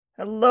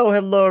Hello,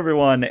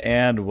 everyone,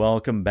 and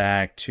welcome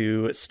back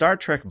to Star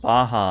Trek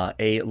Baja,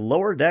 a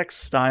lower decks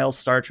style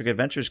Star Trek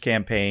Adventures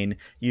campaign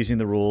using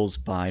the rules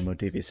by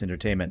Motivius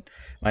Entertainment.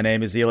 My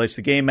name is ELH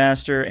the Game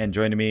Master, and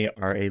joining me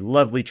are a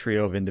lovely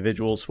trio of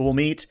individuals who will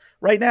meet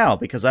right now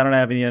because I don't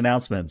have any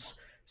announcements.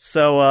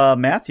 So,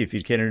 Matthew, if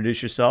you can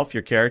introduce yourself,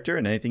 your character,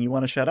 and anything you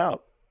want to shout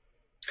out.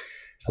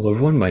 Hello,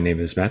 everyone. My name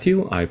is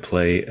Matthew. I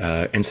play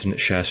Ensign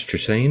Shastra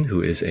Sane,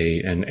 who is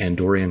an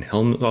Andorian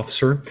helm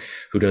officer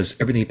who does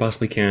everything he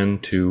possibly can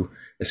to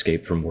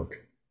escape from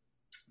work.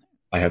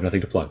 I have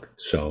nothing to plug,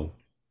 so.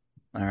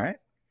 All right.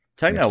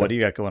 Techno, Next what up. do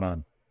you got going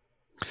on?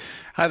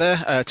 Hi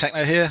there,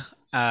 Techno here.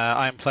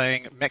 I'm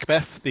playing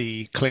Mecbeth,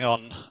 the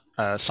Klingon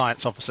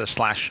science officer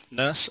slash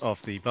nurse of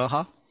the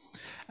Baja.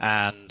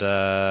 And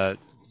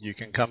you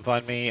can come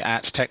find me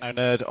at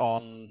TechnoNerd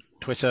on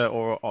Twitter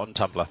or on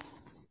Tumblr.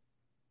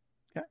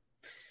 Okay.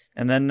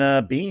 And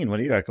then, Bean, what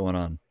do you got going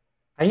on?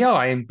 Hey, yo,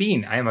 I am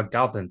Bean. I am a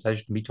goblin.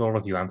 Pleasure to meet all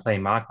of you. I'm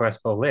playing Marco S.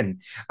 Berlin,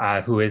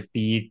 who is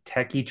the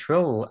techie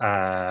trill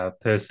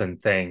person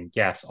thing.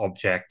 Yes,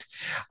 object.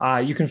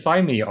 You can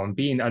find me on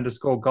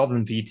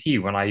Bean_Goblin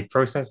VT when I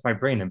process my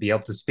brain and be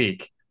able to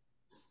speak.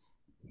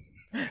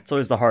 It's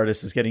always the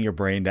hardest is getting your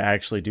brain to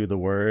actually do the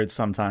words.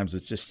 Sometimes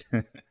it's just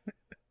All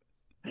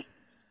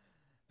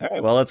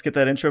right, well, let's get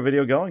that intro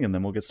video going and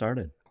then we'll get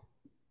started.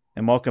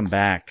 And welcome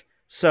back.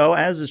 So,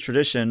 as is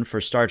tradition for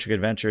Star Trek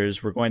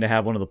Adventures, we're going to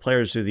have one of the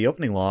players do the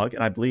opening log,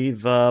 and I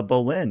believe,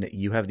 Bolin,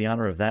 you have the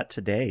honor of that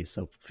today,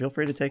 so feel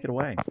free to take it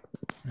away.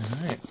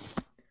 All right.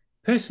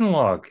 Person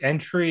log,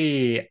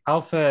 entry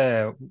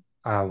Alpha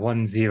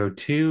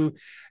 102,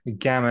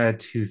 Gamma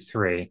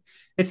 23.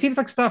 It seems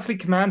like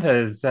Starfleet Command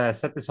has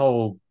set this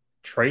whole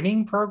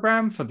training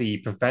program for the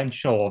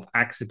prevention of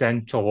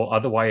accidental or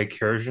otherwise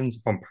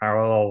incursions from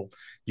parallel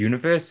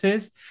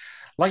universes.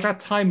 Like that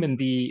time in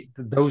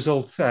those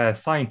old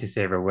scientist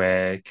era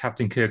where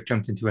Captain Kirk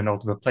jumped into an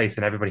alternate place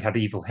and everybody had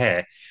evil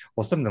hair,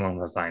 or something along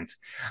those lines.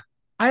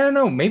 I don't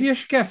know. Maybe I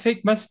should get a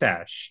fake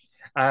mustache.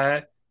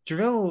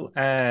 Drill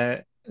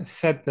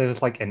said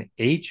there's like an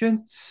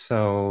agent,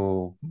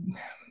 so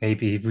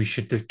maybe we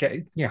should just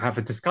have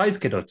a disguise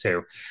kit or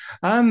two.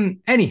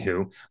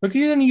 Anywho, we're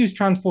going to use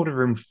transporter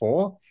room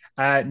 4.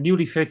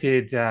 Newly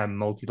fitted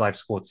multi-life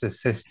support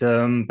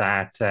system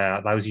that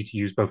allows you to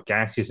use both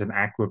gaseous and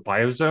aqua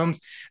biosomes,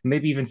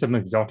 maybe even some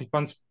exotic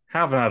ones.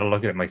 Haven't had a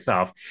look at it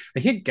myself. I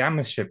hear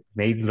Gamma Ship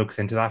maybe looks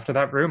into after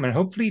that room, and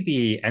hopefully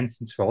the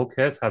Ensign Scroll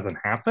curse hasn't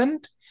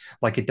happened,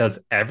 like it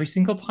does every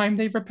single time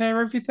they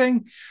repair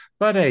everything.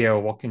 But hey,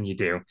 what can you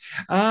do?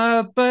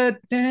 But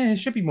it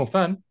should be more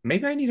fun.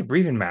 Maybe I need a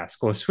breathing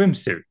mask or a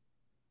swimsuit.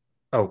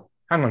 Oh,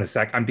 hang on a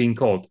sec. I'm being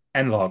called.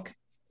 Enlog.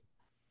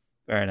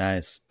 Very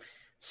nice.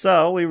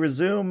 So, we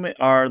resume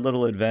our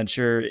little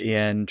adventure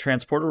in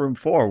Transporter Room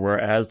 4, where,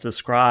 as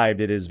described,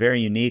 it is very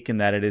unique in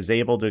that it is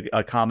able to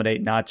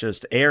accommodate not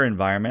just air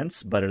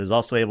environments, but it is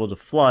also able to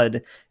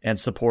flood and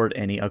support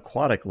any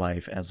aquatic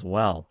life as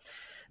well.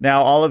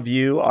 Now, all of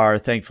you are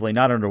thankfully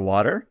not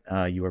underwater.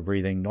 You are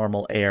breathing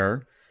normal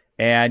air.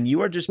 And you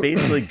are just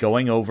basically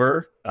going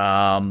over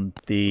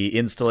the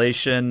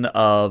installation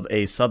of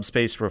a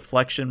subspace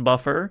reflection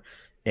buffer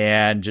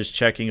and just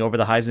checking over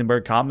the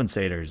Heisenberg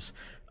compensators.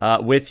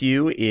 With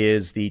you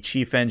is the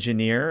chief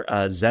engineer,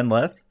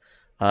 Zenlith.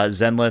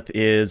 Zenlith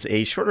is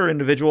a shorter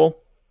individual,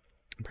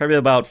 probably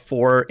about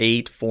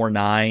 4'8",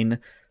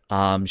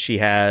 4'9". She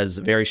has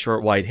very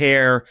short white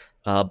hair,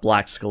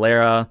 black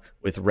sclera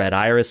with red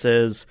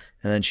irises,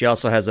 and then she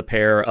also has a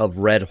pair of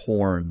red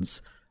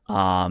horns.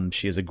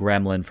 She is a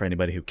gremlin for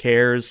anybody who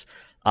cares.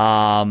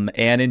 And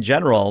in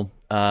general,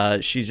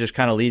 she's just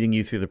kind of leading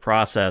you through the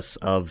process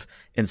of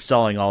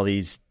installing all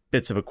these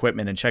bits of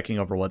equipment and checking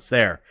over what's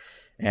there.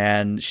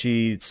 And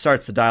she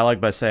starts the dialogue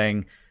by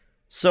saying,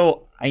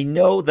 so I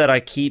know that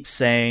I keep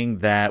saying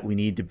that we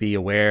need to be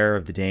aware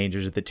of the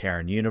dangers of the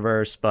Terran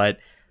universe, but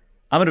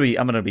I'm going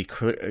to be,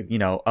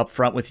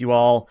 upfront with you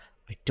all.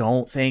 I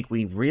don't think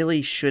we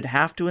really should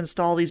have to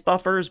install these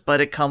buffers,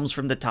 but it comes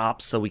from the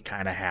top, so we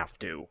kind of have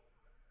to.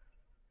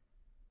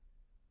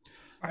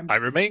 I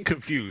remain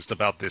confused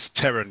about this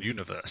Terran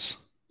universe.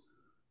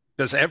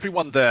 Does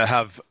everyone there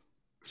have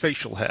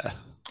facial hair?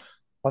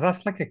 Well,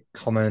 that's like a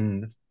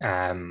common,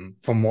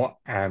 from what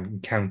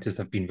encounters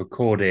have been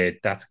recorded,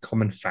 that's a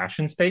common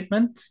fashion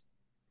statement.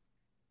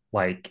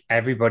 Like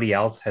everybody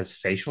else has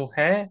facial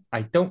hair.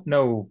 I don't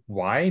know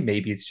why.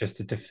 Maybe it's just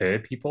to defer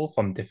people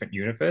from different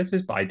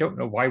universes, but I don't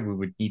know why we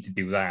would need to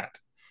do that.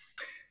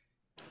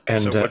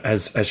 And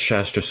as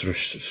Shastra sort of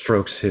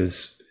strokes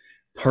his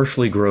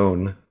partially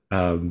grown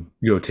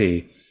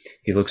goatee,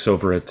 he looks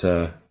over at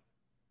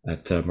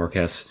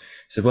Marquez. He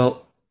said,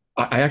 well,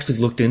 I actually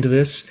looked into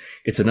this.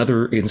 It's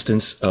another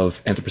instance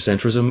of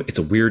anthropocentrism. It's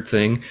a weird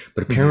thing,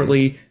 but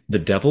apparently the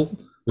devil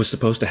was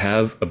supposed to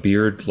have a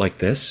beard like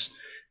this.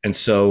 And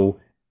so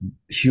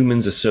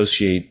humans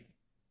associate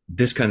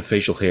this kind of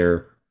facial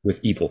hair with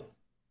evil.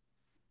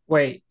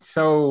 Wait,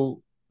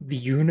 so the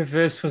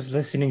universe was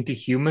listening to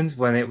humans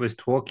when it was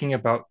talking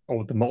about,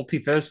 or the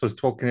multiverse was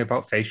talking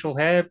about facial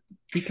hair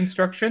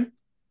reconstruction?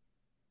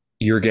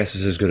 Your guess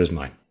is as good as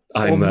mine.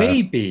 Or I'm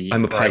maybe, a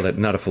right, pilot,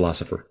 not a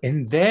philosopher.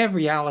 in their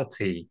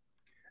reality,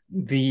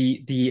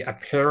 the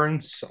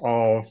appearance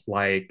of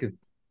like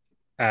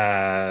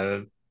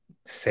uh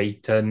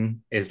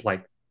Satan is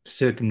like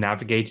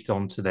circumnavigated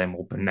onto their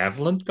more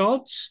benevolent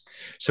gods.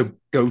 So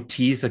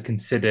goatees are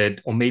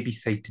considered, or maybe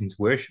Satan's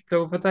worshipped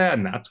over there,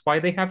 and that's why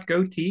they have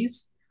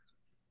goatees.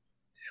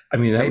 I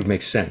mean, that would Maybe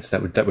make sense.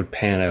 That would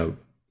pan out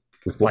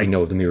with what we like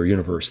know of the mirror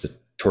universe, the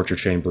torture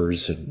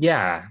chambers, and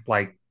yeah,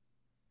 like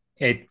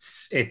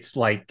it's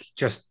like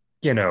just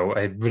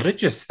a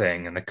religious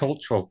thing and a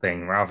cultural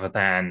thing rather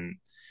than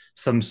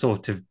some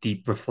sort of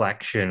deep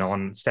reflection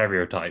on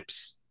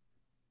stereotypes.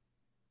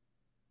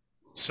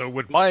 So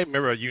would my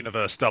mirror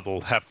universe double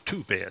have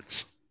two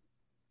beards?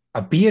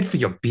 A beard for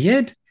your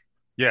beard?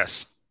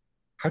 Yes,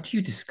 How do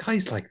you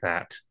disguise like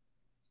that?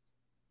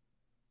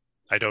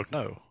 I don't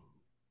know.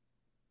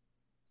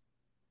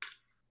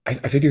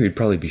 I figure he'd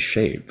probably be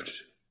shaved.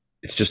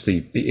 It's just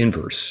the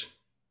inverse.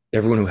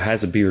 Everyone who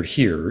has a beard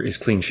here is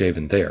clean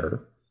shaven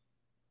there.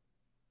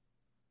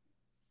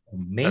 Or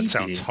That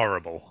sounds maybe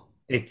horrible.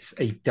 it's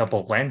a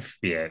double length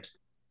beard,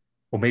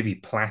 or maybe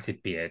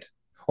plaited beard,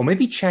 or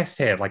maybe chest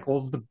hair, like all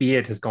of the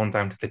beard has gone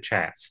down to the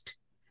chest.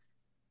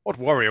 What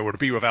warrior would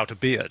be without a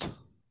beard?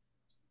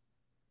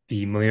 The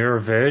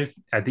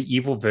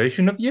evil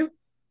version of you?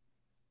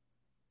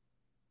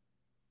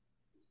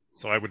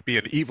 So I would be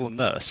an evil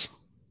nurse.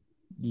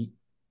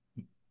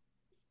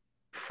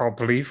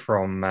 Probably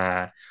from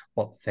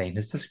what Thane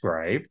has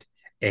described,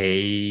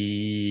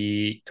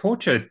 a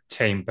torture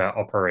chamber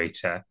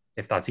operator,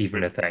 if that's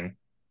even with a thing,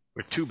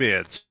 with two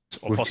beards,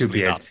 or with two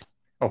possibly none. beards,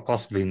 or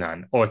possibly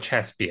none, or a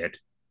chest beard.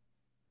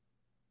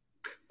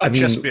 I A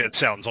chest mean, beard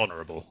sounds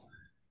honorable.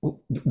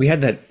 we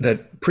had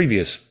that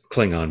previous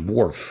Klingon,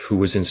 Worf, who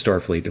was in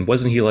Starfleet, and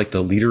wasn't he like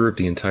the leader of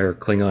the entire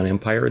Klingon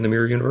Empire in the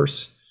mirror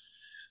universe?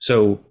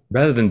 So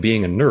rather than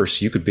being a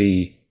nurse, you could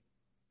be,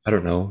 I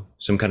don't know,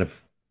 some kind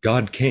of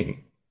god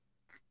king.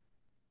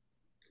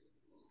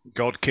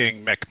 God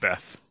King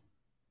Macbeth.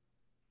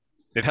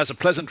 It has a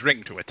pleasant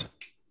ring to it.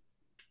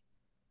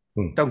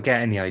 Don't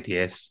get any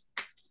ideas.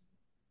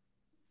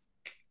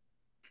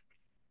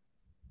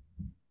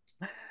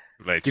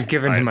 Wait, You've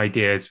given him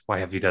ideas. Why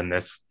have you done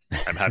this?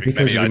 I'm having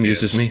Because many it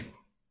amuses ideas. me.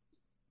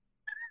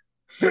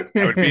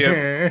 I would be a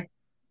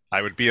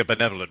I would be a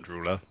benevolent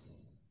ruler.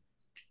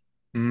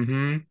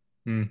 Mm-hmm.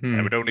 I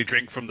Mm-hmm. would only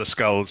drink from the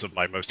skulls of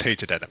my most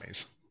hated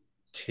enemies.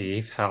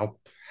 Chief, help,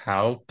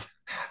 help,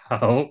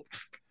 help.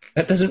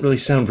 That doesn't really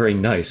sound very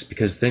nice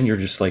because then you're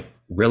just like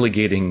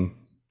relegating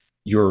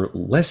your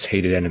less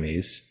hated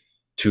enemies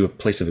to a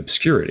place of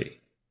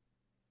obscurity.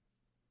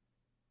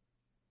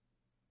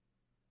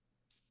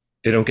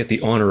 They don't get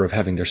the honor of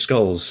having their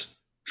skulls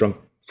drunk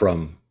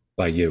from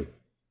by you.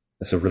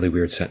 That's a really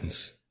weird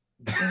sentence.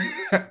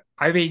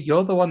 I mean,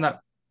 you're the one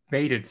that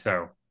made it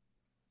so.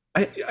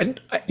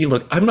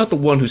 Look, I'm not the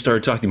one who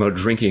started talking about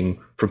drinking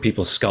from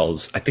people's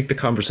skulls. I think the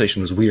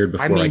conversation was weird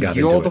I before I mean, got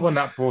you're into the it. one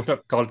that brought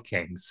up God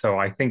King, so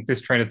I think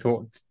this train of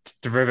thought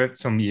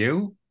derivates from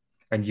you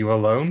and you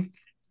alone.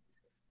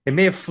 It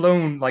may have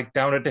flown like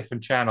down a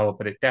different channel,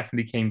 but it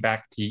definitely came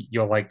back to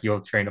your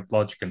train of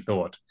logic and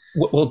thought.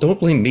 Well, don't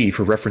blame me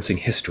for referencing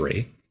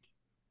history,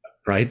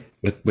 right?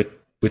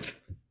 With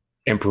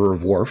Emperor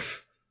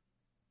Worf.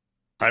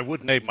 I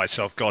would name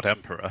myself God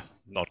Emperor,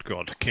 not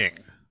God King.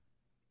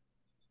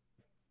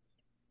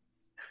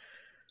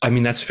 I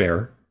mean, that's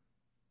fair.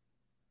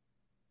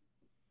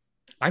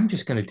 I'm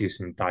just going to do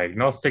some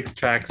diagnostic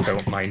checks.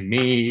 Don't mind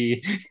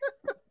me.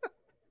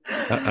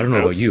 I don't know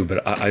about you,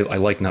 but I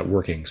like not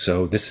working.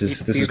 So this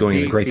is going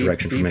in a great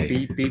direction for me.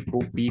 Beep, beep,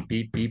 boop, beep,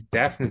 beep, beep.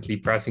 Definitely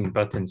pressing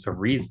buttons for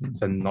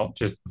reasons and not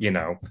just,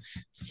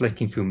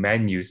 flicking through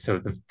menus so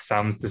the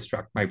sounds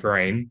distract my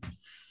brain.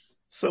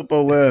 So,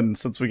 Bolin,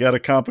 since we got a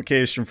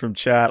complication from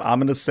chat, I'm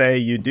going to say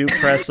you do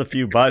press a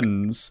few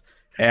buttons,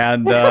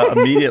 and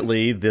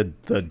immediately the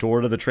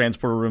door to the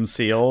transporter room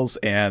seals,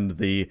 and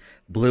the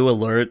blue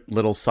alert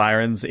little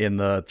sirens in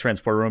the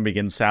transporter room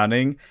begin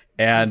sounding,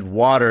 and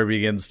water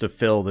begins to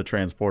fill the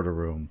transporter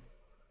room.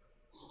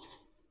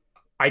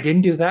 I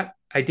didn't do that.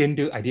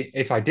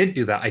 If I did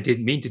do that, I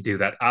didn't mean to do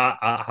that.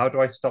 How do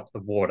I stop the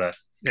water?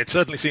 It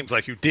certainly seems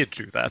like you did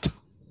do that.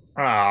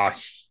 Ah,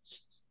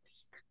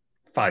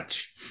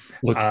 fudge.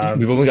 Look,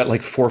 we've only got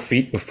like 4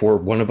 feet before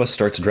one of us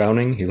starts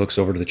drowning. He looks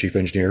over to the chief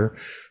engineer.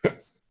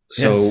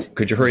 So Yes.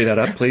 could you hurry that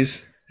up,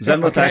 please?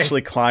 Zenlith Okay.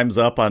 actually climbs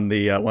up on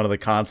the one of the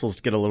consoles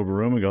to get a little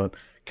room and go,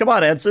 "Come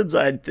on, ensigns!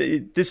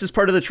 This is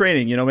part of the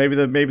training. Maybe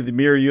the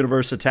mirror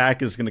universe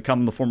attack is going to come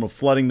in the form of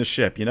flooding the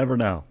ship. You never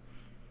know."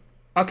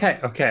 Okay.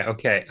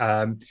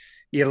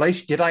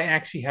 Elish, did I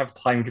actually have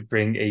time to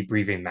bring a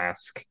breathing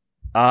mask?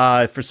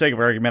 For sake of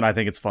argument, I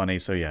think it's funny.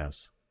 So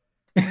yes.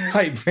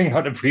 I bring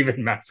out a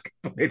breathing mask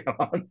later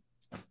on.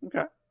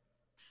 Okay.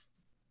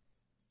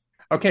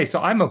 Okay,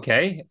 so I'm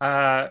okay.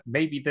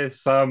 Maybe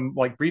there's some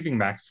like breathing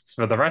masks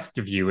for the rest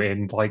of you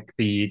in like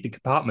the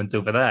compartments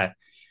over there,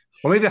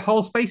 or maybe a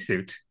whole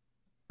spacesuit.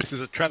 This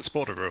is a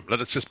transporter room.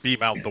 Let us just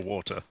beam out the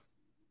water.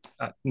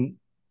 Uh,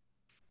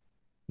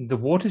 The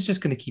water's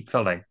just going to keep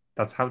filling.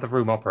 That's how the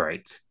room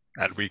operates.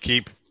 And we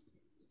keep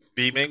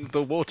beaming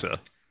the water.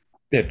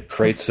 It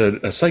creates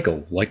a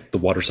cycle like the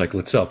water cycle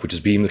itself, which is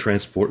beam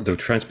transport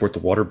the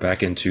water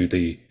back into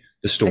the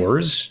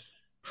stores,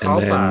 How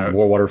and then about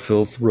more water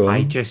fills the room.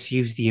 I just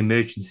use the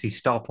emergency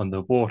stop on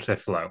the water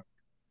flow.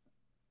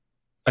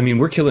 I mean,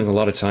 we're killing a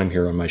lot of time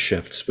here on my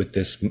shifts with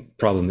this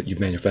problem that you've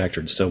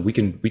manufactured, so we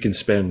can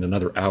spend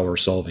another hour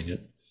solving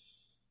it.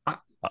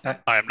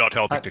 I am not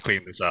helping to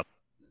clean this up.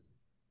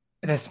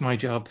 That's my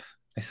job.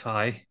 I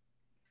sigh.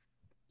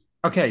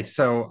 Okay,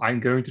 so I'm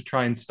going to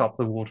try and stop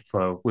the water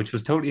flow, which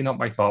was totally not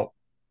my fault.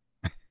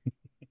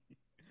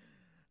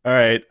 All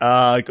right,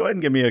 go ahead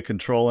and give me a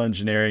control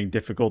engineering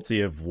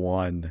difficulty of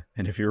 1.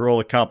 And if you roll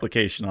a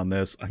complication on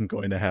this, I'm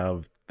going to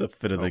have the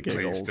fit of the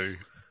giggles. Please do.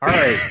 All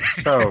right,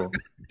 so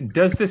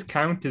does this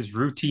count as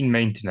routine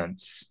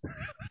maintenance?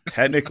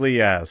 Technically,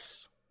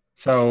 yes.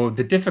 So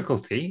the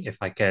difficulty, if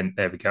I can,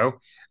 there we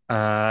go.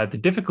 The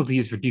difficulty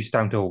is reduced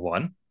down to a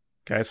 1.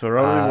 Okay, so it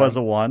already was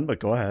a 1, but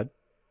go ahead.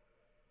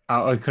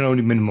 I can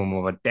only minimum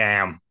of a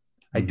damn.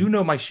 I do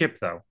know my ship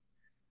though,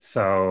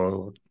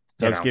 so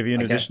Does give you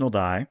an additional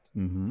die.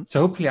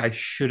 So hopefully I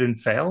shouldn't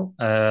fail.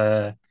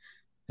 I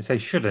say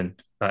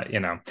shouldn't, but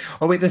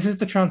Oh wait, this is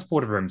the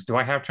transporter rooms. Do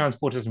I have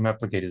transporters and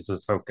replicators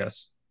as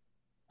focus?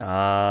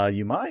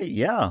 You might,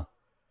 yeah.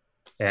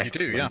 Excellent.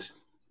 You do, yeah.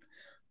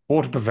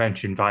 Water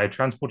prevention via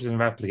transporters and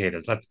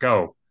replicators. Let's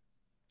go.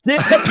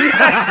 Yes!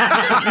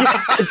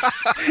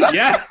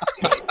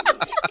 Yes!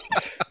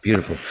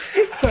 Beautiful.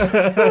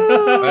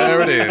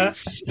 There it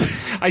is.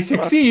 I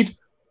succeed.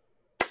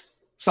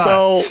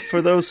 So,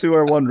 for those who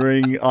are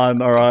wondering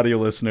on our audio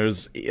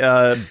listeners,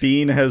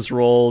 Bean has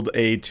rolled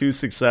a 2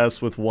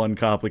 success with 1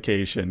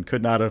 complication.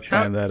 Could not have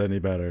planned that any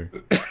better.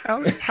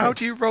 How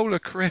do you roll a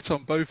crit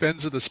on both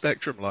ends of the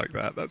spectrum like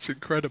that? That's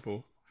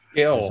incredible.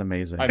 Skill. That's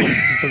amazing. I'm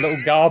just a little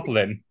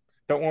goblin.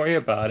 Don't worry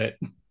about it.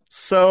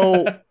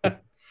 So,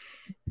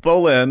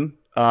 Bolin,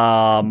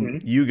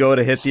 you go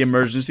to hit the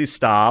emergency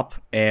stop,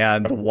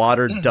 and the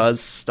water does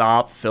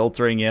stop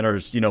filtering in or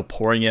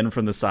pouring in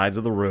from the sides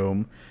of the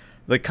room.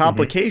 The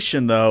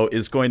complication, though,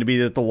 is going to be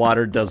that the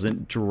water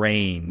doesn't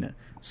drain.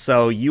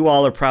 So you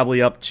all are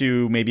probably up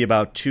to maybe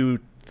about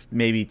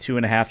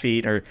 2.5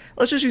 feet, or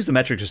let's just use the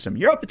metric system.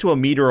 You're up to a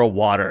meter of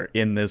water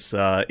in this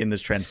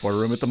transporter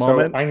room at the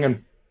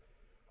moment.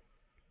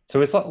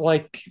 So is that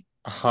like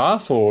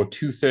half or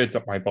 2/3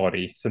 of my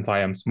body since I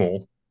am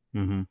small?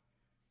 Mm-hmm.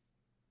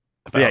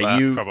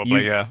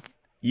 Probably, yeah.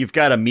 You've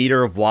got a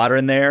meter of water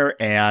in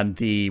there, and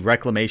the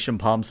reclamation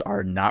pumps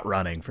are not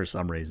running for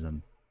some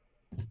reason.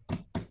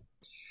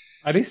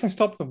 At least I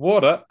stopped the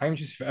water. I'm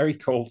just very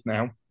cold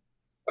now.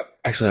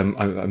 Actually,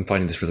 I'm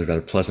finding this really rather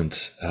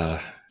pleasant.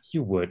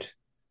 You would.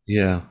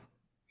 Yeah.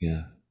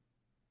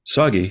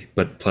 Soggy,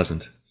 but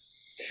pleasant.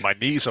 My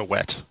knees are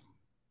wet.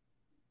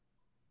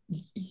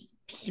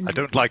 I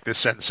don't like this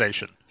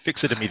sensation.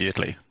 Fix it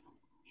immediately.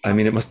 I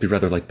mean, it must be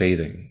rather like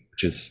bathing,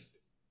 which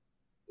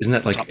isn't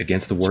that like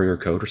against the warrior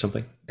code or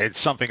something? It's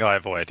something I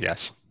avoid,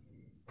 yes.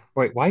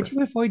 Wait, why do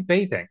you avoid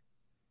bathing?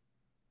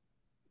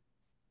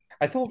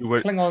 I thought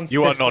Klingons...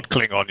 You are not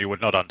Klingon, you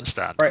would not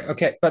understand. Right,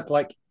 okay, but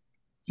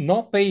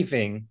not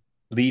bathing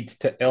leads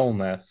to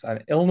illness,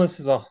 and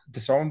illness is a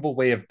dishonorable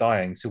way of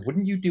dying, so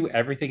wouldn't you do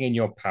everything in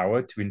your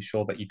power to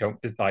ensure that you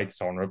don't die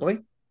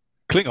dishonorably?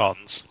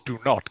 Klingons do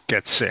not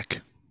get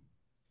sick.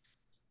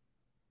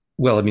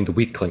 Well, I mean, the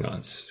weak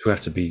Klingons, who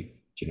have to be,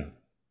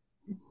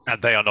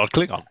 And they are not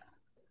Klingon.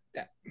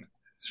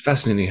 It's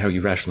fascinating how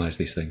you rationalize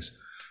these things.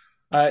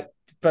 But,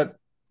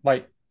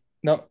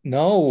 No.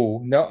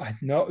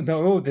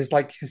 There's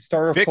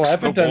historical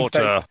evidence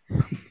that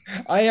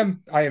I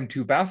am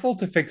too baffled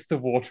to fix the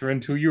water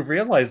until you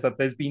realize that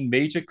there's been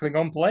major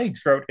Klingon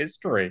plagues throughout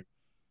history.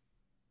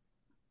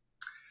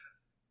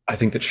 I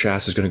think that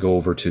Shas is going to go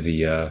over to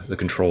the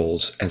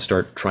controls and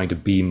start trying to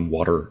beam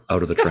water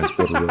out of the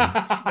transporter room.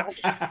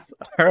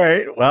 All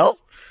right. Well,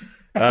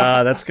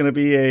 that's going to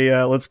be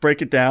let's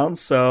break it down.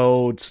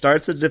 So it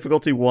starts at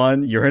difficulty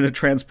 1. You're in a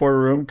transporter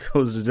room,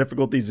 goes to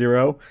difficulty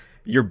 0.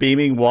 You're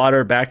beaming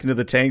water back into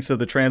the tanks of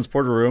the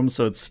transporter room,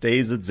 so it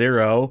stays at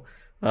 0.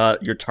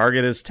 Your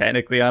target is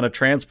technically on a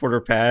transporter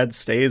pad,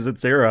 stays at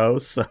 0.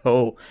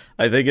 So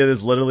I think it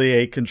is literally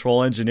a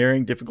control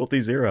engineering difficulty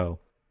 0.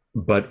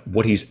 But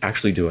what he's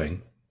actually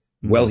doing,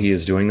 while he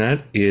is doing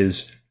that,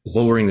 is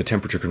lowering the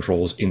temperature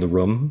controls in the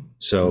room.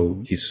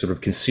 So he's sort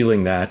of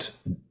concealing that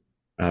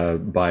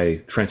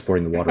by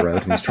transporting the water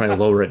out, and he's trying to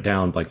lower it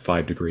down by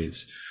 5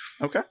 degrees.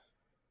 Okay.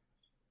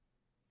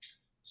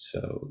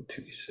 So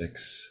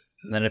 2d6.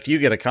 And then if you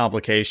get a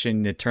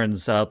complication, it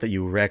turns out that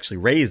you actually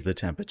raise the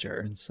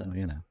temperature. So,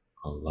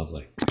 Oh,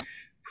 lovely.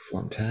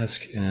 Perform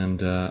task and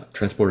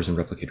transporters and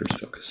replicators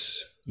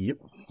focus. Yep.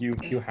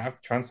 You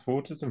have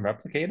transporters and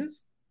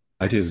replicators?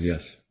 I do,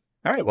 yes.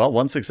 All right, well,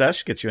 1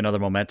 success gets you another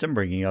momentum,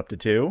 bringing you up to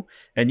 2.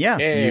 And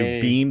Yay.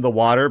 You beam the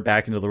water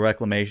back into the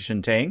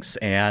reclamation tanks.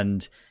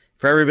 And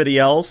for everybody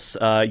else,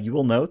 you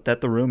will note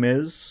that the room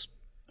is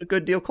a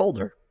good deal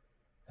colder.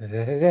 Why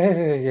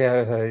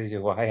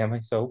am I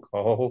so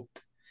cold?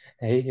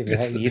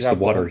 It's the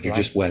water. You're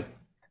just wet.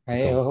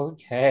 That's all.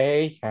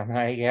 Okay,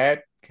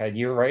 can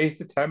you raise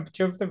the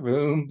temperature of the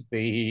room,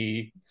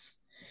 please?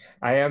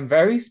 I am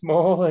very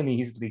small and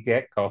easily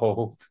get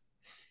cold.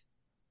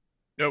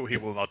 No, he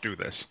will not do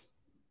this.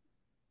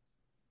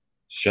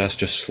 Shas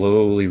just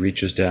slowly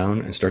reaches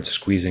down and starts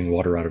squeezing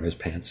water out of his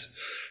pants.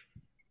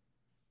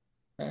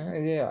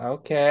 Yeah,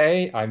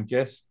 okay. I'm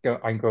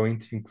going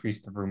to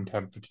increase the room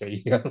temperature,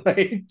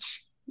 ELH.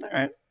 All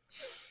right.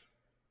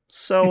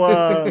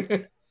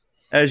 So,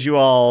 as you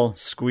all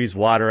squeeze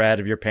water out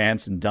of your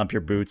pants and dump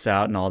your boots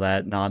out and all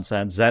that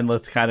nonsense,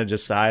 Zenlith kind of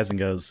just sighs and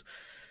goes,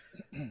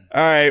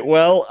 all right,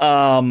 well,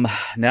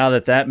 now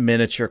that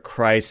miniature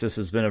crisis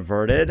has been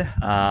averted,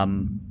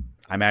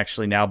 I'm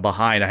actually now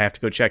behind. I have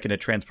to go check in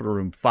at Transporter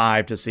Room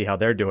 5 to see how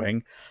they're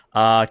doing.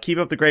 Keep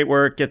up the great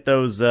work. Get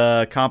those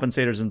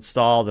compensators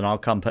installed, and I'll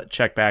come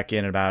check back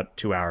in about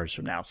 2 hours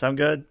from now. Sound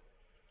good?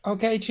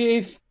 Okay,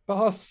 Chief,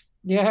 boss.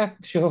 Yeah,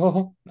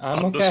 sure.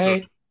 I'm Understood.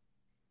 okay.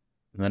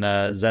 And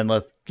then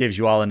Zenlith gives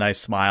you all a nice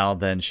smile.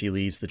 Then she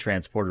leaves the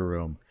transporter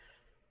room.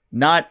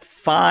 Not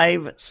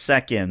 5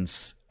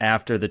 seconds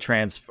after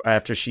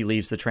after she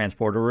leaves the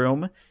transporter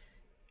room,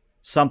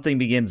 something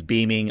begins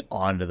beaming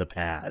onto the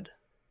pad.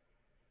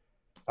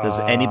 Does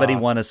anybody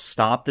want to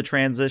stop the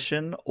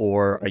transition,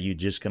 or are you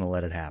just going to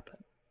let it happen?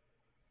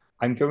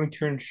 I'm going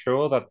to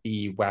ensure that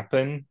the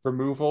weapon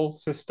removal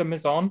system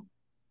is on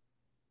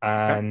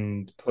Okay.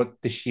 and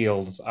put the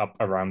shields up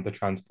around the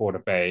transporter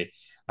bay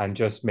and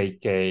just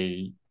make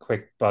a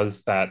quick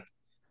buzz that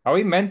are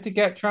we meant to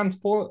get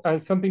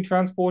something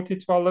transported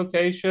to our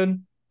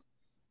location?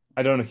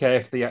 I don't care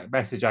if the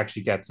message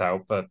actually gets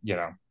out, but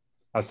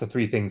that's the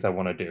 3 things I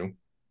want to do.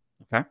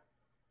 Okay.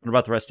 What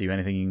about the rest of you?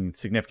 Anything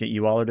significant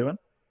you all are doing?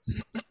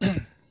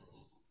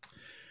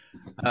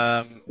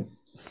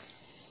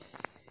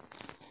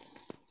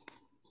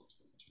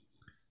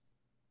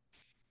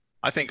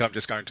 I think I'm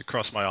just going to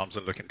cross my arms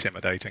and look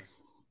intimidating.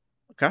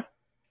 Okay.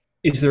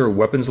 Is there a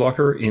weapons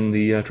locker in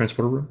the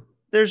transporter room?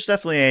 There's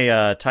definitely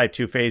a Type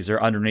 2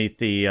 phaser underneath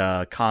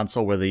the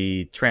console where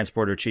the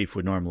transporter chief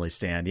would normally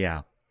stand,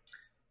 yeah.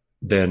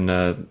 Then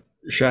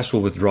Shas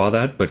will withdraw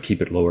that, but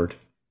keep it lowered.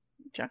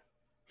 Okay.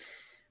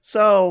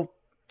 So,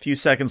 a few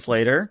seconds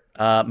later,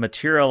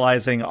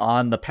 materializing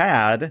on the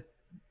pad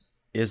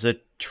is a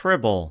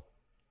tribble.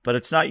 But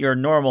it's not your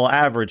normal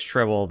average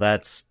tribble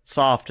that's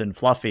soft and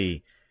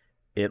fluffy.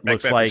 It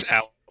looks Macbeth like... is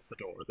out the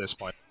door at this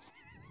point.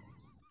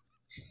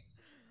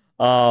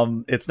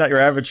 It's not your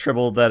average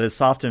tribble that is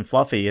soft and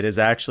fluffy. It is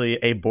actually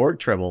a Borg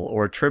tribble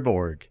or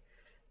triborg.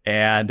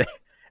 And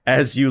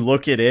as you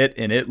look at it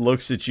and it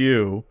looks at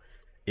you,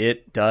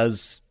 it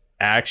does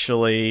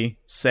actually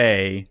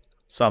say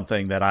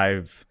something that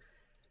I've...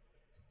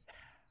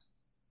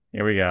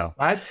 Here we go.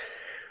 What?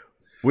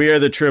 We are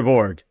the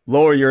Triborg.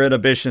 Lower your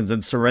inhibitions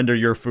and surrender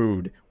your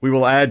food. We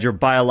will add your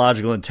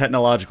biological and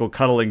technological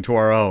cuddling to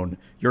our own.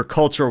 Your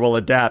culture will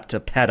adapt to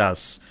pet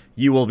us.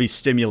 You will be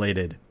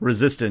stimulated.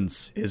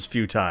 Resistance is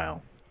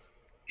futile.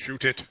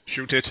 Shoot it,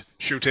 shoot it,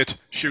 shoot it,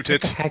 shoot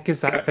it. What the heck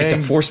is that thing?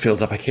 thing? The force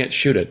field's up. I can't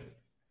shoot it.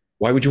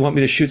 Why would you want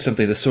me to shoot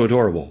something that's so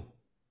adorable?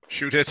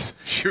 Shoot it,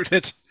 shoot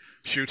it,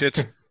 shoot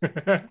it.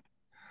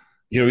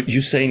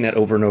 You saying that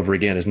over and over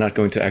again is not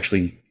going to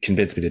actually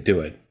convince me to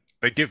do it.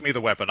 They give me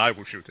the weapon, I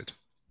will shoot it.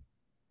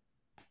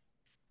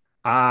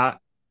 No.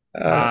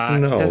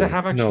 Does it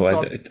have actual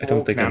I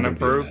don't think I'm going to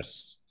do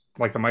that.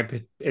 Like,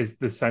 is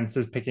the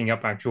sensors picking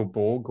up actual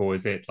Borg, or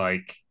is it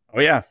like... Oh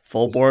yeah,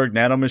 full Borg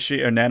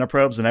nanomachine or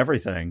nanoprobes and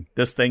everything.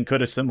 This thing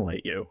could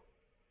assimilate you.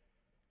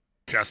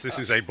 Just this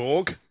is a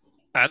Borg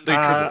and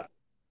a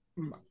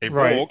tribble. A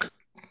Borg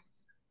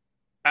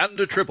and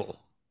a tribble.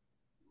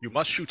 You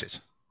must shoot it.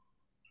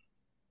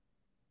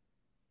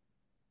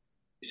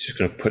 He's just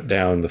going to put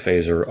down the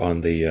phaser on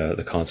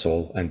the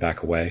console and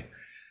back away.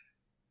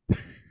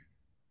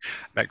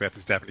 Macbeth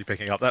is definitely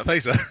picking up that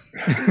phaser.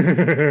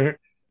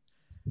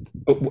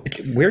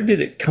 Where did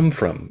it come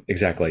from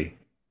exactly?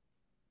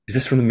 Is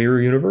this from the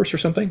mirror universe or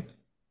something?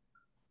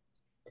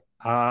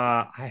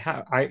 I'll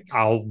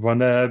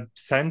run a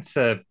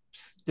sensor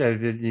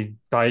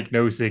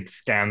diagnostic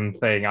scan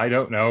thing. I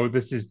don't know.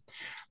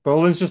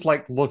 Bolan's just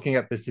like looking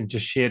at this in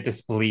just sheer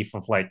disbelief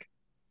of like,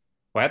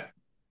 what?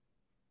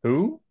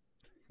 Who?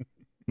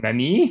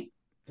 Nani?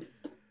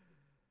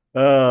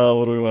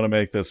 What do we want to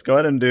make this? Go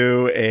ahead and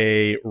do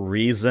a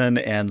reason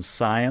and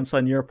science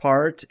on your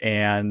part,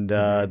 and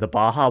the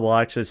Baja will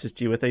actually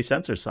assist you with a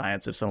sensor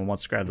science if someone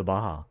wants to grab the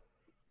Baja.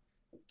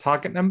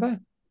 Target number?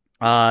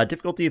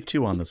 Difficulty of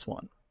 2 on this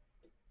one.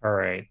 All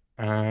right.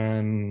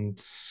 And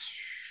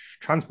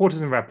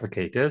transporters and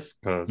replicators,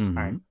 because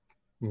I'm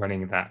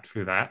running that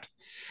through that.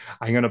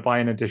 I'm going to buy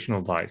an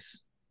additional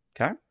dice.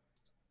 Okay.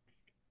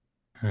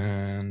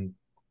 And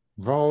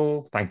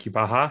roll. Thank you,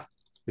 Baja.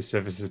 Your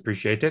service is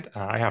appreciated.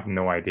 I have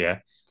no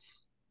idea.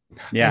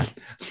 Yeah.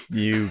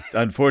 You,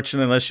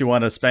 unfortunately, unless you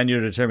want to spend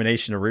your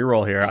determination to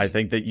reroll here, I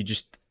think that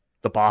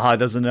the Baja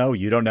doesn't know.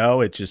 You don't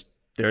know. It's just,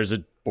 there's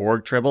a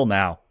Borg tribble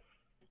now.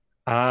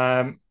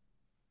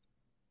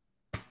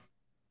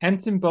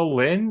 Ensign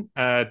Berlin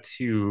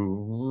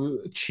to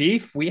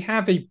Chief. We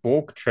have a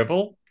Borg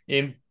Tribble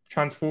in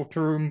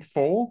Transporter Room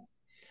 4.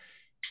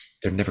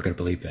 They're never going to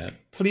believe that.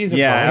 Please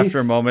Yeah, advise. after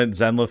a moment,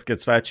 Zenlith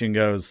gets back to you and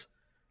goes,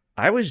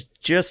 I was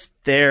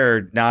just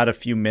there not a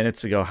few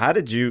minutes ago. How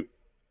did you...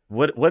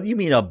 What do you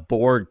mean a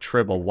Borg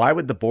Tribble? Why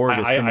would the Borg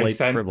assimilate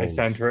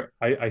tribbles?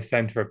 I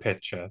sent her a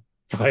picture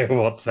via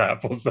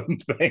WhatsApp or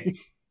something.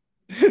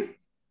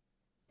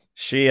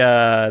 She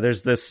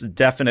there's this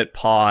definite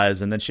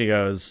pause, and then she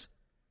goes,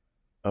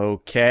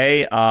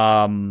 okay,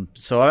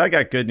 so I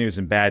got good news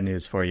and bad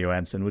news for you,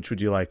 Ensign. Which would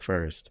you like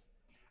first?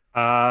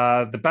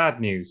 The bad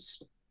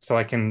news, so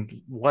I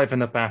can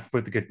liven up Beth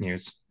with the good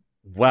news.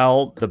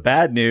 Well, the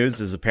bad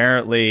news is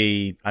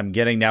apparently I'm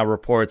getting now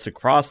reports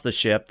across the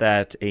ship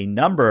that a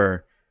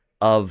number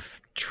of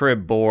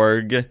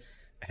Tribborg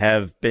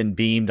have been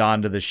beamed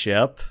onto the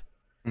ship.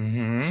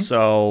 Mm-hmm.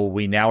 So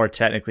we now are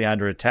technically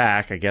under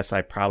attack. I guess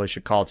I probably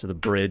should call to the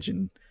bridge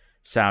and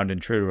sound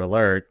intruder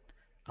alert.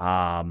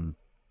 The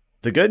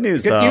good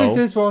news, good though... news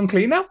is we're on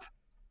cleanup?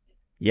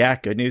 Yeah,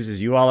 good news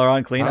is you all are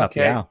on cleanup,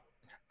 okay.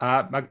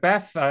 Yeah.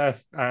 Macbeth, I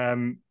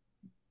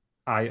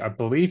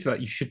believe that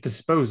you should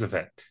dispose of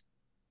it.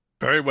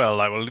 Very well,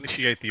 I will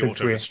initiate the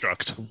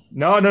auto-destruct.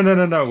 No.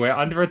 We're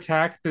under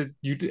attack.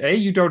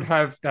 You don't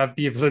have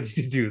the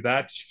ability to do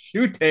that.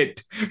 Shoot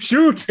it!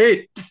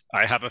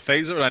 I have a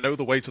phaser and I know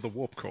the way to the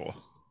warp core.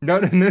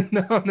 No.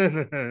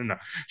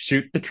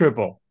 Shoot the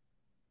Tribble.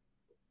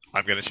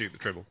 I'm going to shoot the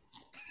Tribble.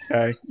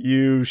 Okay,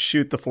 you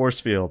shoot the force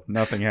field.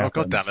 Nothing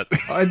happens. Oh, God damn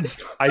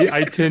it.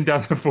 I turned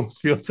down the force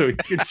field so he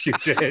could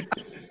shoot it.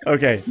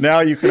 Okay,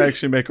 now you can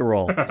actually make a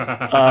roll.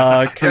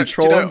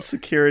 Control and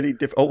security...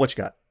 Oh, what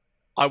you got?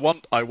 I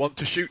want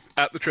to shoot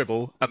at the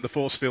Tribble, and the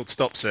force field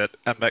stops it,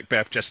 and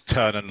Macbeth just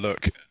turn and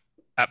look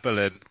at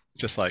Berlin,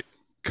 just like,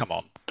 come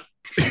on.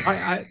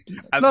 Then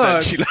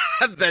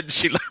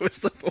she lowers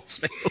the force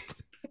field.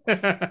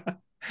 I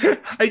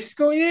just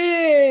go,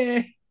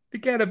 yeah,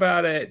 forget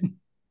about it.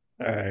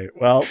 All right,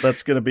 well,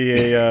 that's going to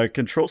be a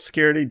control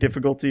security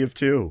difficulty of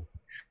 2.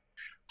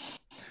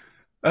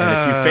 And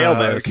if you fail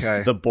this,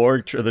 okay. the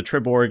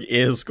Triborg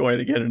is going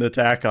to get an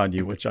attack on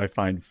you, which I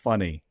find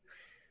funny.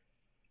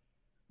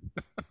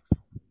 In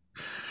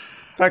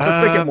fact,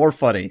 let's make it more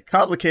funny.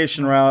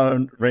 Complication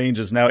round range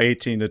is now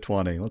 18 to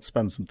 20. Let's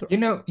spend some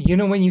time. You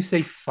know when you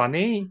say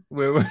funny,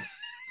 we're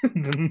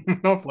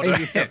not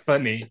finding that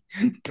funny.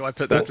 Do I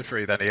put that to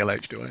 3 then,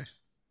 ELH, do I? Is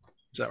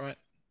that right?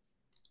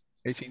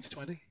 18 to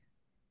 20?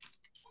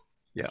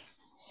 Yeah.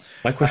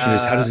 My question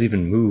is, how does it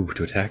even move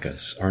to attack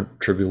us? Aren't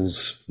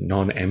tribbles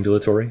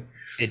non-ambulatory?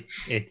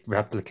 It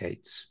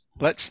replicates.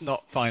 Let's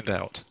not find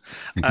out.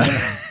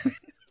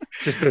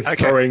 Just a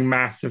growing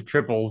mass of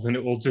tribbles, and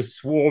it will just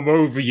swarm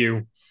over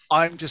you.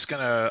 I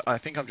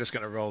think I'm just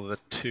gonna roll the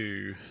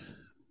 2.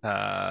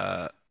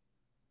 Yeah,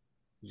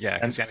 because the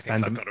only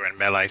things I've got are in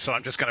melee, so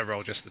I'm just gonna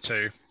roll just the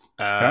 2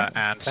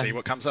 and see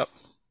what comes up.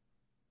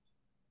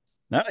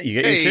 No,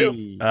 you get your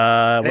 2.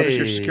 What is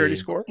your security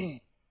score?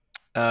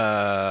 4.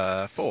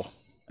 All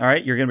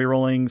right, you're gonna be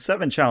rolling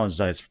 7 challenge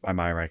dice by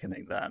my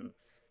reckoning then.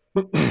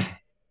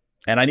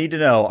 And I need to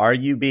know, are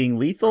you being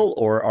lethal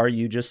or are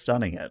you just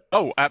stunning it?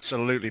 Oh,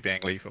 absolutely being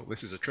lethal.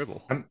 This is a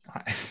Tribble.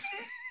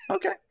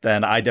 Okay.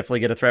 Then I definitely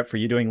get a threat for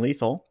you doing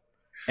lethal.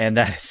 And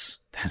that is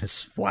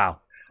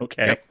wow.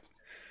 Okay. Yep.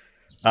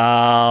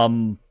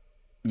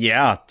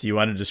 Yeah. Do you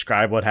want to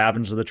describe what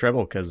happens to the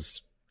Tribble?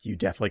 Because you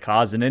definitely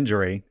caused an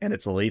injury, and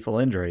it's a lethal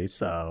injury,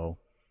 so...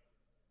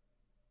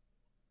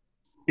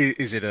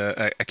 Is it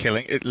a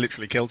killing? It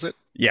literally kills it?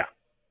 Yeah.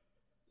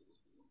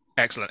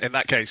 Excellent. In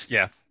that case,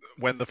 yeah.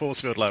 When the force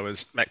field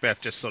lowers,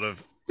 Macbeth just sort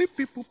of beep,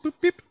 beep, boop, boop,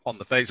 beep on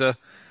the phaser,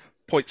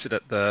 points it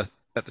at the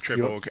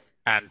Triborg,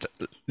 and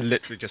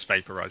literally just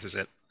vaporizes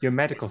it. Your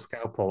medical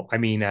scalpel,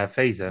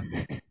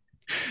 phaser.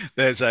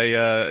 There's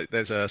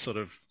a sort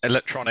of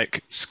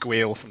electronic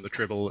squeal from the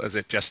Tribble as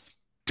it just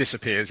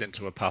disappears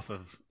into a puff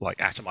of like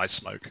atomized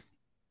smoke.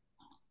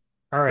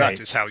 All right.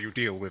 That is how you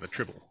deal with a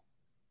Tribble.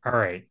 All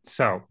right.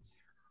 So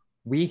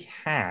we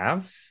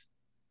have...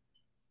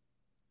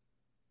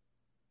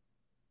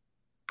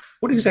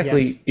 What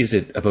exactly is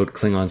it about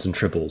Klingons and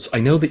tribbles? I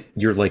know that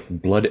you're like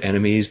blood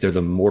enemies. They're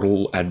the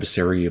mortal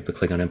adversary of the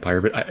Klingon Empire,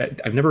 but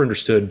I've never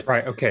understood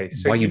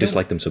why you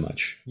dislike them so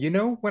much. You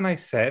know when I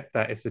said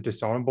that it's a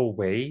dishonorable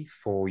way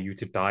for you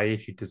to die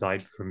if you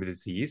died from a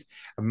disease?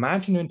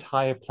 Imagine an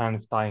entire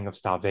planet dying of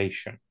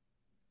starvation.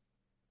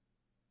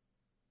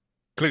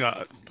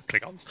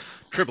 Klingons.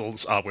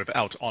 Tribbles are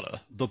without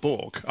honor. The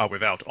Borg are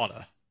without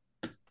honor.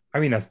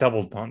 I mean, that's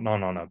double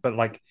non-honor. But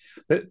like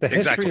the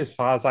history, as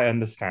far as I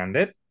understand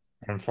it,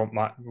 and from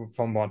what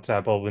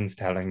Bolvin's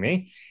telling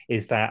me,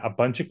 is that a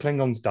bunch of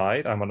Klingons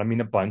died, and when I mean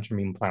a bunch, I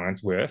mean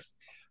planets worth,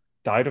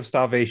 died of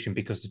starvation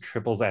because the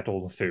tribbles ate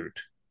all the food.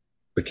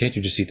 But can't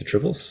you just eat the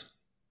tribbles?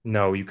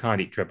 No, you can't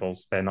eat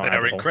tribbles. They're not They're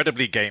edible.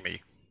 Incredibly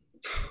gamey.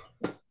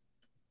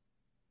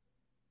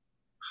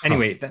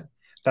 Anyway,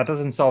 that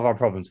doesn't solve our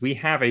problems. We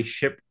have a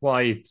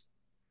ship-wide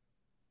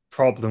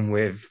problem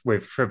with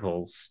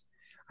tribbles.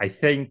 I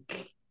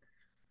think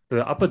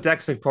The upper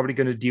decks are probably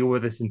going to deal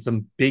with this in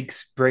some big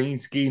brain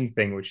scheme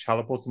thing, which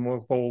teleports them all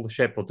for the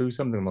ship or do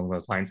something along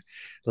those lines.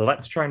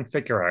 Let's try and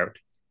figure out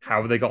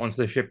how they got onto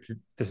the ship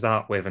to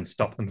start with and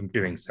stop them from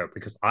doing so,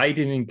 because I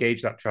didn't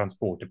engage that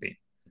transporter beam.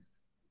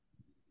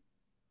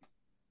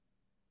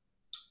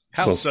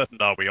 How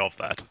certain are we of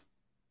that?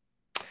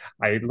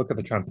 I look at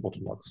the transporter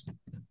logs.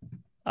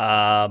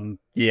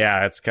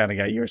 Yeah, it's kind of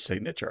got your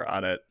signature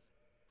on it.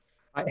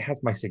 It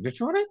has my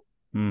signature on it?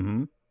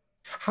 Mm-hmm.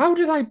 How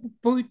did I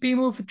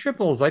beam over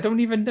triples? I don't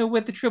even know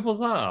where the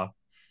triples are.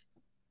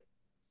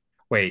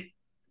 Wait.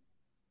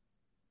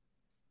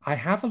 I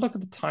have a look at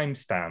the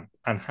timestamp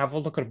and have a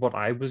look at what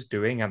I was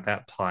doing at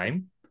that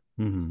time.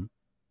 Mm-hmm.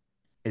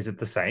 Is it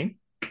the same?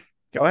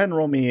 Go ahead and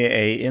roll me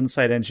a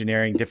insight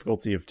engineering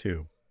difficulty of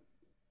 2.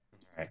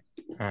 All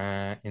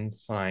right.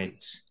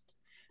 Insight.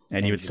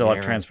 And you would still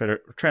have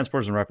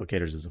transporters and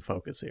replicators as a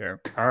focus here.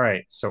 All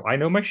right. So I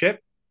know my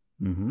ship.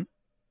 Mm-hmm.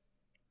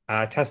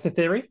 Test the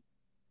theory.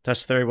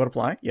 Test the theory would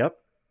apply. Yep.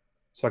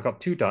 So I got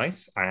 2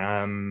 dice.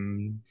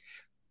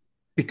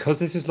 Because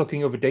this is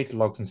looking over data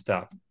logs and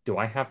stuff, do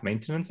I have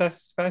maintenance as a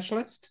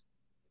specialist?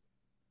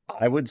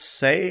 I would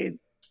say,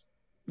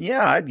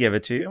 yeah, I'd give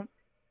it to you.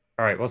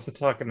 All right. What's the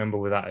target number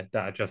with that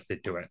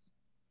adjusted to it?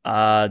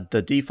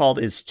 The default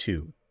is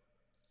 2.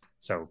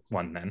 So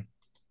 1 then.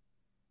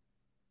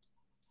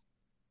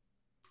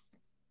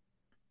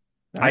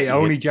 I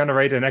only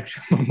generate an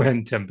extra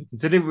momentum, but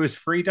considering it was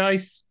 3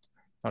 dice,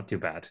 not too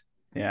bad.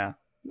 Yeah.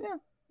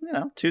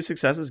 2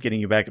 successes getting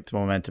you back up to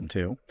momentum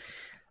 2.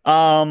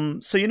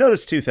 So you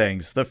notice 2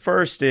 things. The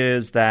first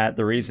is that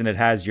the reason it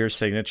has your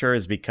signature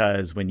is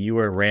because when you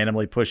were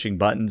randomly pushing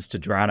buttons to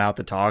drown out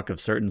the talk of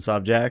certain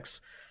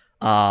subjects,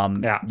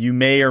 you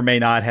may or may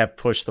not have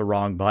pushed the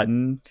wrong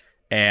button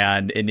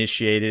and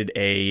initiated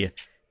a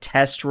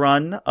test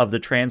run of the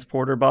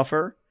transporter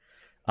buffer.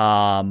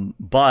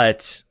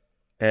 But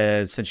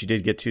since you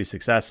did get 2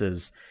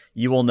 successes,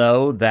 you will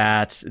know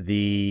that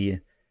the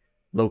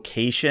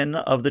location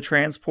of the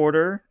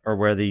transporter, or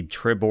where the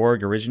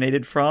Triborg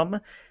originated from,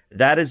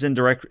 that is in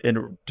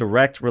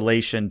direct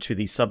relation to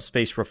the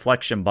subspace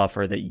reflection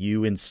buffer that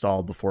you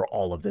installed before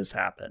all of this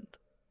happened.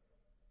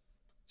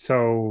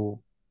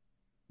 So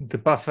the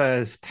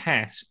buffer's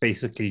test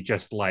basically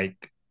just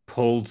like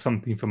pulled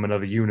something from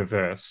another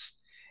universe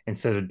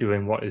instead of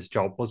doing what his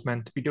job was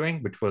meant to be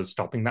doing, which was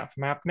stopping that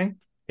from happening.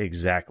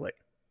 Exactly.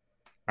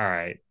 All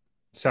right.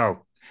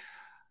 So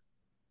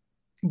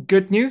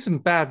good news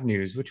and bad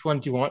news. Which one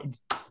do you want?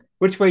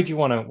 Which way do you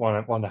want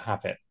to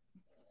have it?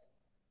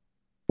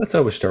 Let's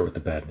always start with the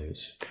bad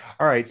news.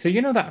 All right. So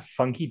you know that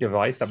funky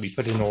device that we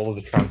put in all of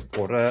the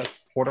transporter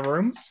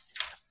rooms?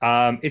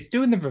 It's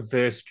doing the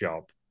reverse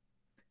job.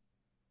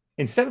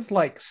 Instead of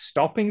like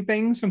stopping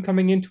things from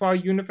coming into our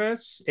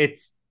universe,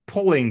 it's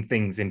pulling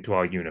things into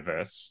our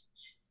universe.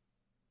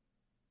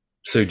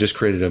 So you just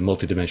created a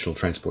multidimensional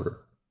transporter.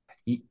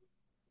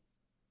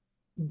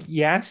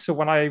 Yes. So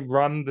when I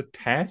run the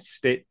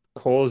test, it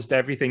caused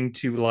everything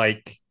to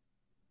like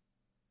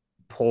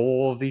pull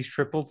all of these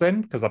triples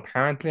in, because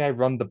apparently I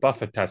run the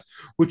buffer test,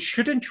 which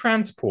shouldn't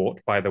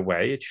transport, by the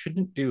way. It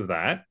shouldn't do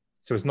that.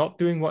 So it's not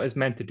doing what it's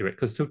meant to do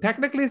it. So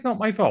technically it's not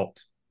my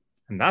fault.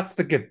 And that's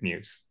the good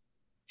news.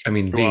 I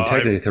mean, being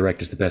technically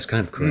correct is the best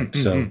kind of correct.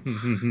 So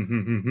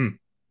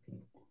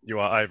you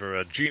are either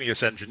a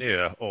genius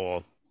engineer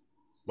or,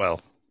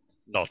 well,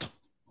 not.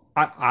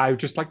 I would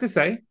just like to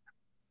say,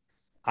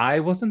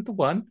 I wasn't the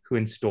one who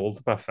installed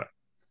the buffer.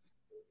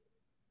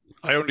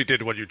 I only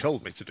did what you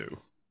told me to do.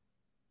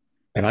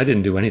 And I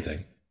didn't do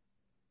anything.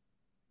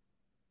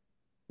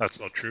 That's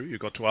not true. You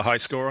got to a high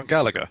score on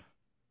Gallagher.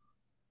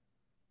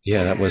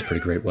 Yeah, that was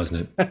pretty great,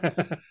 wasn't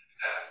it?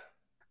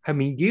 I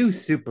mean, you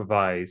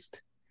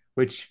supervised,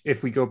 which,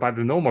 if we go by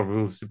the normal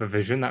rules of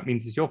supervision, that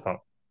means it's your fault.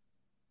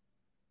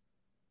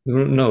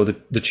 No,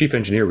 the chief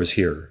engineer was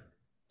here.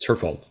 It's her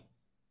fault.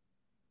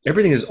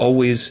 Everything is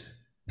always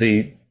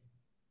the,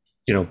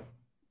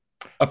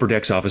 upper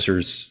decks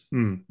officers'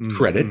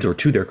 credit or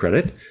to their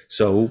credit.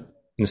 So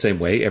in the same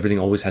way, everything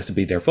always has to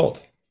be their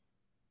fault.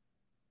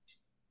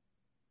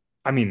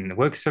 I mean, it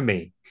works for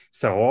me.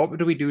 So what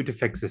do we do to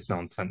fix this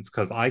nonsense?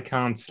 Because I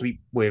can't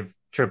sleep with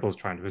triples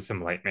trying to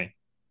assimilate me.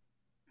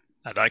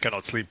 And I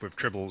cannot sleep with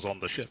triples on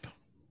the ship.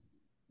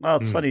 Well,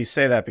 it's funny you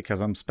say that, because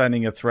I'm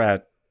spending a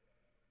threat.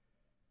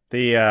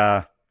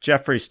 The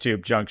Jeffries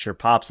tube juncture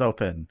pops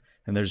open,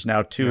 and there's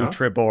now 2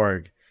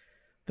 Triborg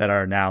that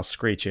are now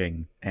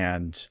screeching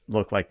and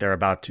look like they're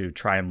about to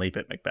try and leap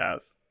at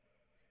Macbeth.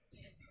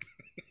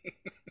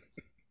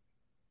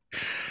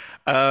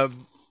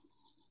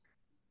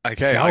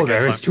 Okay. Now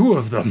there is 2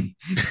 of them.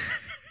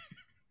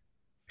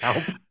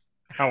 Help.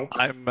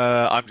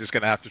 I'm just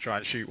going to have to try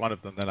and shoot one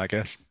of them then, I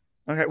guess.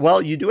 Okay,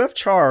 well, you do have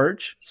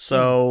charge,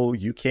 so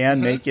you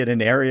can make it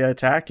an area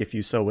attack if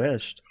you so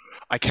wished.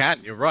 I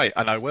can, you're right,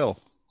 and I will.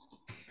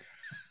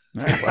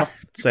 All right, well,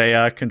 it's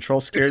a control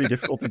security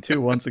difficulty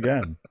 2 once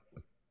again.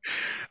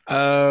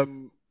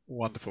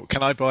 Wonderful.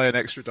 Can I buy an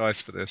extra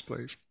dice for this,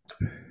 please?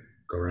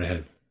 Go right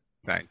ahead.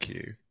 Thank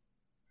you.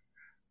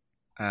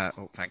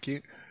 Thank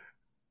you.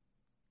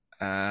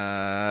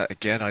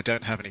 Again, I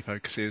don't have any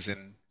focuses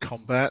in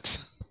combat.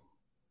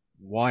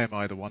 Why am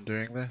I the one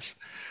doing this?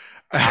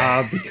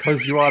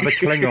 Because you are the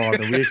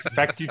Klingon, and we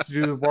expect you to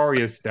do the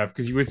warrior stuff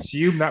because you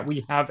assume that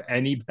we have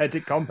any better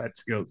combat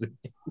skills.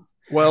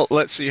 Well,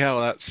 let's see how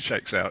that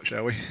shakes out,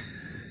 shall we?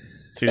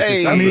 Two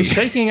Hey! I mean,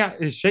 successes.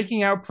 it's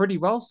shaking out pretty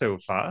well so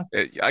far.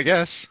 I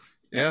guess.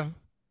 Yeah.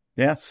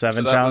 Yeah,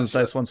 seven So that challenge was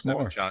dice once 7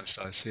 more. challenge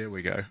dice. Here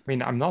we go. I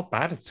mean, I'm not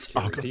bad at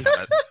Oh, God security.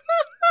 damn it.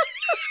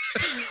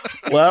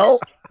 Well,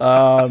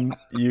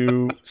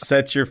 you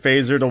set your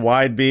phaser to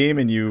wide beam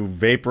and you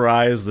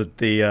vaporize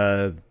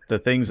the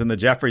things in the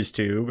Jeffries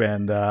tube,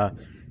 and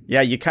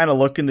yeah, you kind of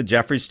look in the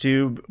Jeffries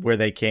tube where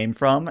they came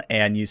from,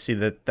 and you see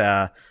that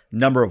the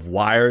number of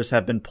wires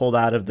have been pulled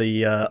out of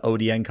the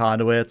ODN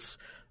conduits.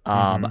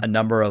 A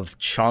number of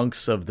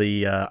chunks of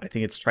the I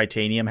think it's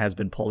titanium has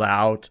been pulled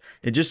out.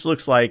 It just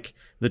looks like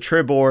the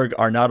Triborg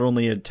are not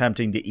only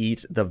attempting to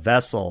eat the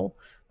vessel,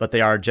 but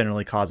they are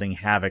generally causing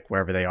havoc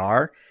wherever they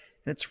are.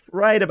 And it's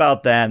right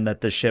about then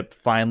that the ship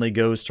finally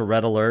goes to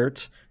red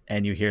alert,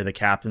 and you hear the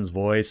captain's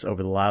voice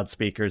over the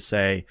loudspeakers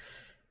say,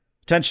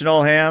 "Attention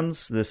all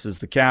hands, this is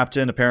the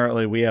captain.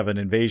 Apparently we have an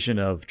invasion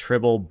of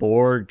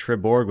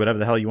Triborg, whatever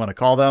the hell you want to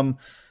call them.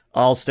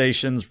 All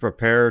stations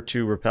prepare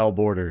to repel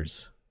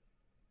boarders."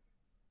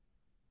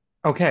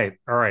 Okay,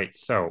 all right.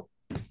 So,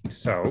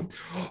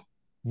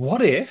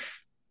 what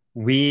if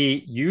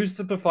we use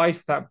the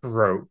device that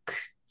broke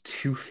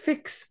to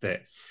fix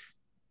this?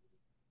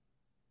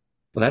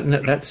 Well,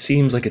 that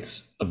seems like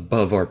it's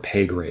above our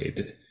pay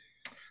grade,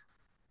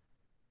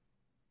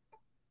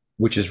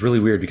 which is really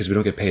weird because we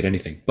don't get paid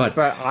anything. But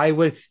I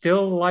would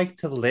still like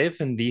to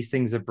live, and these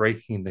things are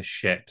breaking the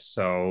ship.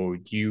 So,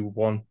 do you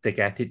want to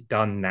get it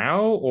done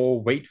now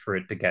or wait for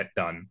it to get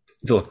done?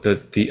 look,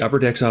 the upper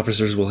decks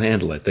officers will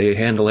handle it. They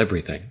handle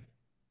everything.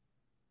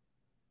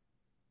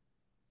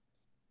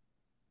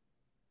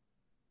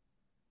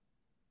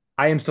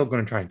 I am still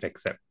going to try and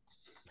fix it.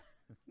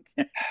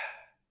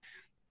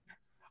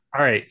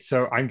 All right,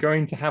 so I'm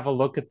going to have a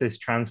look at this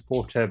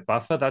transporter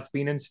buffer that's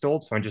been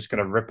installed. So I'm just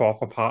going to rip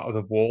off a part of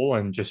the wall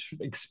and just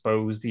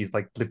expose these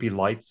like blippy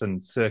lights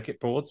and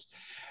circuit boards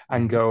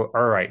and go,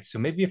 all right, so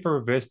maybe if I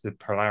reverse the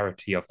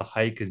polarity of the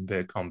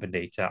Heisenberg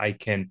combinator, I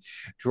can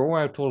draw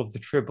out all of the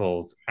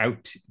tribbles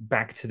out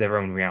back to their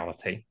own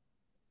reality.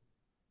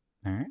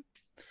 All right.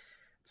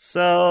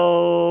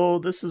 So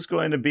this is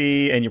going to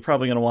be, and you're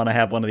probably going to want to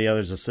have one of the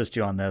others assist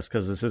you on this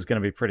because this is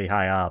going to be pretty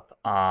high up.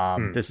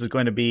 This is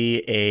going to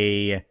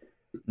be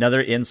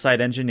another insight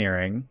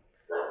engineering.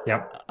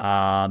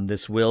 Yep.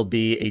 This will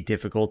be a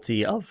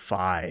difficulty of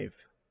 5.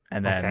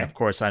 And then, of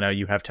course, I know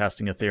you have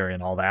testing a theory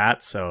and all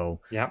that.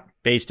 So yep.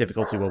 Base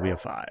difficulty will be a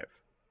 5.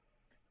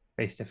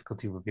 Base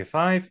difficulty will be a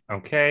 5.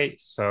 Okay,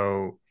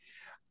 so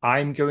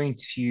I'm going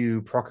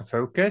to proc a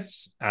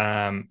focus,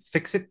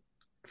 fix it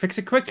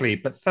quickly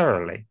but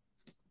thoroughly.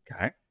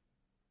 Okay.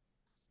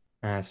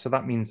 So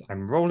that means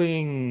I'm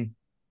rolling.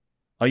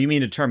 Oh, you mean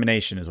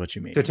determination is what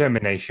you mean?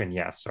 Determination,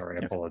 yeah. Sorry,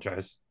 I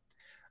apologize.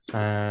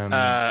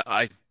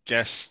 I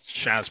guess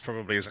Shaz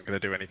probably isn't going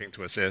to do anything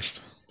to assist,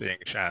 being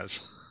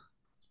Shaz.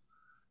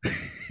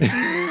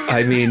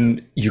 I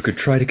mean, you could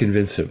try to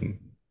convince him.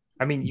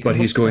 I mean, but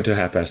he's going to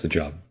half-ass the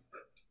job.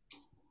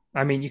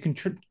 I mean, you can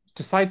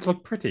decide to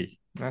look pretty.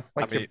 That's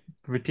like a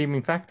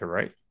redeeming factor,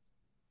 right?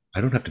 I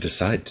don't have to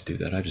decide to do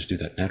that. I just do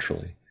that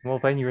naturally. Well,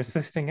 then you're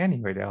assisting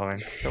anyway, darling.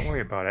 Don't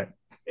worry about it.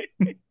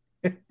 It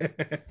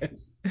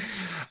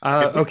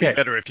would be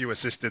better if you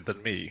assisted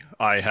than me.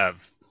 I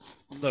have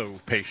no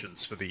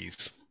patience for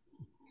these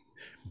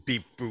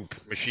beep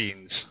boop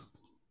machines.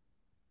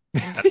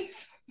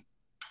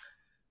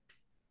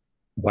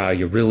 Wow,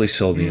 you really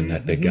sold me in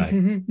that big guy.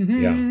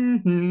 Yeah.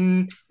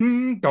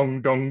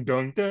 Dong dong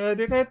dong da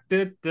da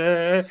da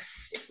da.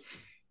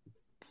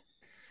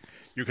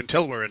 You can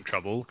tell we're in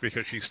trouble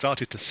because she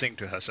started to sing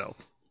to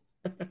herself.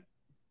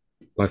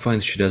 Well, I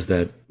find she does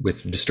that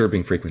with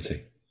disturbing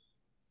frequency.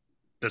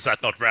 Does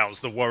that not rouse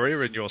the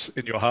warrior in your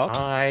heart?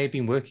 I've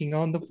been working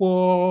on the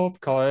warp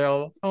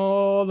coil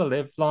all the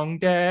livelong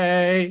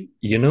day.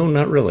 You know,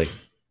 not really.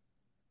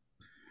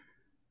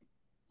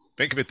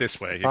 Think of it this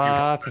way: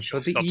 if you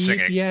she'll stop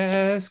singing.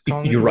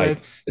 You're right.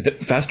 The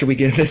faster we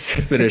get this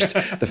finished,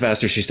 the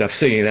faster she stops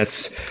singing.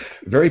 That's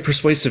very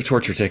persuasive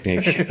torture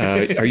technique.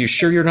 Are you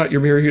sure you're not your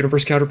mirror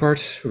universe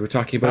counterpart? We were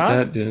talking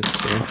about that.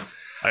 Yeah.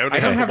 I only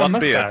have one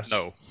beard.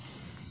 No.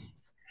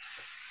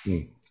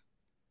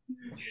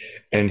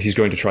 And he's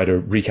going to try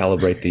to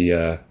recalibrate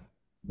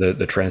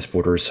the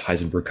transporter's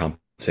Heisenberg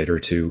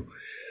compensator to,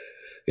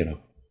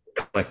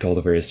 collect all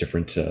the various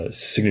different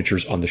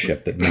signatures on the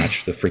ship that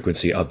match the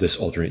frequency of this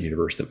alternate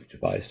universe that we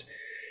devised.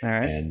 All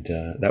right. And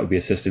that would be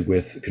assisted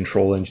with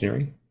control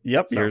engineering.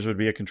 Yep, yours would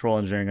be a control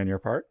engineering on your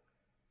part.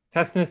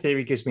 Testing the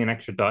theory gives me an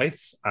extra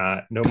dice.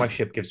 Know my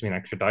ship gives me an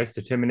extra dice.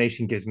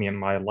 Determination gives me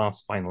my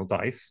last final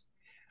dice.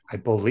 I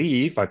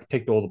believe I've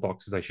ticked all the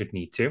boxes I should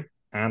need to.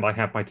 And I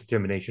have my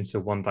determination, so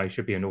 1 die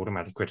should be an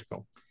automatic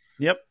critical.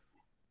 Yep.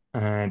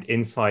 And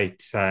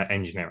insight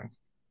engineering.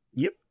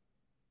 Yep.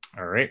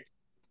 All right.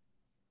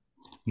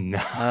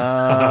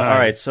 All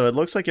right, so it Nice.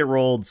 looks like it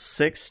rolled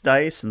 6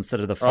 dice instead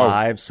of the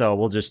Oh, 5, so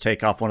we'll just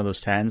take off one of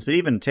those 10s. But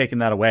even taking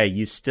that away,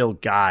 you still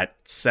got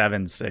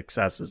 7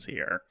 successes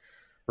here.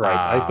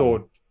 right. I Um,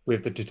 thought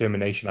with the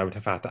determination I would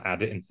have had to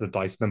add it into the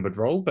dice numbered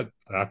roll, but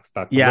that's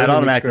a yeah, it learning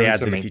automatically experience adds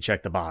for it if me. you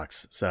check the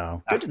box.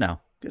 So good Ah, to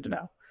know. Good to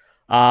know.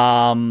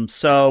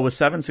 So with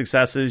 7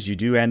 successes, you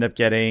do end up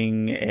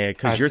getting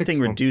because your thing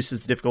six one.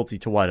 reduces the difficulty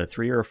to what, a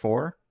 3 or a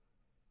 4?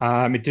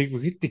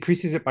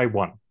 Decreases it by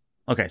 1.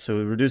 Okay, so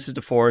it reduces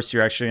to 4, so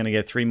you're actually going to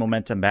get 3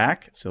 momentum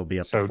back, so it'll be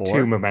up to So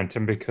 2 4.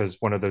 momentum because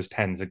one of those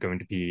 10s are going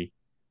to be.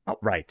 Oh,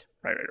 right.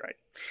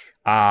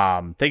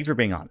 Thank you for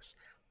being honest.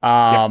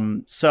 Yep.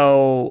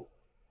 So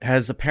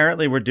as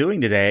apparently we're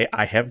doing today,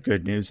 I have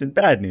good news and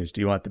bad news.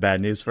 Do you want the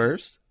bad news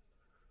first?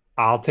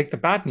 I'll take the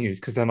bad news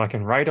because then I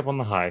can ride up on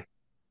the high.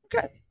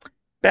 Okay.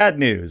 Bad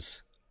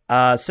news.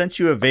 Since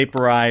you have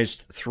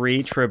vaporized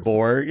 3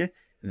 Triborg,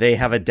 they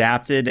have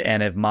adapted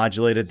and have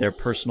modulated their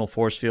personal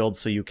force field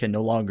so you can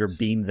no longer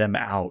beam them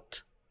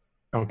out.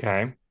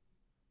 Okay.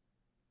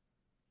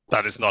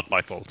 That is not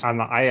my fault.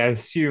 And I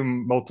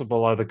assume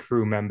multiple other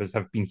crew members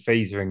have been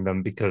phasering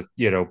them because,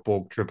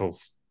 Borg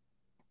tribbles.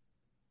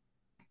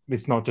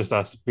 It's not just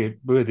us.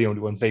 We're the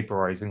only ones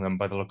vaporizing them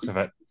by the looks of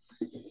it.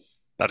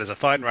 That is a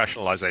fine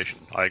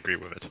rationalization. I agree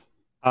with it.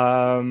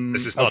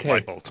 This is not my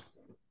Okay. fault.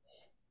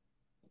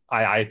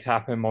 I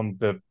tap him on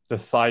the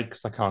side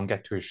because I can't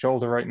get to his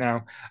shoulder right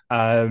now.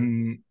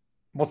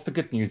 What's the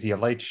good news,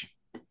 ELH?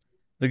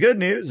 The good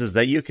news is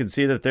that you can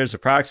see that there's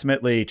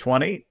approximately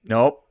 20,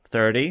 nope,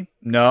 30,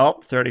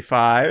 nope,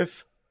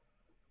 35.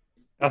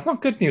 That's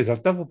not good news.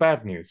 That's double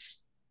bad news.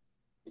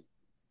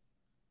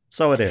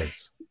 So it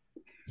is.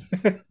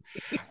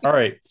 All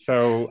right,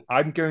 so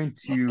I'm going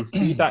to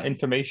feed that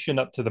information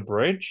up to the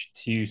bridge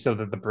so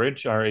that the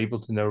bridge are able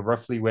to know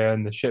roughly where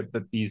in the ship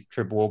that these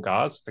Tribwall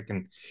guards that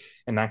can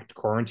enact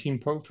quarantine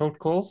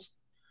protocols,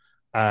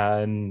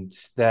 and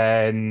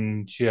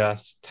then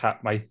just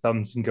tap my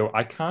thumbs and go,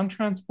 I can't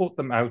transport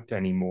them out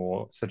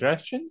anymore.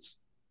 Suggestions?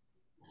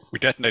 We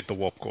detonate the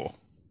warp core.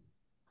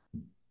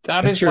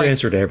 That That's is your like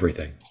answer to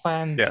everything.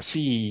 plan Yes.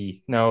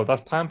 C. No,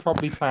 that's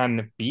probably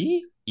plan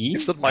B, E,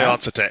 It's not my F?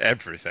 answer to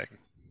everything.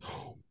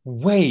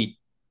 Wait,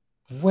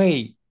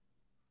 wait,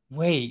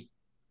 wait.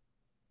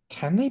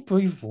 Can they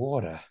breathe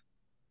water?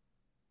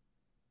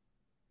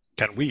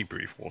 Can we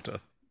breathe water?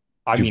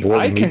 I Do mean,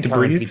 Borg I need can to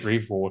currently breathe?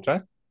 breathe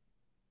water.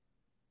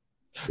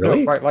 No,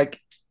 Really? right,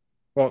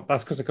 well,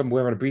 that's because I'm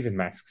wearing a breathing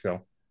mask,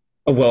 so.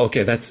 Oh, well,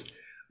 okay, that's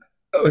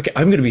okay.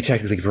 I'm going to be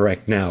technically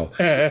correct now.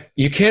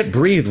 You can't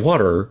breathe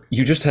water.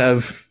 You just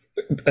have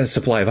a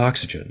supply of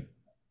oxygen.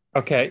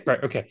 Okay,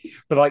 right, okay.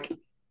 But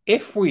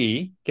if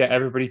we get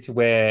everybody to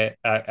where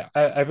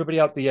everybody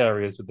out the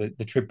areas with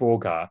the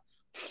Triborgar,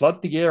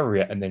 flood the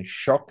area and then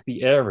shock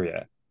the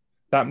area,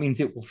 that means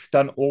it will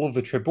stun all of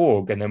the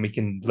Triborg, and then we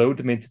can load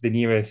them into the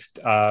nearest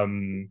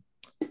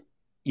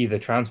either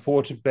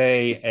transported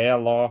bay,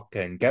 airlock,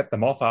 and get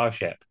them off our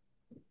ship.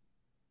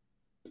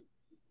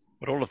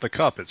 But all of the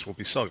carpets will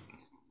be soaked.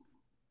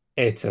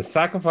 It's a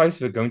sacrifice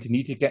we're going to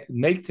need to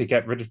make to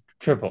get rid of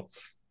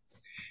triples.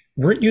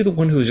 Weren't you the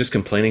one who was just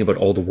complaining about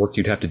all the work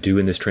you'd have to do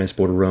in this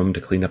transporter room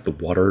to clean up the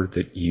water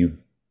that you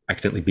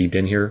accidentally beamed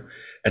in here?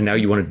 And now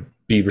you want to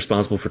be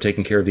responsible for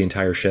taking care of the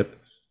entire ship?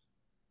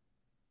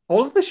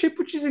 All of the ship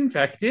which is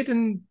infected,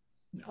 and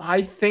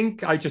I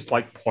think I just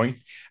point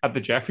at the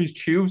Jeffries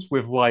tubes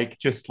with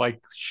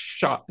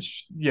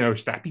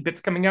snappy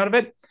bits coming out of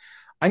it.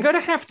 I'm going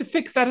to have to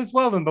fix that as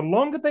well. And the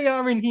longer they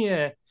are in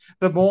here,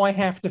 the more I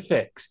have to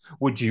fix.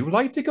 Would you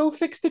like to go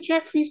fix the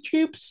Jeffries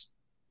tubes?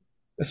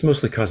 That's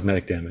mostly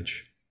cosmetic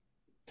damage.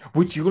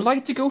 Would you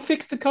like to go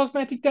fix the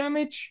cosmetic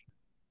damage?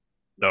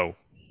 No.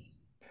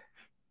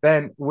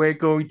 Then we're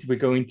going to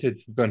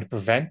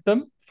prevent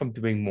them from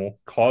doing more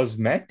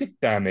cosmetic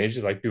damage,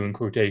 like doing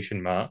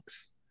quotation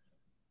marks.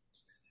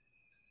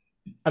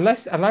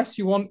 Unless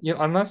you want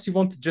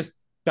to just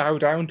bow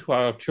down to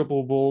our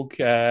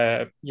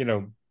Troubleborg,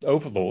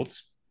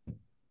 overlords.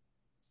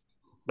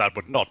 That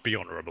would not be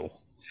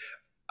honorable.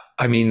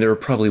 I mean, there are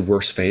probably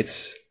worse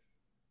fates.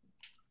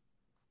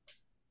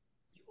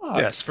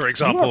 Yes, for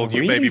example,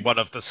 you may be really, one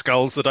of the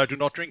skulls that I do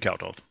not drink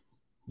out of.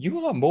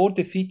 you are more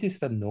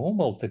defeatist than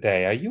normal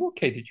today. Are you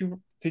okay?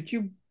 Did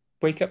you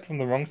wake up from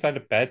the wrong side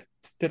of bed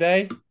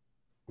today?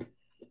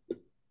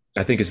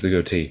 I think it's the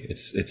goatee.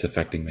 It's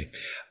affecting me.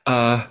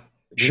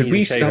 We Should need we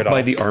to shave stop it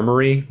by off. the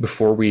armory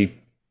before we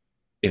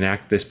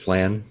enact this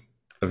plan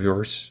of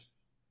yours?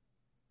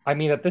 I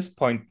mean, at this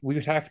point, we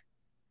would have.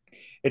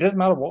 It doesn't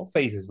matter what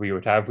phases we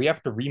would have. We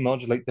have to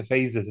remodulate the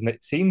phases, and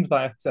it seems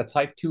that a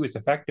Type 2 is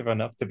effective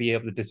enough to be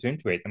able to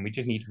disintegrate them. We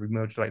just need to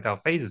remodulate our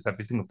phases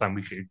every single time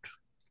we shoot.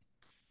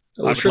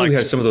 Well, surely we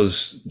have some of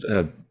those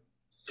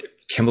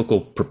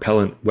chemical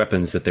propellant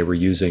weapons that they were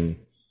using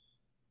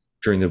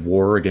during the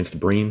war against the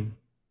Breen.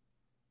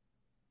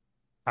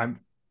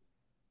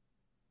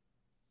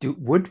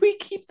 Would we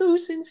keep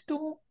those in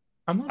store?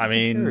 I'm not I a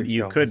mean, security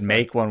you could officer.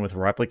 make one with a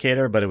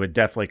replicator, but it would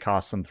definitely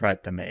cost some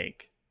threat to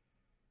make.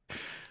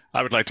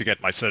 I would like to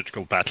get my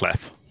surgical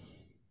batleth.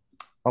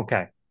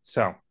 Okay,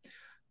 so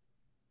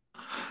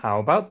how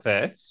about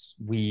this?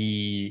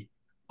 We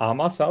arm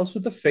ourselves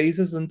with the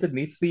phasers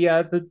underneath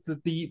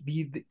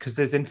the because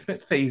there's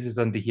infinite phasers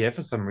under here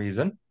for some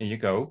reason. Here you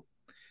go.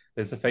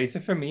 There's a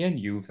phaser for me and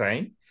you,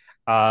 Thane.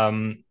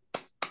 Um,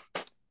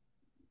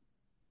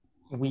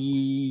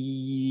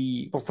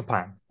 what's the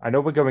plan? I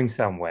know we're going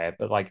somewhere,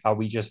 but like, are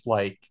we just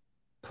like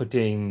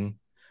putting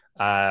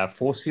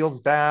force fields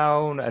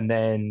down and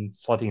then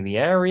flooding the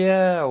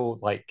area, or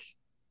like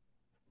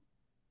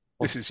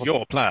This is what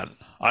your plan.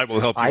 I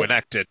will help you I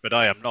enact it, but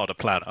I am not a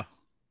planner.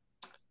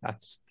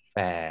 that's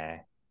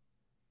fair.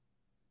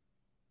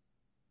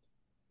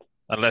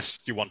 Unless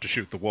you want to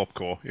shoot the warp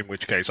core, in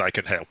which case I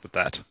can help with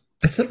that.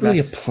 That's not really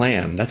a That's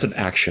plan. That's an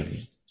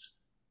action.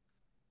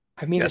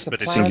 I mean, Yes, it's a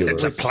but plan. Singular.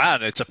 it's a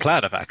plan. It's a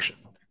plan of action.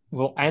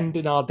 Will end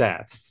in our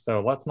deaths.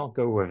 So let's not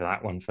go with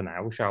that one for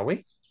now, shall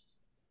we?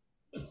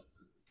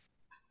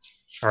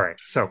 All right.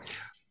 So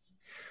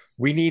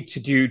we need to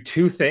do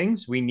two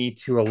things. We need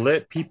to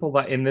alert people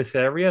that in this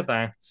area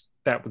that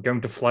we're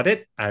going to flood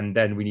it, and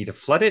then we need to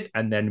flood it,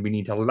 and then we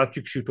need to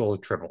electric shoot all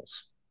the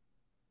tribbles.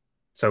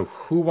 So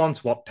who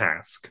wants what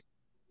task?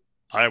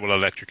 I will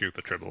electrocute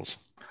the tribbles.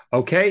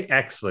 Okay,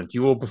 excellent.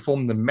 You will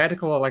perform the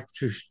medical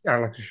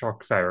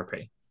electroshock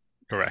therapy.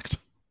 Correct.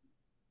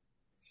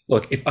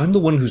 Look, if I'm the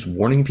one who's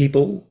warning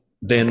people,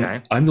 then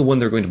Okay. I'm the one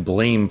they're going to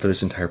blame for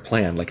this entire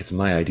plan, like it's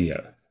my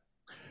idea.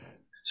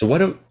 So why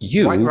don't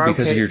you,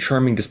 because of okay. your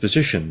charming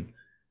disposition,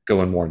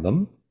 go and warn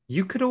them?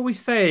 You could always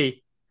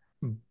say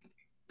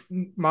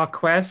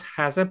Marquez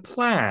has a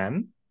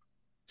plan,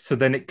 so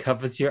then it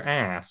covers your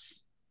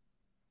ass.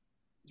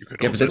 You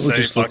could Yeah, but also that would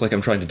say just look like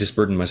I'm trying to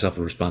disburden myself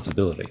of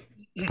responsibility.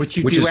 Which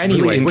you Which do is really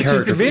anyway, in which is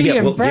character. really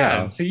Yeah, well, bad.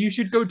 yeah. So you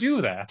should go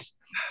do that.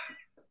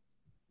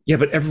 Yeah,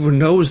 but everyone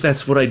knows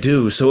that's what I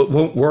do, so it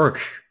won't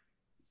work.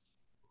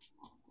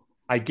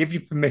 I give you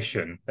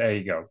permission. There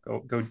you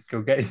go.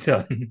 Go get it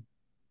done.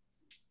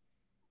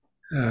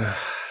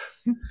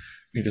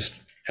 He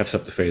just hefts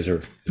up the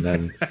phaser and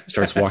then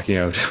starts walking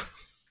out.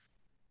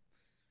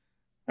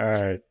 All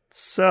right.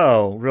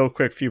 So, real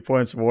quick, few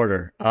points of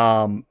order.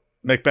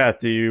 Macbeth,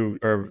 do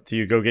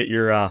you go get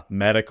your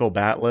medical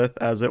batleth,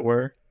 as it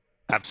were?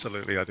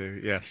 absolutely I do.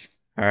 Yes.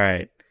 All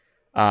right.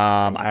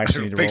 I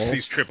actually need to face roll.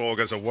 these Triborg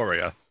as a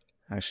warrior.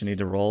 I actually need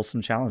to roll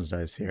some challenge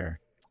dice here.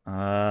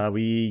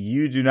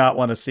 You do not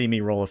want to see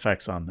me roll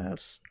effects on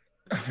this.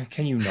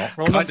 Can you not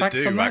roll Kind of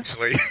effects on do that?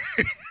 actually.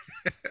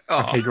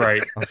 Oh. Okay,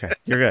 great. Okay,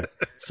 you're good.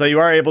 So you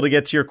are able to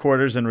get to your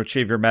quarters and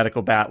retrieve your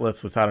medical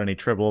batleth without any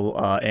tribble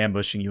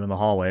ambushing you in the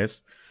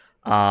hallways.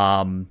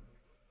 Thane,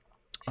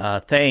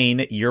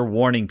 you're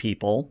warning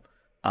people.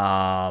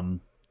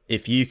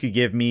 If you could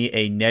give me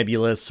a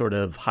nebulous sort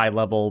of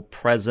high-level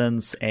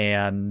presence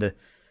and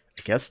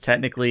I guess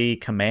technically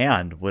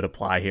command would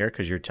apply here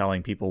because you're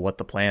telling people what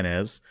the plan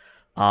is.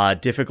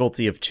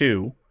 Difficulty of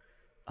 2.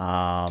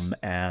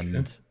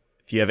 And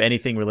if you have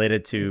anything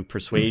related to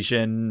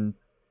persuasion,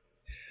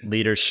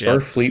 leadership.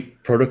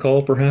 Starfleet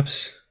protocol,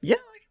 perhaps? Yeah,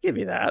 I can give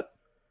you that.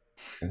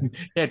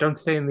 Yeah, don't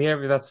stay in the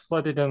area that's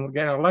flooded and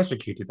get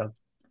electrocuted.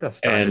 That's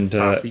standard And,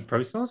 Starfleet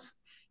process.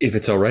 If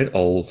it's all right,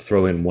 I'll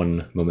throw in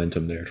 1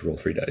 momentum there to roll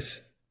 3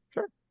 dice.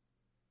 Sure.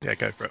 Yeah,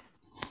 go for it.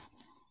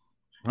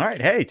 All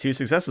right. Hey, 2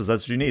 successes.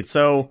 That's what you need.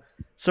 So,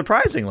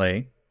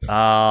 surprisingly,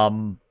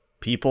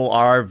 people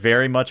are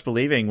very much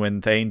believing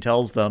when Thane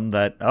tells them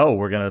that, oh,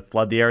 we're going to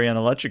flood the area and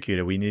electrocute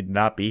it. We need to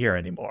not be here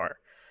anymore.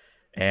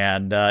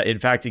 And in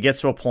fact, it gets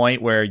to a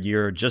point where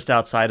you're just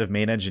outside of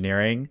main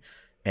engineering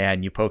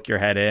and you poke your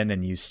head in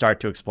and you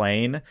start to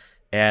explain.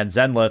 And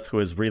Zenlith, who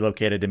is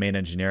relocated to main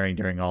engineering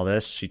during all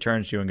this, she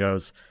turns to you and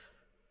goes,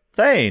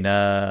 Thane,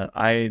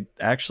 I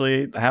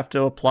actually have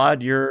to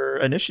applaud your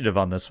initiative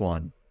on this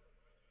one.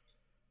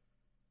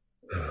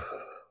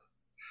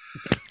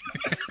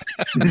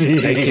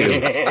 Thank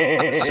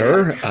you,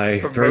 sir. I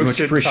very much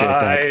appreciate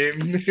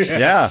that.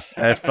 Yeah,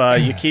 if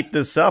you keep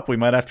this up, we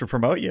might have to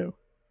promote you.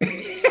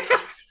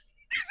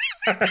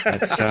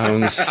 That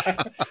sounds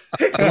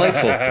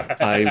delightful.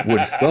 I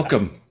would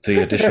welcome the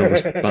additional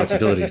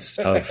responsibilities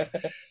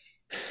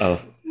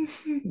of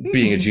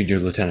being a junior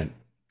lieutenant.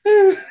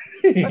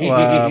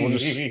 We'll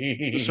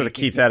just sort of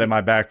keep that in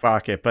my back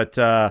pocket. But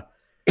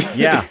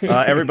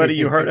everybody,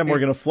 you heard him. We're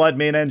going to flood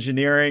main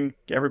engineering.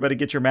 Everybody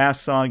get your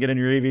masks on, get in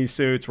your EV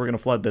suits. We're going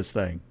to flood this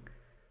thing.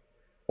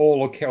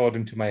 All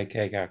according to my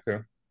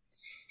Keikaku.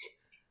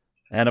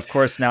 And of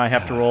course, now I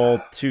have to roll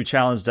 2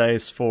 challenge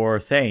dice for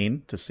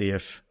Thane to see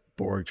if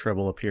Borg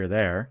Tribble appear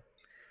there.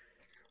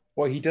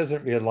 What he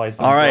doesn't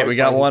realize. All right, we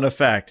got one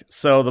effect.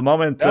 So the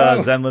moment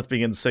Zenlith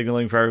begins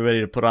signaling for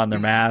everybody to put on their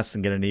masks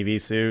and get in EV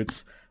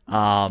suits,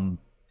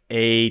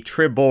 a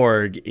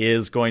Triborg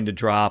is going to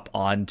drop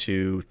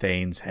onto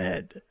Thane's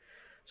head.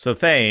 So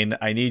Thane,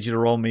 I need you to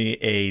roll me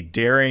a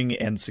daring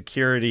and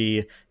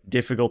security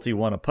difficulty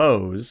 1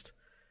 opposed.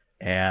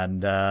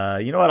 And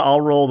you know what?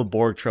 I'll roll the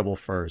Borg Tribble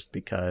first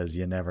because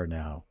you never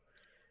know.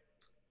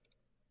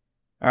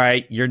 All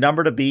right, your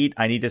number to beat,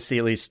 I need to see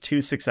at least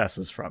 2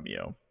 successes from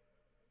you.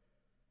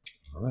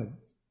 All right.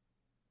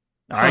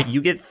 All right,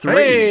 you get 3.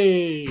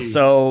 Hey!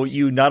 So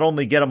you not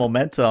only get a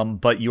momentum,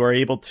 but you are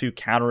able to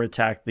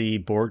counterattack the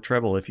Borg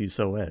Tribble if you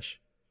so wish.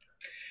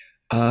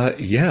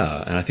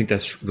 Yeah, and I think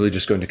that's really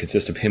just going to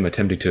consist of him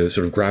attempting to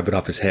sort of grab it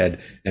off his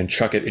head and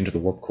chuck it into the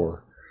warp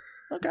core.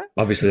 Okay.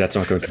 Obviously, that's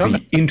not going to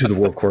be into the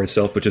warp core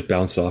itself, but just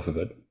bounce off of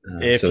it.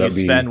 If you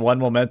spend 1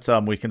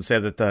 momentum, we can say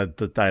that the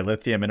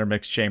dilithium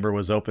intermix chamber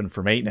was open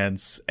for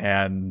maintenance,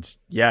 and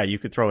yeah, you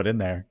could throw it in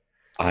there.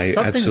 I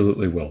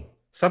absolutely will.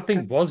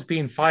 Something was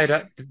being fired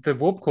at the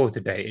warp core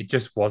today. It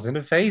just wasn't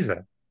a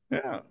phaser.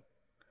 Yeah.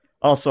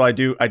 Also, I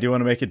do want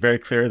to make it very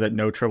clear that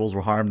no tribbles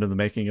were harmed in the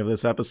making of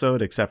this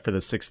episode, except for the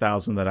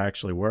 6,000 that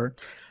actually were.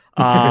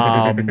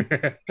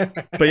 But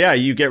yeah,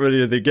 you get rid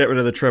of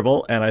the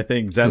tribble, and I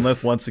think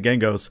Zenlith once again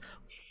goes,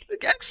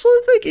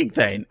 "Excellent thinking,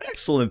 Thane.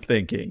 Excellent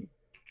thinking."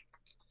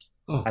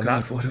 Oh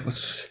God,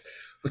 what's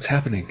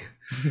happening?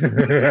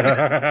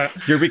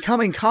 You're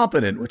becoming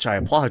competent, which I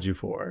applaud you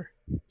for.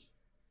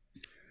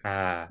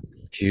 Are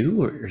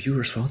you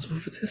responsible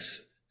for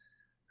this?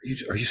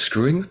 Are you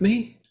screwing with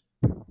me?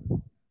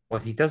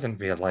 What he doesn't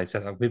realize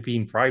is that we're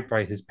being bribed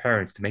by his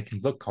parents to make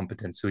him look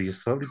competent, so he'll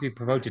slowly be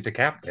promoted to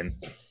captain.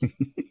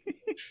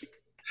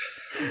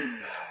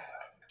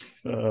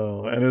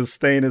 Oh, and as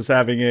Thane is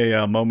having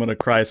a moment of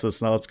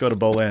crisis, now let's go to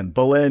Bolin.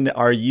 Bolin,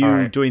 are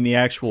you doing the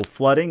actual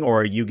flooding,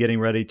 or are you getting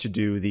ready to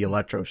do the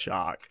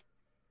electroshock?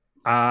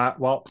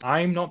 Well,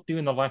 I'm not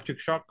doing the electric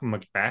shock.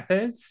 Macbeth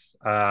is,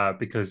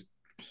 because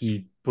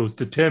he was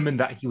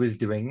determined that he was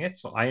doing it.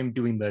 So I am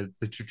doing the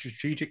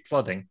strategic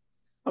flooding.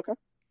 Okay.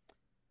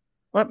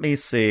 Let me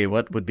see.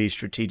 What would be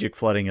strategic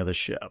flooding of the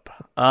ship?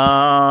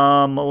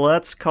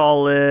 Let's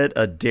call it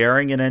a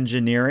daring and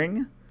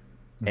engineering.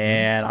 Mm-hmm.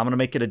 And I'm going to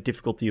make it a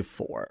difficulty of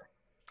 4.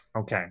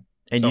 Okay.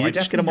 And so you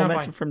just get a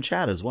momentum from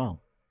chat as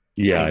well.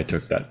 Yeah, nice. I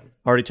took that.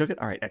 Already took it?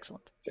 All right,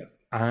 excellent. Yeah.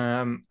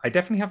 I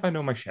definitely have I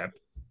know my ship.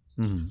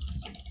 Mm-hmm.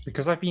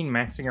 Because I've been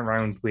messing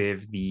around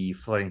with the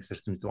flooding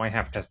systems, do I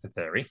have test a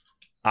theory?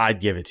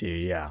 I'd give it to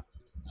you, yeah.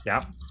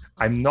 Yeah.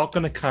 I'm not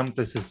going to count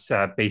this as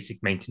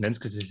basic maintenance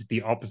because this is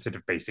the opposite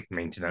of basic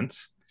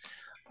maintenance.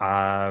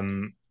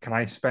 Can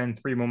I spend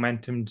 3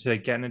 momentum to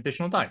get an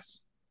additional dice?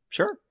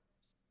 Sure.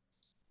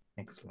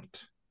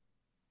 Excellent.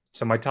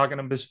 So my target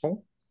number is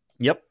 4?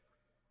 Yep.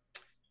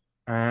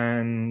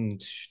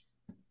 And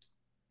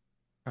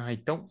I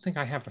don't think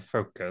I have a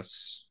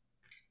focus.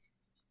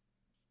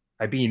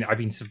 I've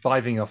been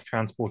surviving off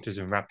transporters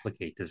and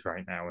replicators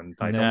right now, and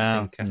I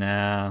don't think.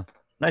 No.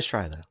 Nice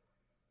try though.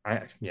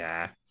 I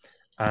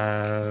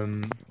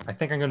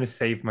think I'm going to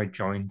save my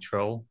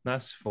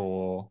jointrillness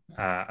for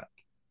a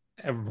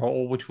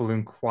role which will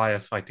require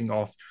fighting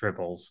off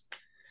tribbles,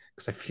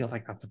 because I feel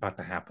like that's about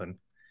to happen.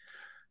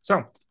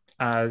 So,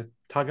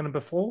 target number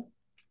 4.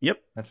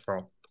 Yep. Let's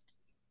roll.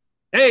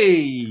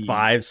 Hey!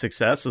 5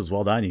 successes.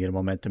 Well done. You get a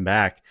momentum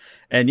back.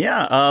 And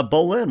yeah,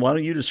 Bolin, why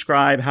don't you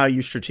describe how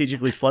you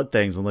strategically flood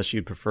things, unless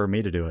you'd prefer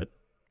me to do it?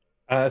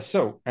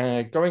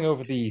 Going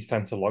over the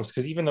sensor logs,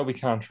 because even though we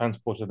can't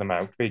transport them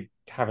out, we're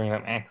having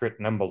an accurate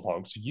number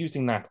log. So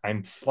using that,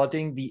 I'm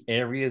flooding the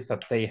areas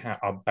that they are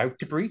about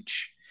to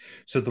breach.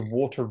 So the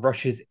water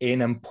rushes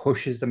in and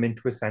pushes them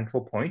into a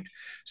central point.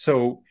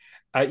 So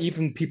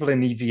even people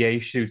in EVA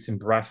suits and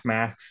breath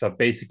masks are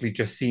basically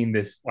just seeing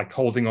this, like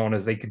holding on,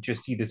 as they could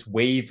just see this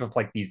wave of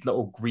like these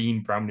little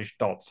green brownish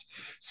dots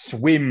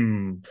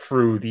swim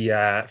through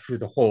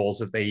the holes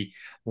that they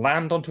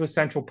land onto a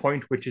central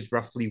point, which is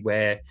roughly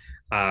where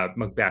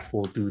Macbeth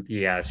will do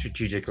the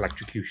strategic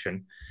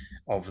electrocution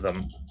of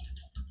them.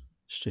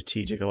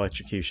 Strategic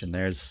electrocution.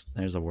 There's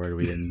a word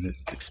we didn't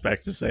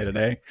expect to say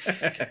today.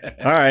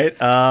 All right,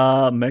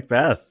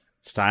 Macbeth.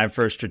 It's time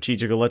for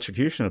strategic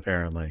electrocution,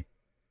 apparently.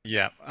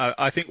 Yeah,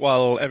 I think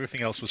while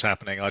everything else was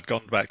happening, I'd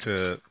gone back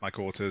to my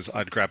quarters.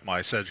 I'd grabbed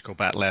my surgical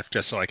bat left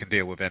just so I can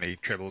deal with any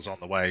tribbles on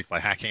the way by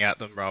hacking at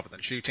them rather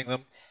than shooting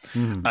them.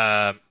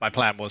 Mm. My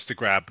plan was to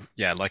grab,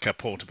 like a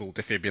portable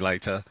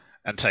defibrillator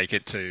and take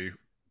it to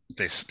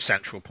this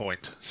central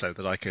point so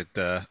that I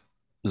could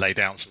lay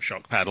down some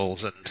shock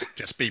paddles and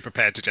just be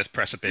prepared to just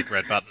press a big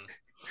red button.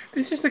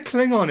 This is a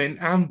Klingon in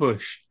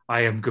ambush.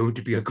 I am going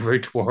to be a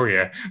great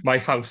warrior. My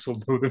house will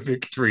know the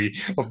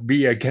victory of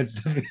me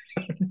against the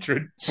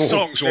 100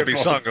 songs will be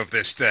sung of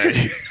this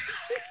day.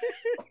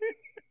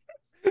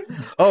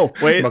 Oh,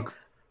 wait.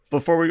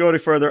 Before we go any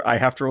further, I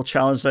have to roll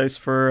challenge dice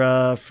for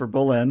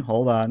Bolin.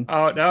 Hold on.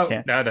 Oh, no.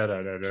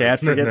 No. Can't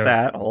forget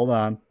that. Hold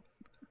on.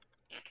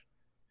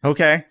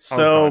 Okay,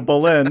 so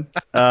Bolin,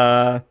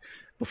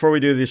 before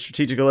we do the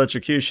strategic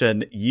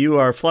electrocution, you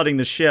are flooding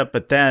the ship,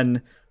 but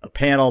then a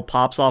panel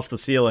pops off the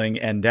ceiling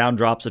and down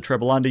drops a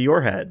tribble onto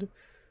your head.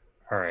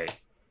 All right.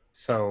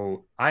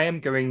 So I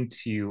am going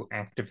to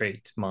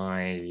activate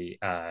my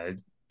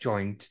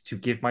joint to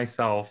give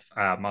myself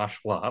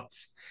martial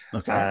arts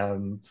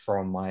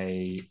from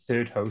my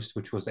third host,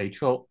 which was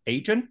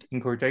agent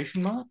in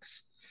quotation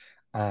marks.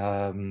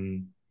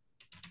 And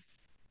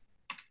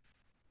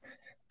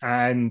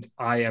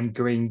I am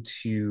going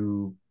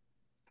to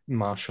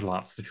martial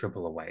arts the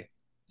tribble away.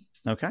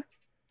 Okay.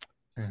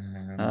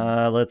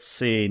 Let's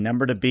see.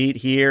 Number to beat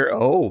here.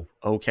 Oh,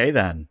 okay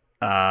then.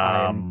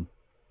 I'm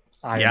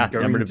Yeah, number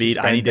going to to beat.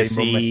 I need spend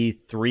to a moment. see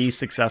 3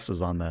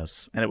 successes on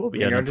this, and it will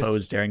be I'm an going to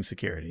opposed daring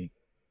security.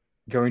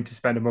 going to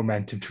spend a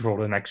momentum to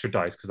roll an extra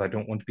dice because I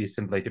don't want to be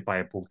assimilated by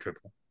a bull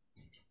triple.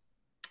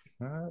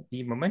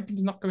 The momentum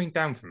is not going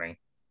down for me.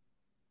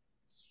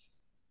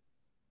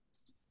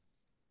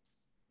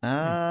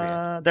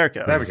 There it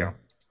goes. There we go.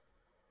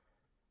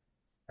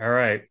 All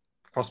right.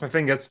 Cross my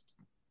fingers.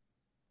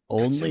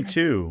 Only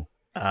 2.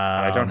 And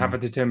I don't have a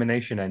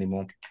determination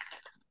anymore.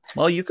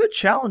 Well, you could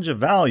challenge a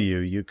value.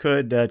 You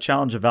could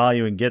challenge a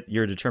value and get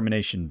your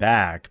determination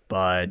back,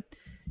 but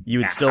you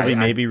would still be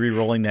maybe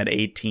re-rolling that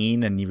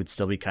 18, and you would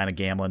still be kind of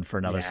gambling for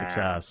another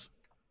success.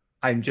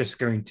 I'm just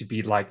going to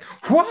be like,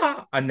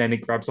 wah! And then it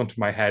grabs onto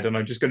my head, and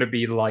I'm just going to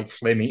be like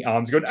flaming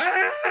arms going,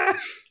 ah!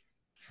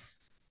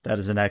 That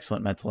is an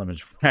excellent mental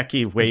image.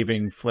 Wacky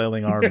waving,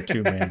 flailing arm,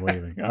 2-man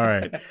waving. All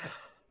right.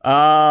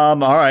 All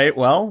right.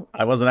 Well,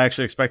 I wasn't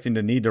actually expecting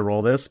to need to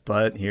roll this,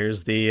 but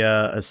here's the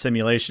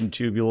assimilation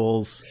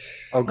tubules.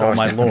 Oh, gosh,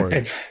 my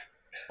lord.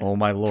 Oh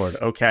my lord.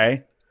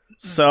 Okay.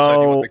 So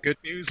do you want the good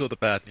news or the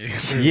bad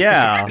news?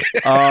 Yeah.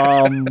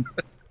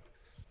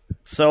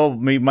 So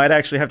we might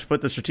actually have to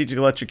put the strategic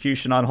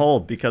electrocution on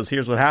hold, because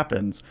here's what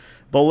happens.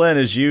 Bolin,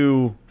 as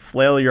you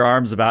flail your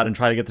arms about and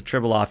try to get the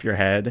tribble off your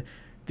head,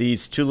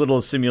 these 2 little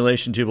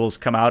assimilation tubules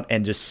come out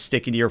and just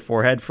stick into your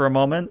forehead for a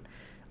moment.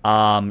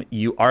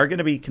 You are going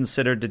to be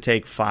considered to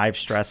take 5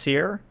 stress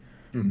here,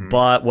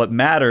 but what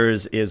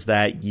matters is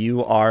that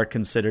you are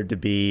considered to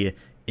be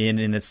in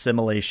an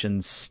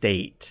assimilation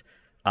state.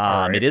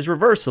 Right. It is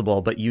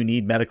reversible, but you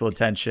need medical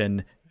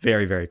attention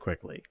very, very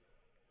quickly.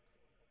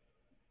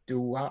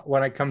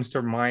 When it comes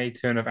to my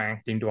turn of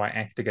acting, do I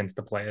act against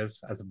the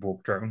players as a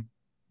warp drone?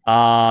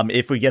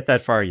 If we get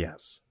that far,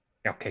 yes.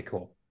 Okay,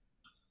 cool.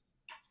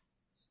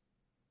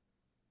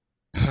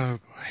 Oh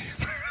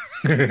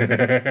boy.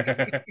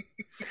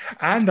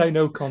 And I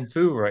know Kung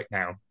Fu right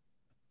now.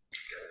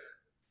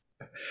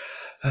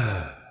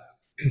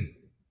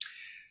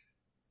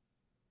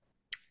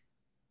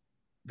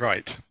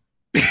 Right.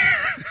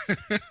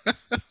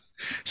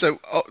 So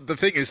the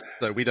thing is,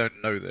 though, we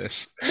don't know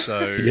this.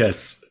 So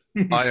yes,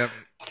 I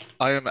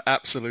am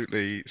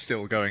absolutely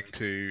still going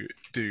to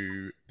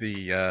do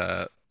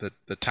the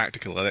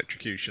tactical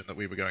electrocution that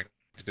we were going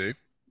to do.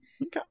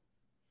 Okay.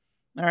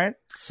 All right.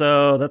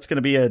 So that's going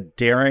to be a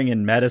daring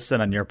and medicine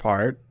on your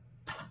part.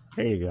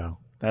 There you go.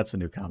 That's a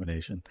new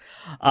combination.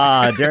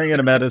 Daring and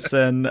a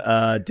medicine,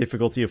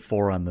 difficulty of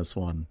 4 on this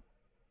one.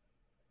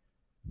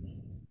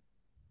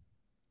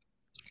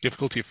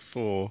 Difficulty of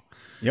 4.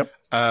 Yep.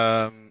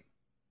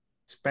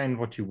 Spend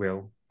what you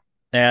will.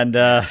 And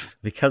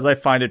because I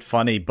find it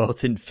funny,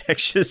 both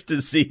infectious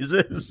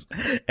diseases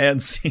and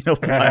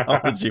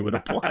xenobiology would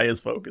apply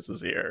as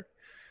focuses here.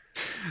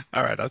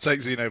 All right, I'll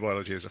take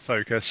xenobiology as a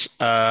focus.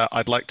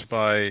 I'd like to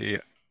buy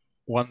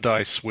 1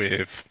 dice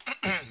with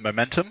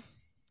momentum.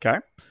 Okay.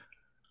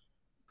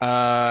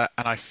 And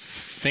I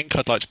think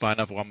I'd like to buy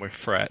another one with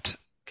threat.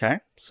 Okay,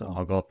 so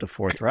I'll go up to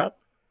 4 threat.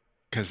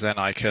 Because then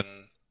I can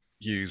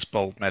use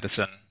bold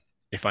medicine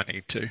if I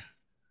need to.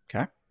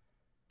 Okay.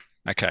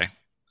 Okay.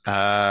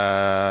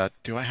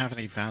 Do I have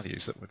any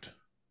values that would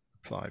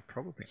apply?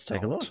 Probably Let's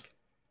take a look.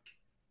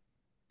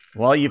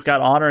 Well, you've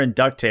got honor and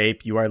duct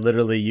tape. You are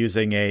literally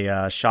using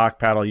a shock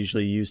paddle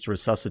usually used to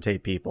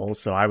resuscitate people,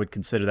 so I would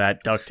consider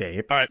that duct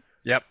tape. All right.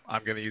 Yep,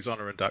 I'm going to use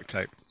honor and duct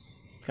tape.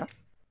 Okay.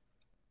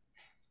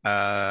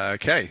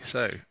 Okay,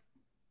 so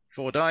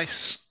 4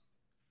 dice,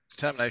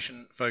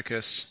 determination,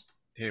 focus.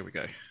 Here we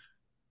go.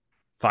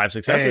 5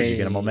 successes. You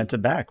get a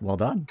momentum back. Well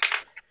done.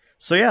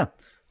 So yeah,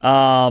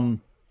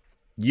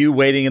 you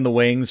waiting in the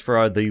wings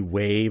for the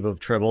wave of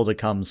Tribble to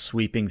come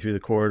sweeping through the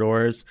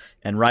corridors,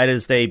 and right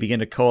as they begin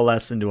to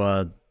coalesce into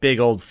a big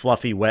old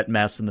fluffy wet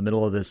mess in the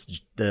middle of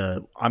this,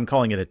 I'm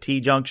calling it a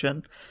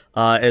T-junction,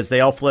 as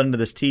they all flood into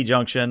this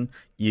T-junction,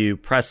 you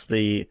press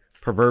the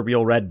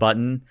proverbial red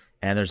button,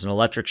 and there's an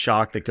electric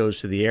shock that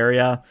goes through the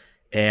area,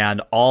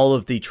 and all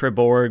of the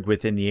Triborg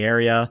within the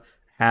area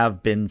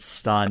have been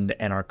stunned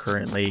and are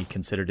currently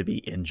considered to be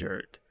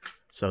injured.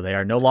 So they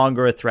are no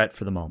longer a threat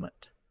for the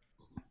moment.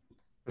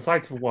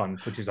 Besides for one,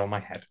 which is on my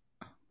head.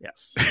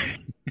 Yes.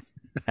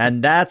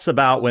 And that's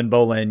about when,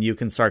 Bolin, you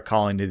can start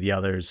calling to the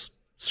others,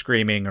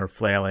 screaming or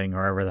flailing,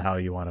 or however the hell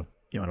you want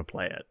to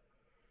play it.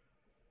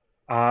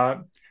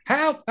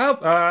 Help!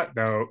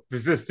 No,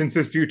 resistance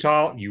is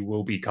futile. You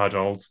will be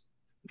cuddled.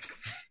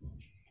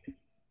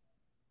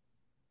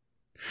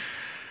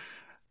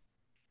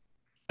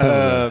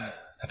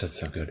 That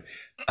doesn't sound good.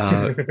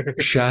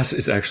 Shas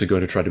is actually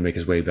going to try to make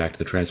his way back to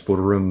the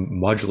transporter room,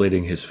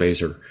 modulating his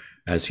phaser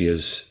as he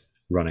is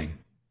running.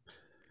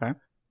 Okay.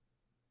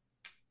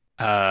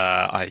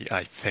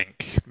 I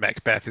think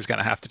Macbeth is going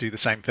to have to do the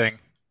same thing.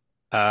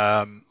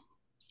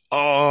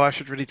 I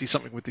should really do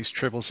something with these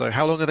tribbles. So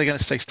how long are they going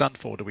to stay stunned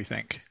for, do we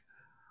think?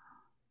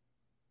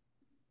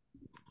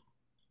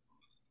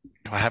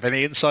 Do I have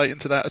any insight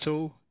into that at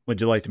all? Would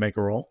you like to make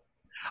a roll?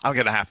 I'm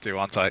going to have to,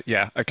 aren't I?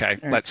 Yeah, okay,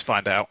 right. Let's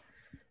find out.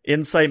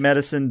 Insight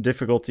medicine,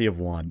 difficulty of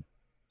 1.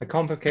 The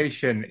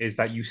complication is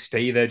that you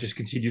stay there just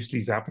continuously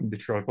zapping the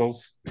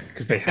tribbles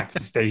because they have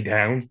to stay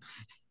down.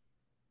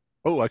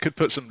 Oh, I could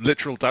put some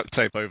literal duct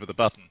tape over the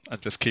button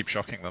and just keep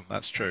shocking them.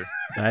 That's true.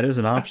 That is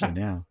an option,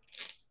 yeah.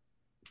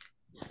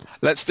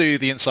 Let's do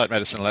the insight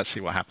medicine. Let's see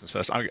what happens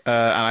first. And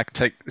I can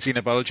take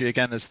xenobiology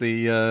again as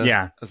the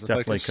as the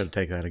definitely focus. could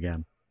take that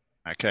again.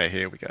 Okay,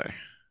 here we go.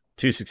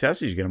 2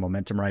 successes, you get a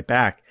momentum right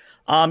back.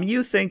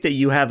 You think that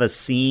you have a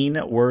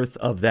scene worth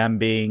of them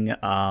being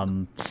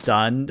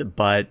stunned,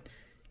 but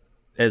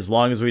as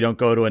long as we don't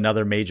go to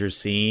another major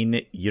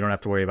scene, you don't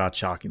have to worry about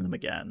shocking them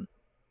again.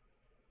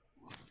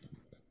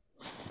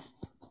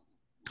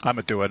 I'm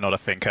a doer, not a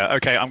thinker.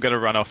 Okay, I'm going to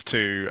run off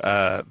to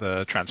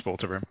the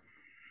transporter room.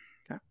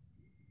 Okay.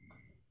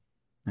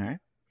 All right.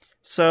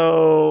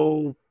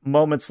 So,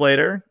 moments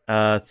later,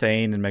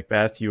 Thane and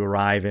Macbeth, you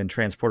arrive in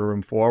Transporter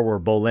Room 4, where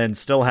Bolin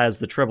still has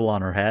the tribble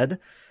on her head.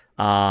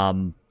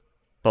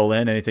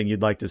 Bolin, anything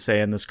you'd like to say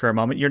in this current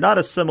moment? You're not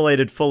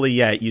assimilated fully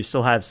yet. You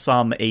still have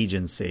some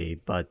agency,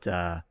 but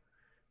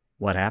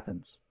what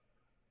happens?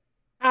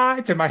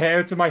 It's in my hair,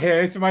 it's in my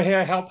hair, it's in my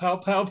hair. Help,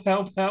 help, help,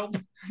 help, help.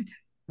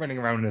 Running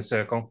around in a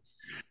circle.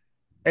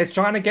 It's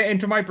trying to get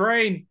into my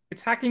brain.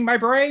 It's hacking my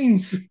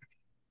brains.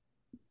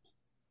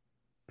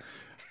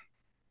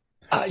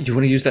 You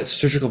want to use that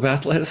surgical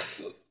bath?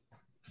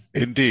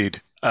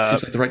 Indeed.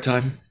 Seems like the right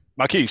time.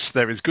 Marquise,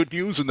 there is good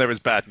news and there is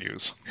bad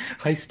news.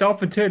 I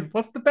stop and turn.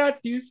 What's the bad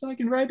news so I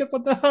can ride up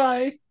on the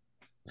high?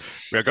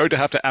 We are going to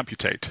have to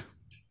amputate.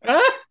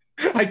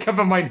 I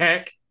cover my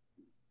neck.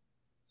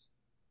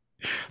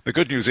 The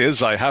good news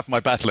is I have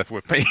my bat lift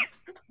with me.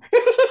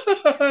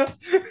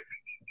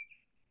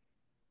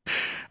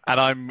 And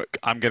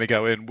I'm going to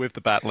go in with the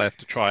bat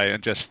lift to try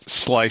and just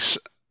slice.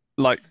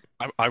 Like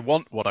I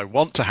want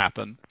to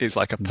happen is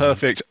like a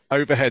perfect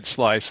overhead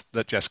slice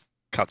that just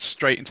cuts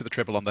straight into the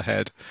tribble on the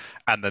head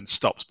and then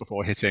stops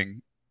before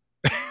hitting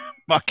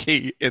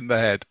Marquis in the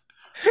head.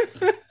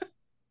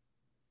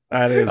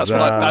 That is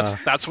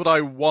that's what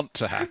I want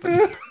to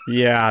happen.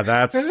 Yeah,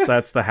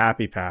 that's the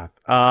happy path.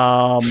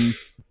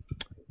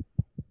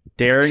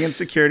 Daring and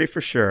security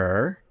for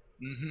sure.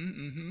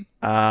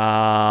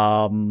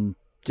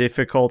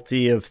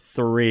 Difficulty of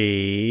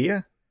 3.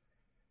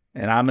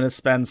 And I'm going to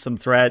spend some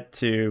threat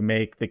to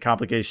make the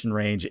complication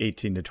range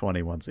 18 to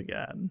 20 once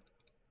again.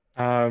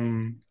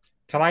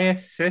 Can I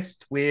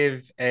assist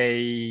with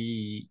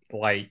a,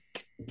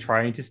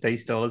 trying to stay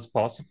still as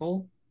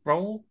possible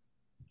roll?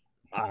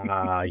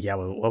 Yeah,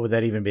 what would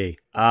that even be?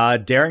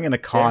 Daring and a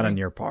con on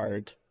your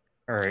part.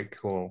 All right,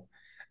 cool.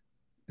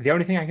 The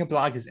only thing I can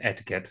block is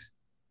etiquette.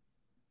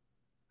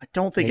 I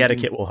don't think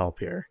etiquette will help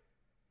here.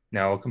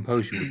 No,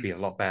 composure would be a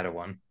lot better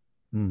one.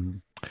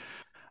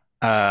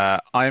 I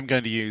am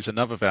going to use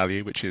another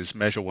value, which is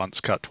measure once,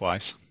 cut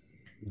twice.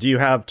 Do you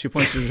have 2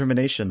 points of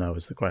determination, though,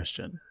 is the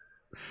question.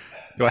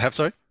 Do I have,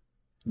 sorry?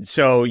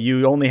 So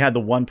you only had the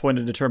 1 point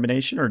of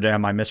determination, or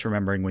am I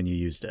misremembering when you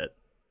used it?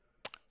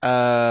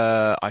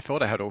 I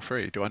thought I had all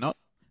 3. Do I not?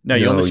 No,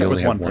 you only start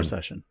with 1 per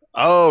session.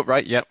 Oh,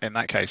 right. Yep. In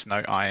that case, no,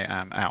 I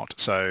am out.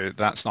 So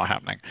that's not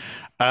happening.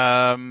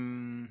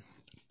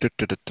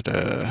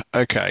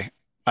 Okay.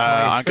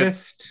 My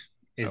assist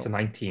is a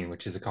 19,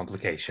 which is a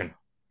complication.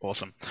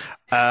 Awesome.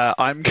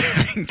 I'm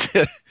going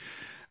to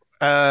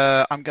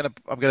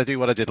do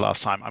what I did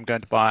last time. I'm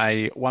going to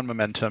buy one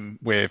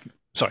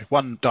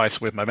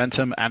dice with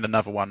momentum and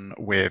another one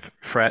with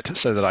threat,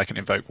 so that I can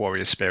invoke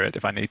Warrior Spirit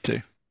if I need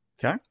to.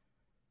 Okay.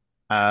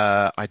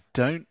 I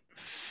don't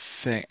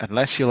think,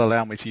 unless you'll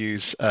allow me to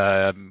use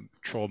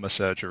trauma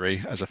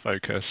surgery as a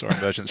focus or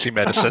emergency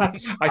medicine.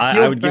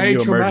 I would give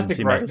you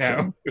emergency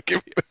medicine.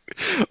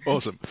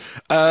 Awesome.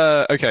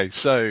 Okay,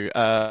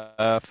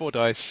 so 4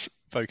 dice,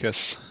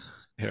 focus.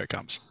 Here it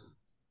comes.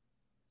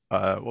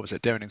 What was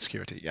it? Daring and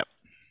security. Yep.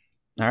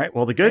 All right.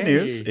 Well, the good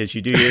news is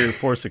you do your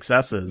 4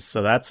 successes,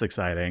 so that's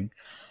exciting.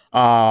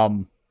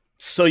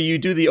 So you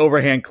do the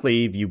overhand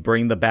cleave, you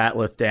bring the bat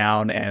lift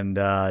down and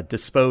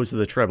dispose of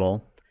the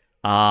tribble.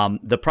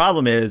 The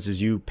problem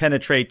is you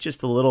penetrate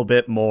just a little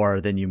bit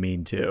more than you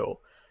mean to.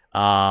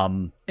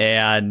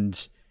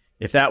 And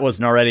if that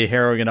wasn't already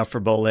harrowing enough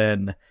for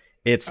Bolin,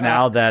 it's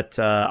now that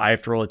I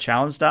have to roll a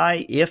challenge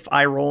die. If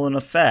I roll an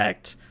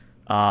effect,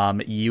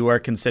 you are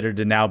considered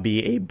to now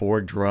be a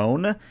board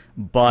drone.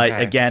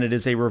 But again, it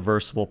is a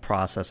reversible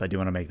process. I do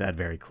want to make that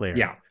very clear.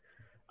 Yeah.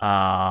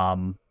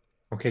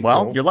 Okay.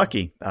 Well, cool. You're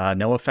lucky.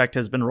 No effect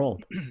has been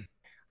rolled.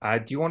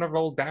 Do you want to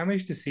roll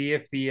damage to see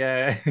if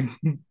the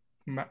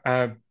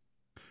Macbeth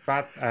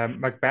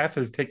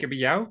has taken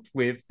me out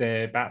with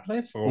the bat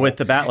lift? Or with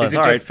the bat lift.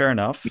 All right, fair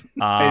enough.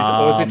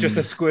 Or is it just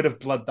a squirt of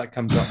blood that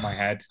comes up my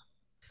head?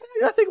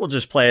 I think we'll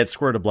just play it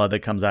squirt of blood that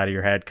comes out of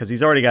your head because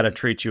he's already got to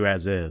treat you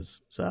as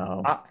is.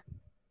 So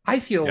I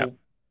feel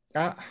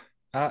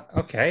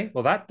okay.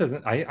 Well, that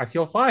doesn't. I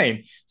feel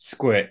fine.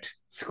 Squirt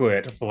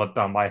of blood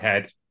down my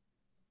head.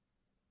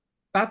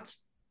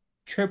 That's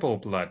tribble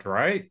blood,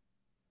 right?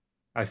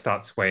 I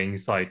start swaying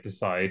side to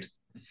side.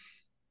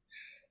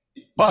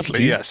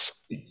 Partly, yes.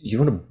 You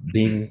want to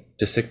beam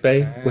to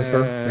sickbay with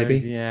her,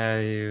 maybe?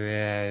 Uh,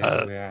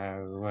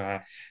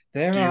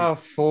 There do you are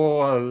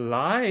four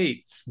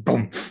lights.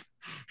 Boom.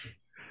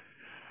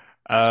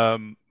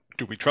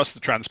 do we trust the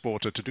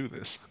transporter to do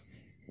this?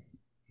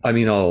 I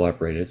mean, I'll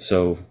operate it,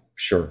 so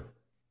sure.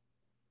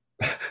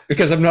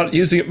 Because I'm not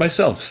using it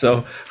myself, so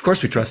of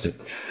course we trust it.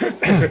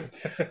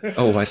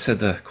 Oh, I said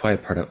the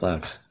quiet part out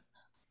loud.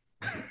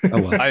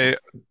 Oh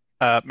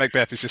well.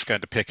 Macbeth is just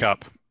going to pick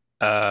up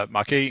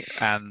Marquis,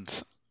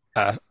 and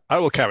I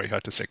will carry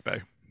her to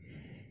sickbay,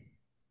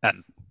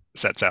 and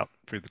sets out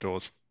through the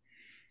doors.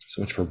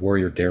 So much for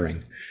warrior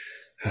daring.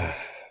 I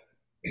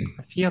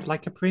feel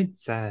like a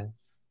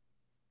princess.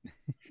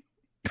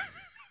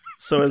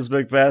 So as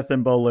Macbeth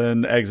and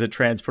Bolin exit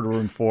Transporter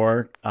Room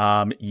 4,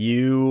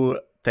 you,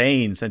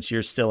 Thane, since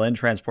you're still in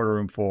Transporter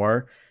Room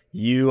 4,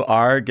 you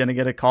are going to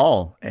get a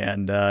call.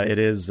 And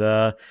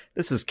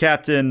this is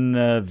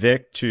Captain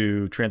Vic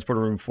to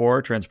Transporter Room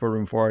 4. Transporter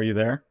Room 4, are you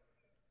there?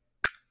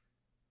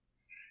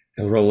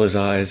 He'll roll his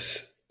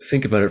eyes,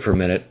 think about it for a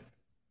minute,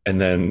 and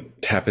then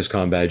tap his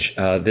comm badge.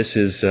 This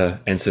is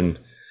Ensign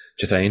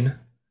Jethane.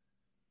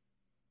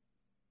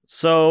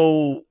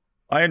 So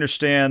I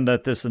understand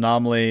that this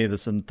anomaly,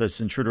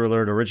 this intruder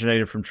alert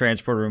originated from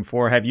Transporter Room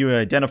 4. Have you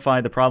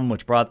identified the problem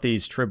which brought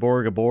these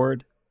Triborg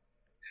aboard?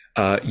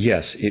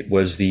 Yes, it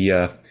was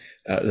the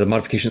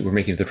modification that we're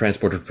making to the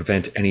transporter to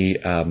prevent any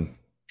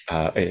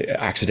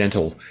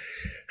accidental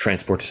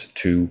transport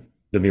to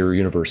the mirror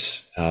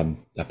universe.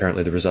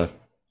 Apparently there was a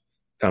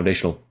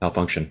foundational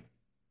malfunction.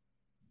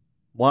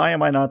 Why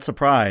am I not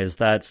surprised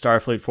that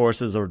Starfleet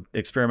forces are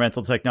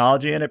experimental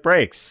technology and it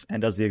breaks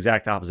and does the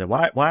exact opposite?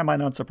 Why am I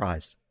not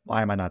surprised?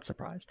 Why am I not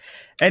surprised?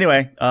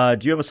 Anyway, do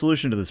you have a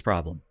solution to this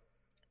problem?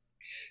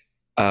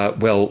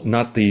 Well,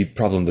 not the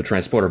problem of the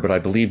transporter, but I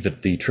believe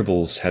that the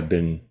tribbles have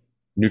been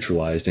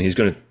neutralized, and he's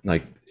going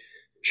to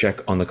check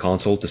on the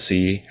console to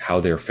see how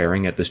they're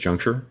faring at this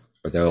juncture.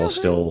 Are they all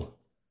still?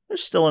 They're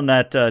still in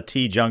that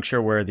T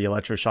juncture where the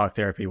electroshock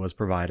therapy was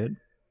provided.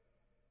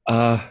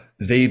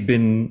 They've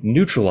been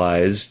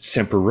neutralized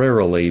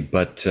temporarily,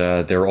 but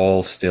they're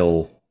all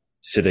still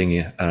sitting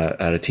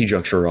at a T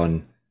juncture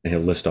and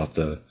he'll list off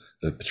the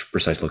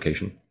precise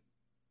location.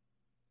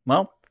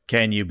 Well,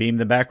 can you beam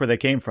them back where they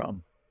came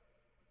from?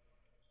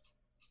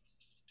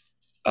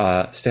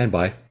 Stand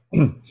by.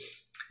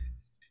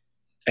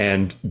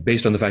 And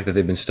based on the fact that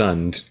they've been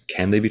stunned,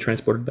 can they be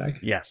transported back?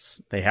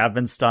 Yes, they have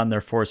been stunned.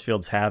 Their force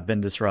fields have been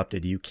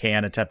disrupted. You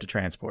can attempt a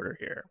transporter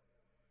here.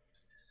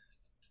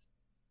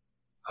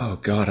 Oh,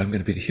 God, I'm going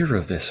to be the hero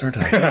of this, aren't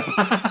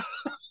I?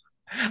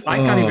 I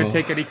can't even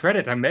take any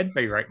credit. I'm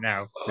medbay right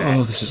now.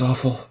 Oh, this is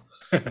awful.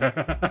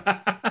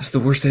 It's the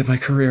worst day of my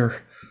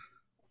career.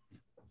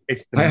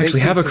 I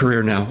actually have a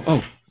career now.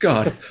 Oh,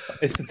 God.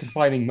 It's the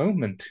defining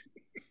moment.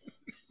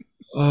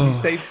 Oh.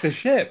 You saved the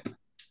ship.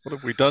 What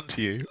have we done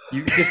to you?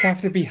 You just have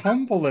to be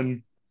humble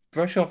and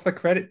brush off the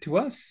credit to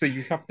us, so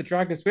you have to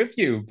drag us with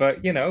you.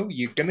 But, you're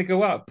going to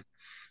go up.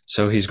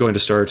 So he's going to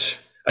start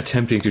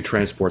attempting to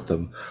transport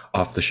them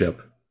off the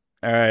ship.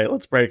 All right,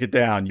 let's break it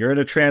down. You're in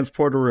a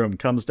transporter room,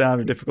 comes down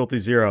to difficulty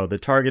 0. The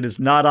target is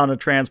not on a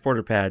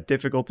transporter pad,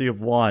 difficulty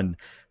of 1.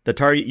 The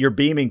target you're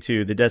beaming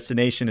to, the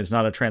destination, is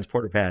not a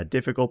transporter pad,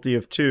 difficulty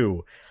of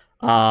 2.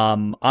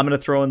 I'm going to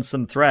throw in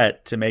some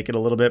threat to make it a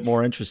little bit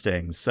more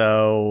interesting.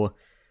 So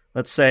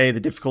let's say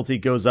the difficulty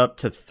goes up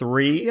to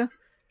 3,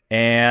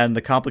 and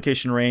the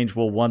complication range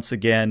will once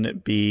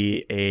again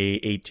be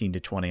a 18 to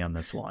 20 on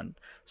this one.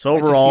 So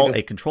overall,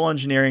 a control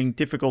engineering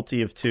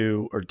difficulty of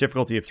 2, or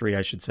difficulty of 3,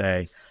 I should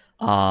say.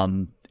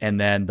 And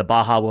then the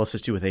Baja will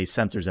assist you with a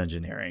sensors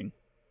engineering.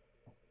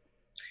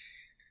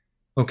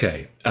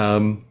 Okay.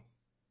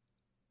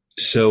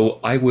 So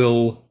I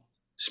will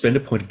spend a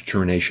point of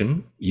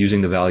determination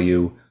using the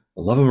value,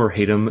 love them or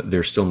hate them,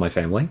 they're still my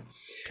family.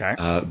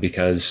 Okay.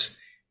 Because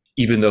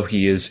even though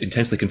he is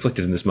intensely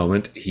conflicted in this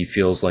moment, he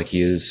feels like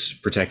he is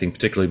protecting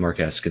particularly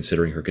Marquez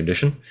considering her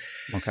condition.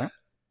 Okay.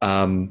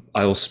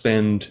 I will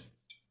spend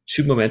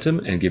 2 momentum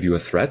and give you a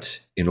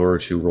threat in order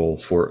to roll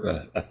for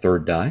a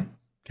third die.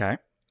 Okay.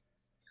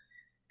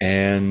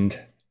 And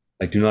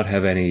I do not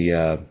have any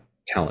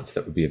talents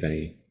that would be of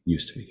any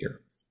use to me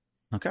here.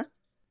 Okay.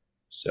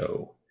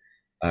 So,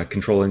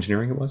 control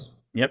engineering it was?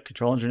 Yep,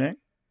 control engineering.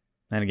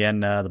 And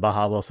again, the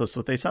Baja will assist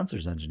with a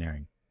sensors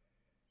engineering.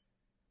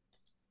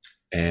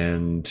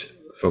 And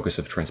focus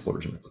of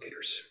transporters and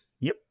replicators.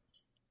 Yep.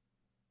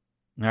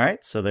 All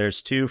right, so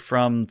there's 2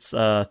 from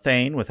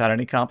Thane without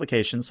any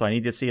complications, so I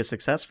need to see a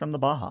success from the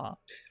Baja.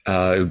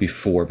 It would be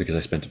 4 because I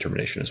spent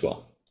determination as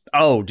well.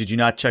 Oh, did you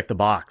not check the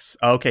box?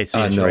 Okay, so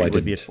yes, no, right, I it would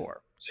didn't. be a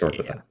 4. Sorry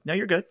about that. No,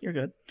 you're good. You're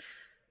good.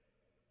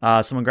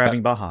 Someone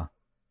grabbing Baja.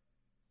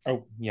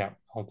 Oh, yeah,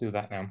 I'll do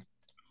that now.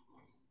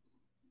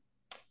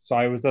 So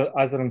I was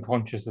as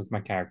unconscious as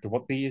my character.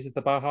 What is it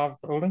the Baja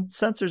rolling?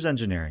 Sensors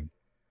engineering.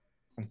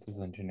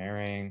 Sensors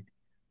engineering.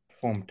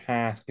 Perform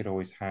task. It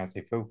always has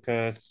a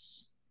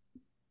focus.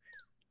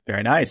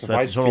 Very nice.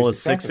 That's a total of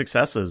 6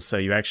 successes. So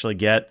you actually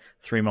get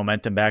 3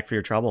 momentum back for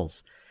your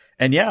troubles.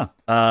 And yeah,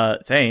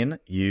 Thane,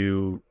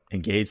 you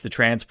engage the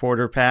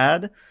transporter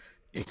pad.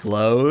 It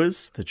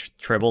glows. The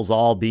tribbles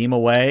all beam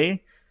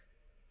away.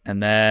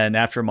 And then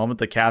after a moment,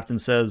 the captain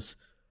says,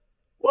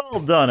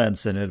 "Well done,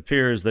 Ensign. It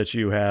appears that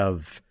you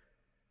have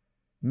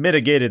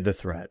mitigated the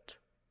threat."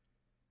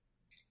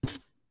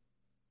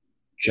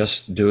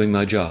 Just doing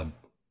my job.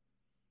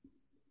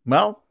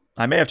 Well,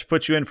 I may have to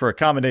put you in for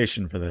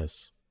accommodation for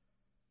this.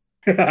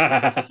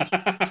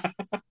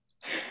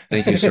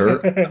 Thank you, sir.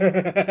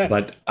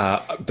 But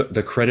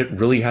the credit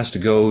really has to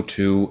go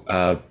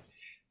to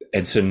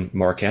Ensign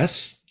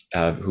Marquez,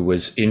 who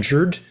was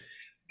injured.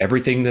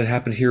 Everything that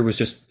happened here was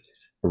just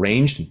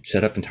arranged and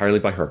set up entirely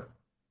by her.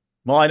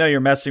 Well, I know you're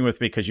messing with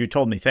me because you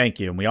told me thank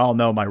you, and we all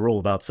know my rule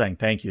about saying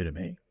thank you to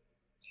me.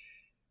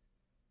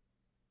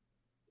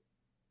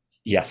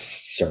 Yes,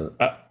 sir.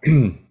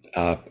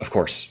 Of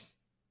course.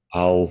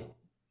 I'll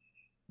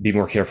be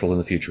more careful in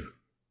the future.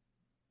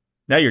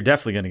 Now you're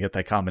definitely going to get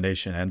that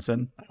combination,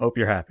 Ensign. I hope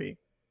you're happy.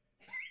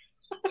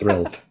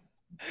 Thrilled.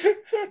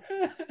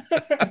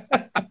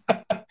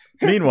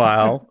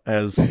 Meanwhile,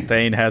 as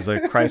Thane has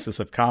a crisis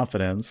of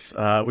confidence,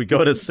 we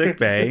go to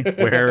sickbay,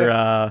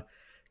 where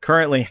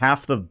currently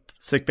half the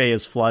sickbay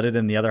is flooded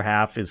and the other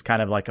half is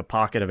kind of like a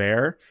pocket of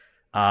air.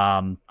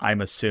 I'm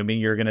assuming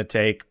you're going to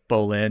take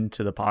Bolin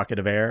to the pocket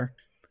of air.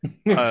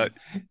 Blub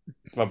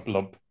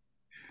blub.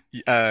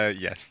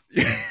 Yes.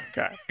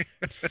 Okay.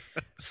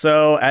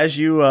 So as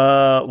you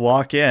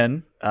walk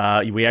in,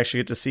 we actually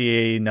get to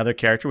see another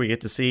character. We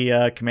get to see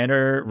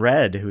Commander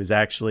Red, who's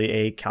actually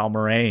a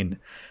Calmarine.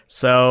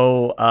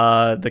 So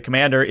the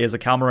commander is a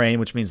Calmarine,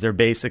 which means they're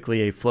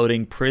basically a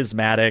floating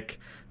prismatic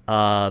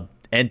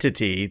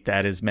entity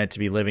that is meant to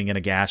be living in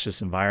a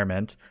gaseous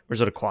environment. Or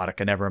is it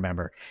aquatic? I never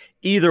remember.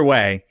 Either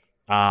way,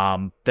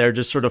 they're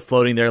just sort of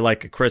floating there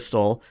like a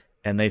crystal,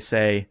 and they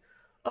say,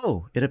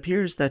 "Oh, it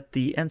appears that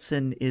the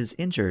ensign is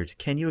injured.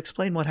 Can you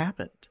explain what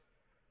happened?"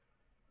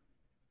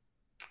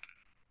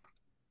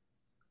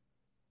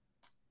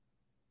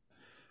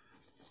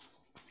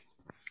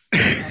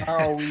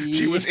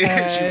 She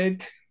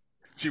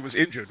was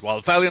injured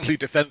while valiantly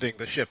defending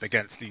the ship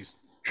against these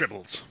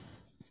tribbles.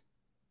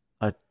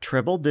 A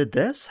tribble did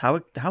this?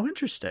 How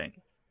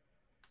interesting.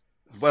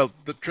 Well,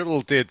 the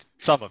tribble did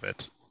some of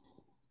it.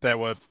 There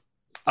were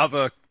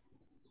other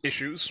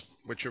issues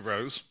which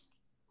arose.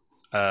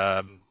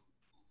 I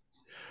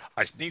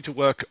need to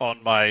work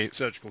on my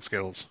surgical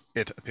skills,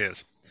 it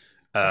appears.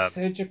 A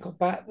surgical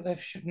backlift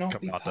should not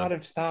Commander. be part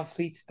of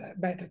Starfleet's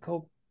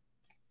medical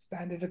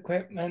standard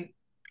equipment.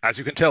 As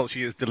you can tell,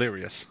 she is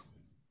delirious.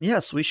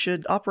 Yes, we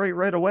should operate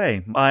right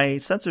away. My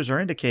sensors are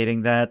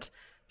indicating that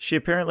she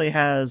apparently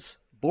has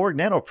Borg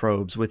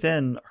nanoprobes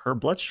within her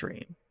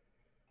bloodstream.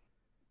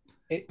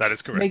 That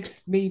is correct.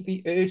 Makes me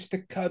the urge to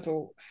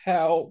cuddle.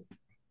 Help.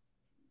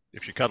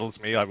 If she cuddles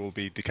me, I will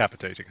be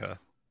decapitating her.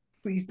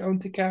 Please don't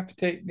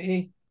decapitate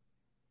me.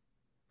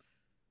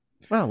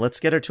 Well, let's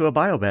get her to a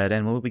biobed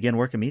and we'll begin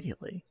work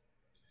immediately.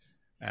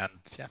 And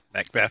yeah,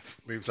 Macbeth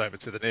moves over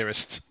to the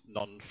nearest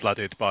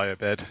non-flooded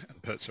biobed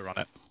and puts her on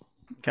it.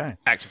 Okay.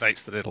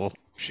 Activates the little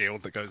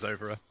shield that goes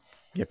over her.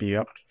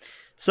 Yep.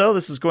 So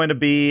this is going to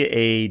be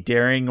a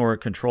daring or a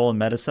control in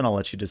medicine. I'll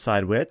let you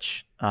decide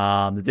which.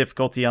 The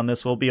difficulty on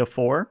this will be a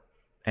 4.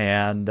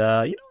 And you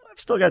know what? I've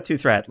still got 2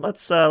 threat.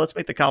 Let's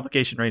make the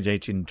complication range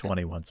 18 and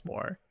 20 once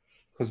more.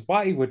 Because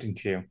why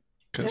wouldn't you?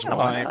 Because Yeah,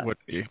 why why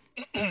wouldn't you?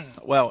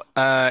 Well,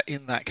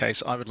 in that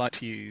case, I would like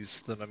to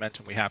use the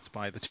momentum we have to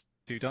buy the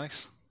 2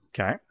 dice.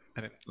 Okay.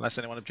 And unless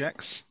anyone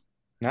objects.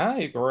 Nah,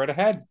 you go right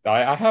ahead.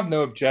 I have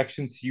no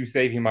objections to you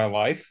saving my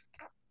life.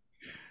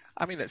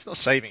 I mean, it's not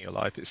saving your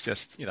life. It's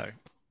just,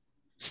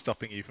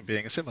 stopping you from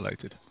being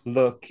assimilated.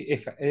 Look,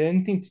 if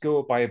anything to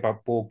go by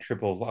about Borg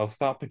tribbles, I'll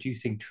start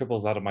producing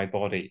tribbles out of my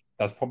body.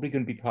 That's probably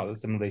going to be part of the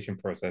simulation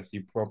process.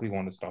 You probably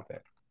want to stop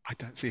it. I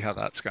don't see how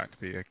that's going to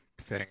be a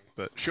thing,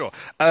 but sure.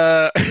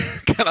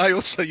 Can I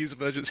also use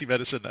emergency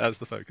medicine as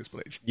the focus,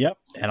 please? Yep.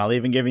 And I'll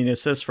even give you an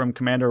assist from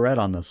Commander Red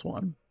on this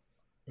one.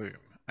 Boom.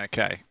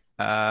 Okay.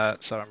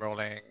 So I'm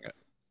rolling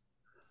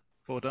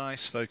 4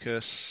 dice,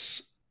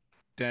 focus,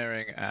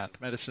 daring, and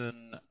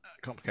medicine.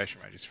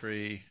 Complication range is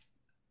 3.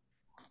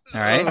 All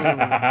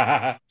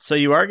right. So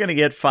you are going to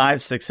get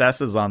 5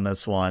 successes on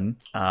this one.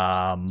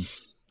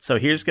 So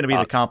here's going to be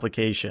the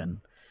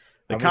complication.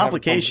 The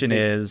complication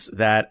is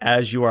that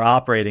as you are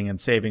operating and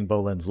saving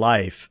Bolin's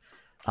life,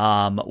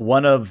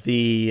 one of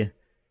the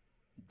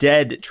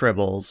dead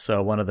tribbles,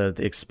 so one of the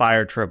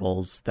expired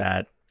tribbles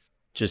that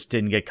just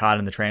didn't get caught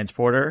in the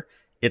transporter,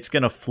 it's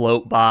going to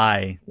float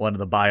by one of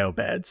the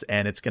biobeds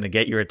and it's going to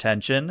get your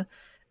attention.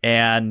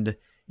 And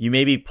you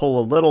maybe pull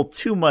a little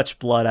too much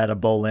blood out of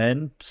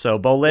Bolin. So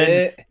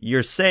Bolin,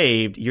 you're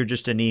saved. You're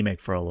just anemic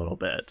for a little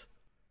bit.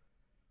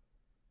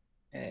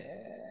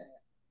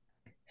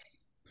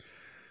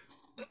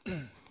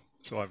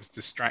 So I was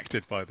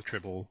distracted by the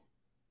tribble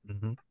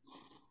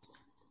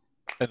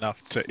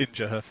enough to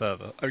injure her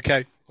further.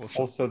 Okay.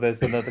 Awesome. Also,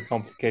 there's another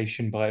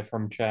complication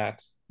from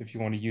chat if you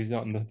want to use it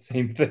on the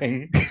same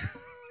thing.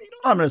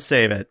 I'm going to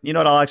save it. You know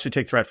what? I'll actually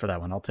take threat for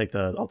that one. I'll take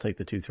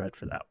the 2 threat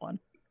for that one.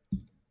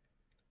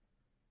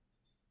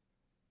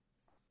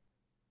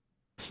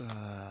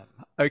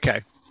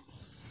 Okay.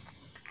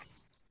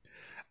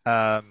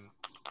 I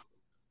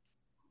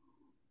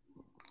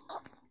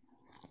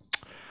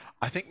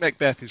think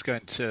Macbeth is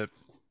going to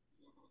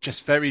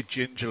just very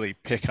gingerly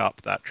pick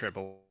up that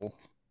tribble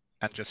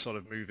and just sort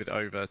of move it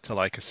over to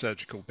like a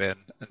surgical bin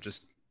and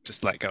just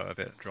let go of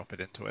it and drop it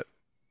into it.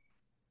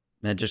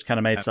 And it just kind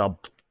of makes a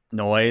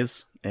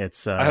noise.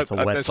 It's a wet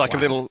there's like a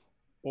splat. little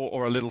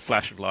or a little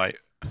flash of light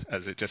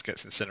as it just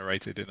gets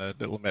incinerated in a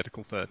little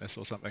medical furnace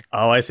or something.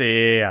 Oh, I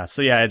see. Yeah.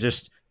 So yeah, it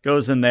just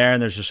goes in there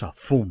and there's just a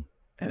boom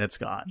and it's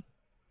gone.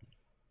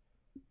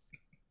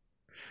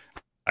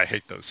 I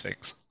hate those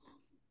things.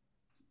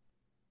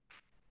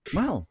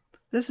 Well,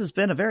 this has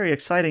been a very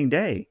exciting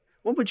day.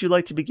 When would you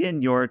like to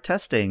begin your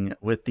testing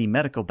with the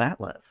medical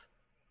batleth?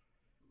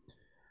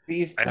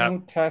 Please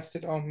don't test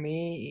it on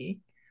me.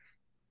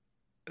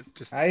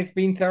 Just I've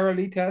been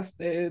thoroughly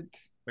tested.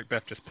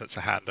 Macbeth just puts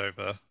a hand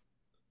over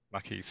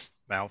Maki's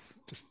mouth.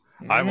 Just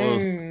I will.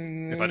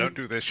 If I don't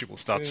do this, she will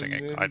start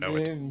singing. I know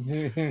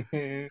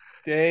it.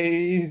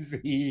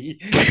 Daisy,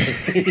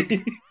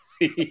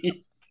 Daisy.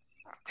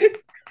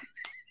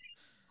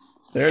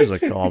 There's a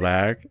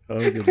callback. Oh,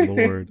 good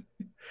lord.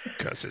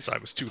 Curses, I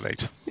was too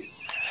late.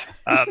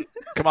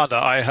 Commander,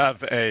 I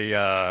have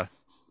a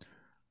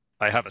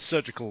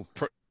surgical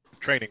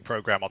training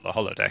program on the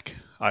holodeck.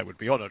 I would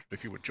be honored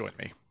if you would join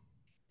me.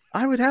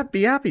 I would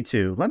be happy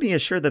to. Let me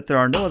assure that there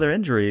are no other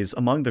injuries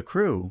among the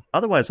crew.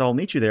 Otherwise, I'll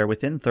meet you there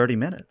within 30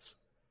 minutes.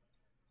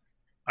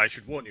 I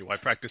should warn you, I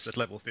practice at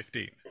level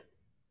 15.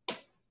 All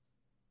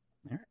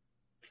right.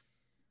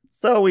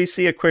 So we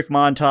see a quick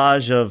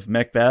montage of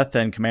Macbeth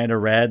and Commander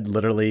Red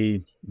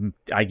literally,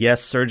 I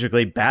guess,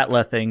 surgically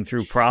batlething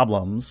through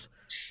problems,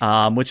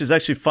 which is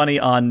actually funny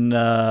on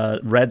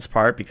Red's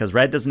part because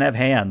Red doesn't have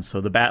hands,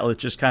 so the batleth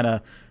just kind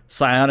of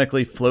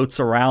psionically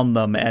floats around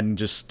them and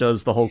just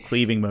does the whole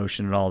cleaving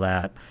motion and all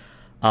that.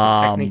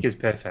 The technique is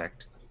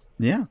perfect.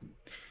 Yeah.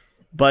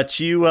 But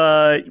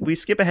we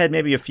skip ahead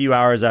maybe a few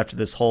hours after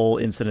this whole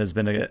incident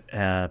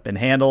has been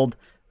handled.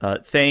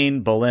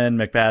 Thane, Bolin,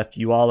 Macbeth,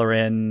 you all are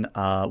in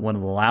one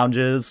of the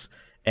lounges.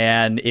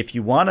 And if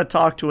you want to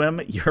talk to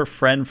him, your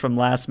friend from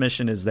last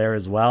mission is there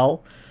as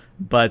well.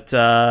 But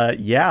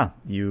yeah,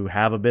 you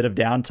have a bit of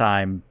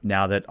downtime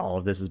now that all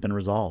of this has been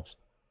resolved.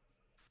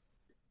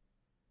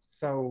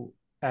 So,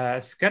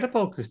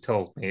 Scatterbulk has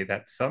told me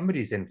that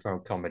somebody's in for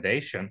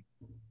accommodation.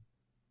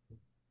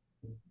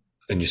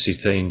 And you see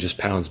Thane just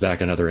pounds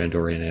back another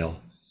Andorian ale.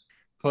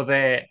 For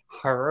their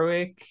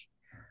heroic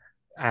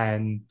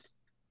and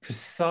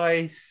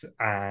precise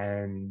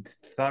and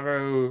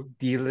thorough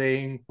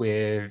dealing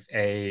with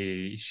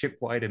a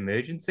shipwide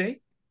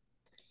emergency.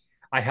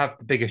 I have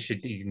the biggest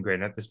shit-eating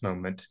grin at this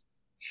moment.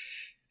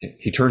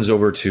 He turns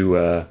over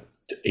to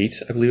 8,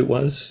 I believe it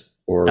was,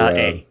 or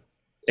A.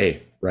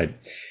 A, right.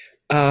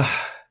 I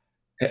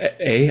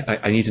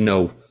need to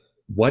know,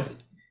 what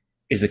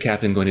is the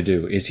captain going to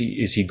do? Is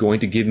he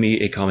going to give me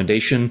a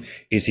commendation?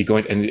 Is he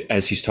going? And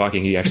as he's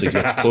talking, he actually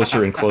gets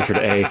closer and closer to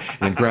A, and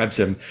then grabs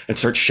him and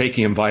starts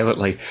shaking him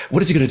violently.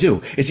 What is he going to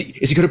do? Is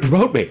he going to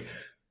promote me?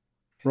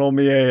 Roll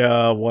me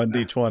a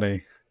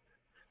 1d20.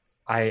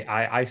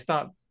 I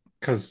start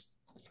because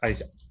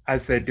as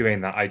they're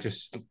doing that, I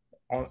just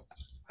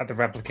at the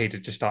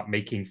replicator just start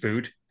making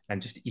food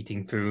and just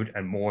eating food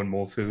and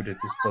more food as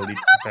it's slowly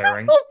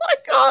disappearing. Oh my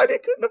god, he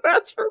couldn't have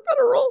asked for a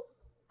better roll.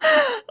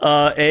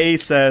 A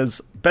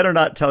says, better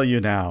not tell you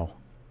now.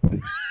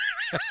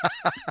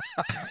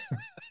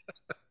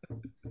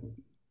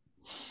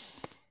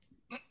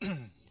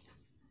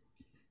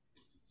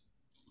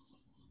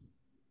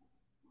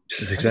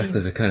 This is exactly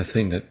the kind of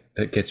thing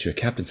that gets you a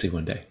captaincy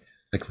one day.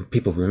 Like,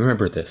 people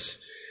remember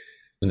this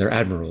when they're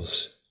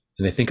admirals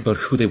and they think about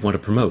who they want to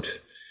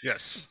promote.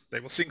 Yes, they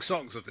will sing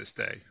songs of this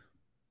day.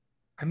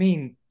 I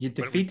mean, you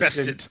defeated when we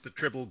bested the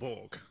Tribble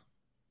Borg.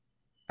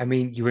 I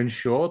mean, you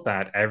ensured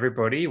that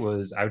everybody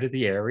was out of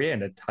the area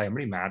in a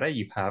timely manner.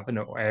 You have an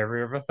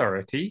area of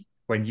authority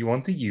when you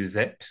want to use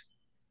it.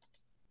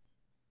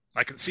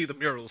 I can see the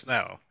murals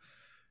now.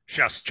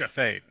 Shas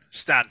Chafane,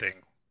 standing,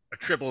 a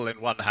Tribble in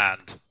one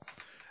hand,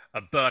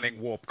 a burning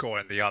warp core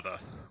in the other.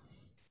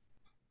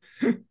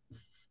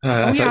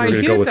 I thought you were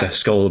going to go with the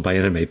skull of my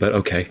enemy, but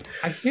okay.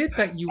 I heard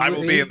that you. I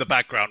will be in the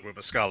background with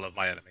a skull of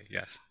my enemy.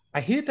 Yes.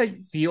 I heard that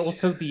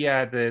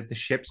the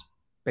ship's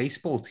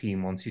baseball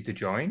team wants you to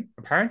join.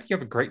 Apparently, you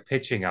have a great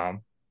pitching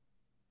arm.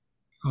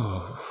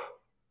 Oh,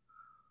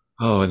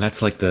 and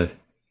that's like the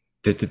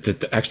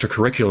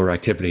extracurricular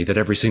activity that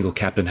every single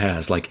captain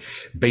has, like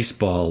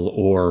baseball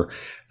or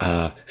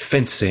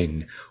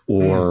fencing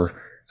or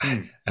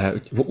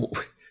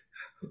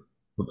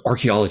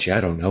archaeology. I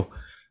don't know.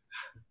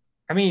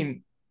 I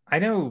mean, I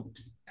know.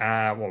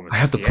 I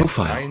have the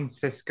profile. S1E02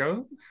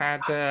 Cisco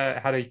had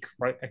a.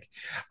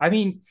 I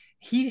mean,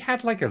 he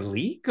had like a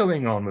league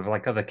going on with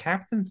like other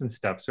captains and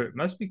stuff, so it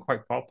must be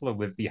quite popular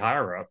with the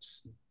higher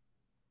ups.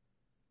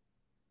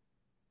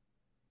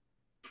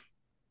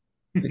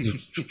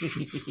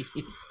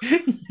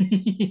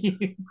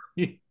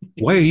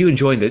 Why are you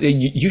enjoying that?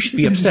 You should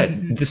be upset.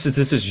 This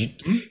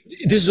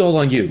is all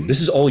on you.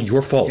 This is all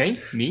your fault. Okay,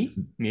 me.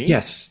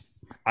 Yes.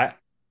 I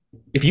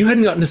If you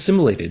hadn't gotten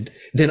assimilated,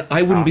 then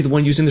I wouldn't be the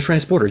one using the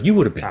transporter. You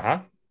would have been. uh-huh.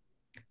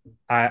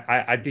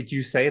 I did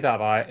you say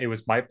that it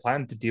was my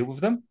plan to deal with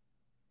them?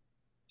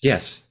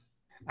 Yes.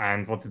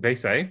 And what did they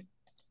say?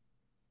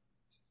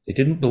 They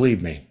didn't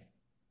believe me.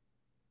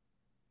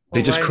 They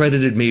Well, just then,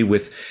 credited me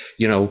with,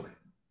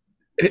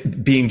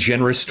 being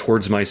generous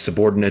towards my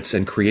subordinates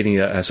and creating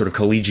a sort of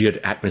collegiate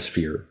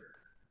atmosphere.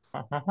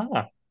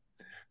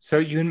 so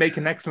you can make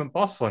an excellent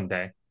boss one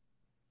day.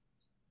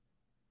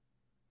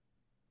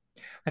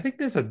 I think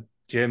there's a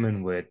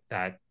German word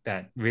that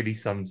really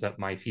sums up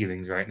my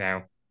feelings right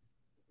now.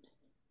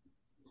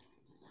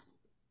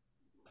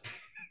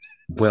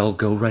 Well,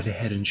 go right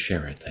ahead and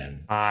share it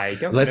then. I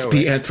don't Let's know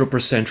be it.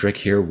 anthropocentric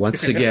here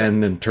once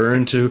again and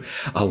turn to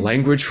a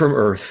language from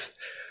Earth.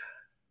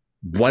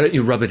 Why don't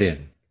you rub it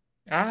in?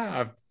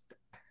 Ah,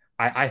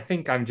 I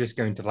think I'm just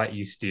going to let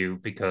you stew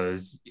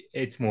because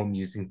it's more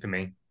amusing for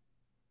me.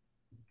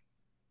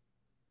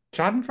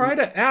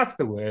 Schadenfreude? That's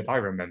the word. I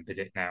remembered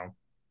it now.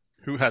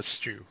 Who has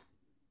stew?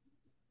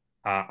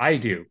 I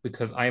do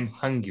because I'm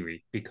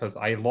hungry because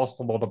I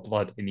lost a lot of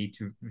blood. I need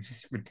to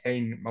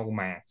retain more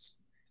mass.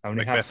 I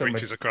only have Macbeth so much.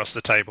 reaches across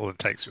the table and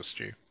takes your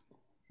stew.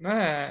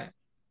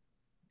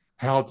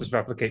 I'll just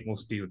replicate more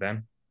stew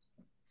then.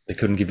 They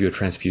couldn't give you a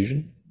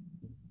transfusion?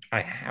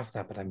 I have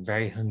that, but I'm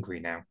very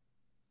hungry now.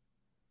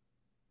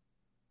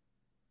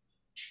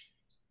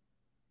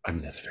 I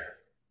mean, that's fair.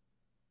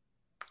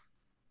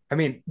 I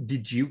mean,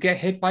 did you get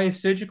hit by a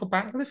surgical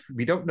backlift?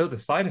 We don't know the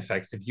side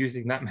effects of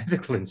using that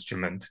medical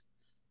instrument.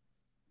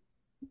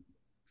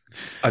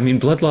 I mean,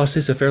 blood loss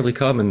is a fairly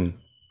common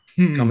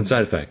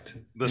side effect.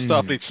 The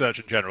Starfleet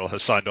Surgeon General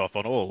has signed off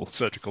on all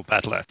surgical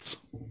backlift's.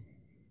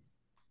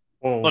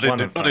 Or Not,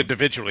 one of not them.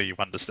 individually, you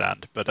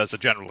understand, but as a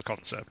general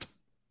concept.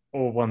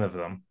 Or one of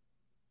them.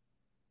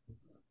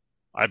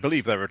 I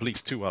believe there are at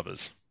least two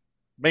others.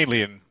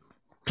 Mainly in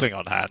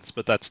Klingon hands,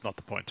 but that's not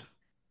the point.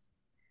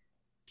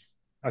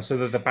 So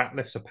that the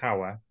batlifts are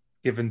power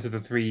given to the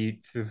three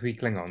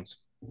Klingons.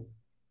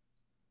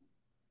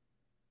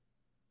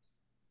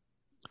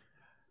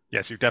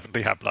 Yes, you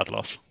definitely have blood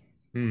loss.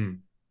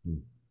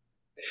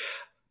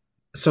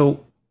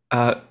 So,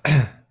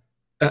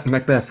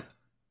 Macbeth,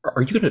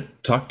 are you going to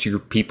talk to your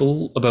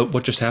people about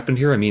what just happened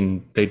here? I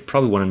mean, they'd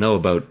probably want to know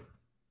about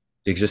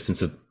the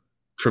existence of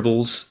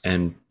tribbles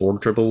and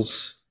Borg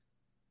tribbles,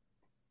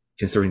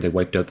 considering they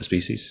wiped out the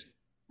species.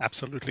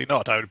 Absolutely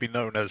not. I would be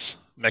known as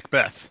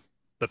Macbeth,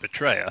 the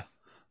betrayer,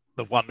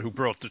 the one who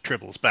brought the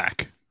tribbles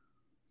back.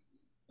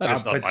 That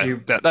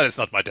is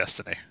not my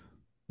destiny.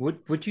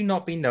 Would you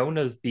not be known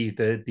as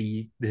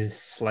the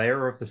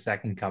Slayer of the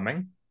Second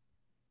Coming?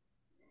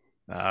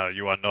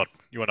 You are not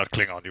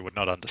Klingon. You would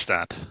not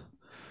understand.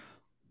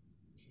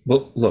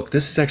 Well, look,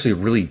 this is actually a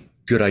really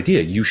good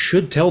idea. You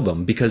should tell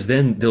them, because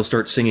then they'll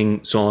start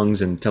singing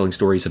songs and telling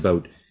stories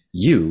about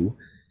you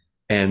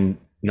and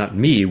not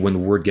me when the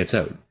word gets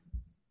out.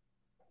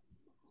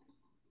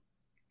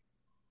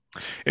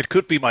 It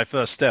could be my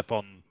first step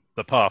on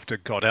the path to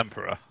God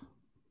Emperor.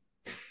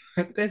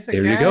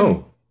 There you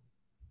go.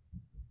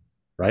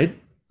 Right?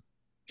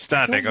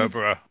 Standing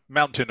over a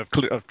mountain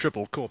of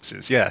triple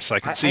corpses. Yes, I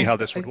can see how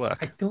this would work.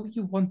 I thought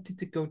you wanted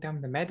to go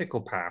down the medical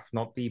path,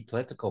 not the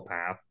political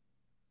path.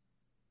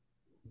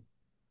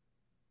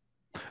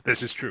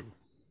 This is true.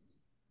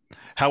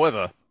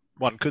 However,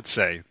 one could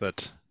say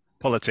that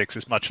politics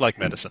is much like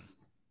medicine.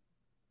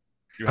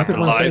 You How have could to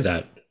one lie. say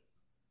that?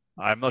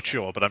 I'm not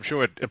sure, but I'm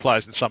sure it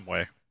applies in some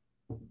way.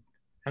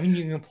 I mean,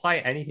 you can apply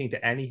anything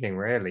to anything,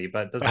 really,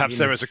 but it doesn't Perhaps mean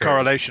there it's is a true.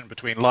 correlation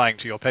between lying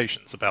to your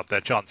patients about their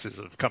chances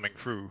of coming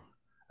through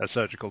a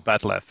surgical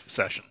Bat'leth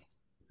session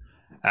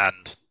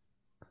and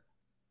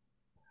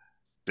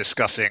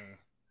discussing,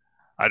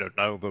 I don't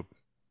know, the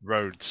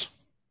roads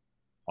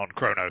on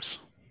Kronos.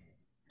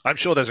 I'm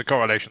sure there's a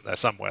correlation there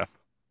somewhere.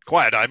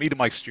 Quiet, I'm eating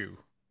my stew.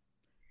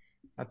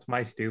 That's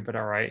my stew, but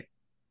all right.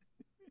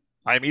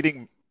 I'm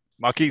eating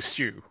Marquis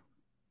stew.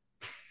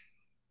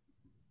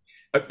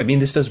 I mean,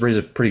 this does raise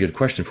a pretty good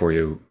question for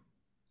you.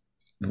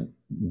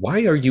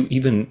 Why are you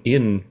even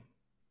in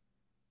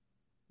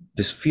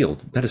this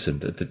field,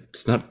 medicine?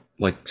 It's not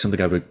like something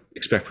I would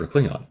expect for a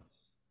Klingon.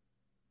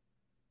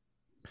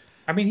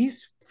 I mean,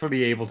 he's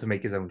fully able to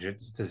make his own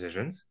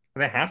decisions.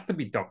 There has to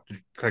be Dr.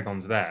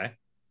 Klingons there.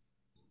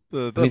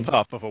 The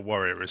path of a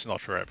warrior is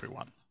not for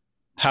everyone.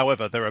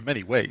 However, there are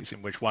many ways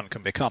in which one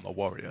can become a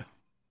warrior.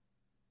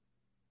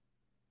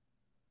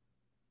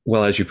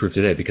 Well, as you proved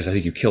today, because I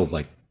think you killed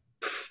like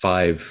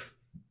 5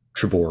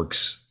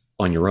 Triborgs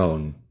on your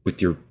own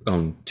with your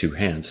own 2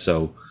 hands.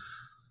 So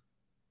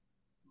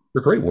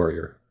you're a great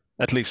warrior.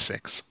 At least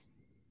 6.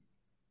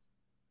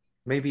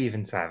 Maybe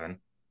even 7.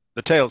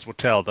 The tales would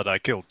tell that I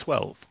killed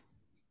 12.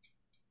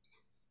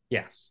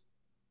 Yes.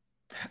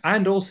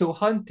 And also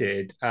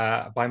hunted,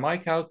 by my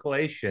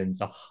calculations,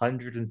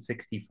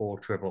 164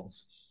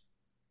 tribbles.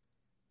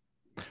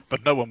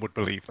 But no one would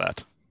believe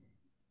that.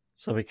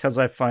 So because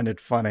I find it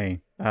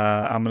funny,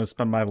 I'm going to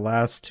spend my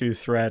last 2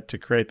 threat to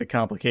create the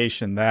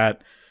complication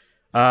that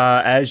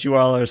as you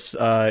all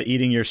are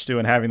eating your stew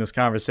and having this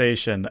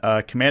conversation,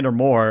 Commander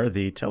Moore,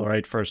 the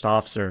Tellarite first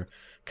officer,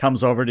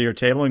 comes over to your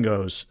table and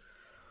goes,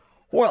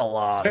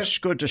 "Well, it's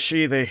good to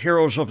see the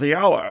heroes of the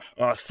hour.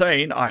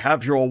 Thane, I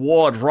have your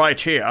award right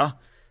here."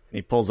 And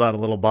he pulls out a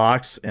little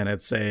box, and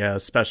it's a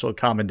special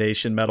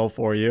commendation medal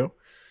for you.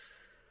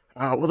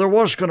 Well, there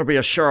was going to be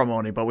a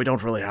ceremony, but we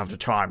don't really have the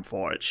time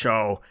for it.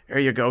 So, here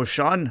you go,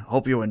 son.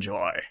 Hope you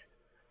enjoy.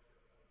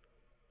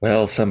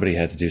 Well, somebody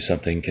had to do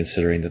something,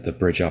 considering that the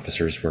bridge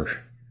officers were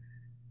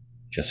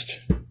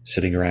just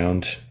sitting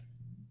around,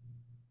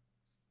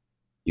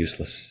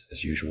 useless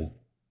as usual.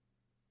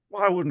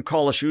 Well, I wouldn't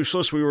call us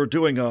useless. We were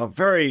doing a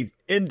very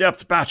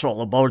in-depth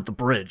battle aboard the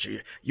bridge.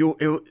 And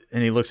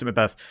he looks at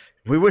Macbeth.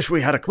 We wish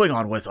we had a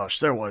Klingon with us.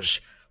 There was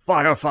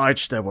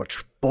firefights, there were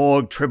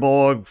Borg,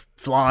 Triborg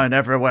flying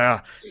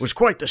everywhere. It was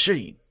quite the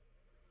scene.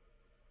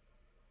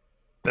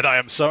 Then I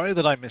am sorry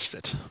that I missed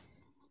it.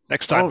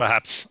 Next time,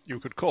 perhaps, you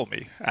could call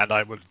me, and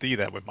I would be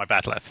there with my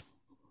Bat'leth.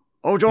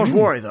 Oh, don't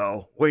worry,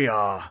 though.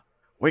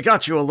 We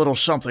got you a little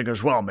something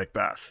as well,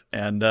 Macbeth.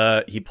 And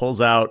he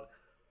pulls out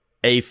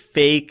a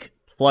fake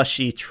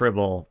plushy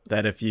Tribble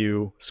that if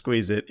you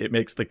squeeze it, it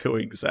makes the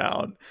cooing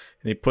sound.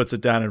 And he puts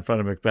it down in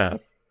front of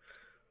Macbeth.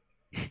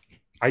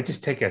 I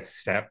just take a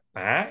step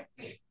back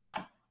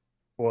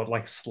or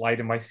like slide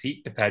in my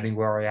seat depending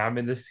where I am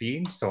in the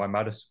scene, so I'm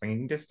out of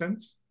swinging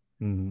distance.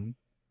 Mm-hmm.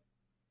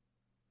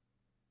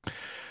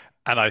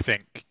 And I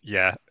think,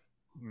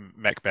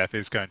 Macbeth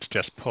is going to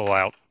just pull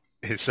out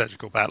his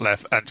surgical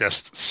Bat'leth and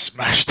just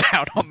smash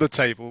down on the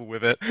table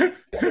with it.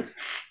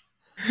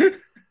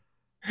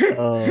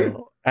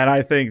 And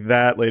I think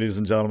that, ladies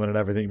and gentlemen, and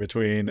everything in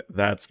between,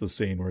 that's the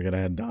scene we're going to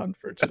end on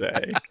for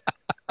today.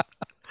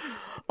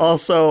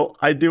 Also,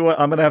 I'm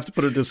going to have to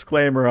put a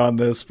disclaimer on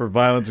this for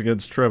violence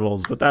against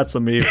Tribbles, but that's a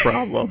me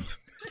problem.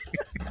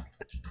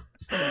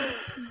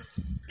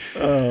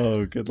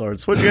 Oh, good lord.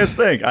 So what do you guys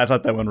think? I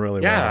thought that went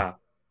really well.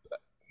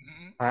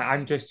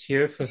 I'm just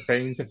here for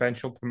Thane's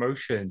eventual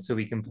promotion so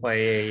we can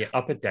play a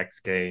Upper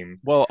Decks game.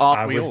 Well,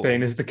 aren't we with all?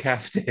 Thane as the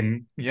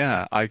captain.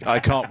 Yeah, I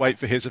can't wait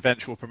for his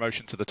eventual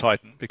promotion to the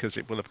Titan, because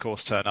it will, of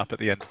course, turn up at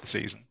the end of the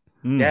season.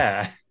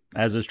 Yeah.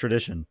 As is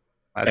tradition.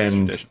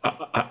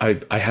 I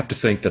have to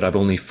think that I've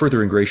only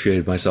further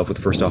ingratiated myself with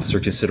First Officer,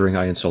 considering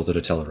I insulted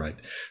a Tellarite.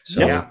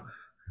 So,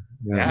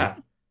 yeah,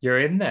 you're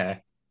in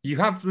there. You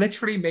have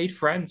literally made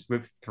friends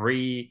with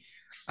three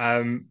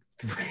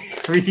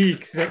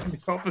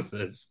executive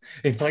officers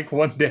in like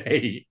one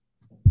day.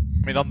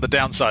 I mean, on the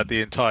downside,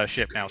 the entire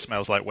ship now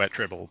smells like wet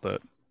Tribble,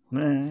 but...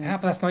 Yeah,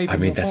 but that's not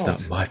even your that's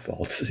fault. not my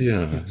fault.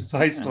 Yeah.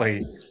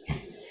 Precisely.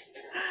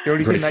 The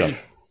only Great thing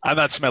stuff. And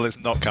that smell is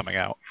not coming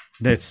out.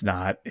 It's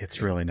not. It's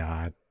really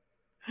not.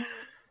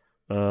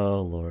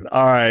 Oh, Lord.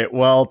 All right.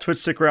 Well, Twitch,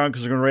 stick around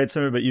because we're going to rate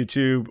something, but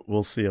YouTube,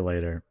 we'll see you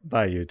later.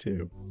 Bye,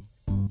 YouTube.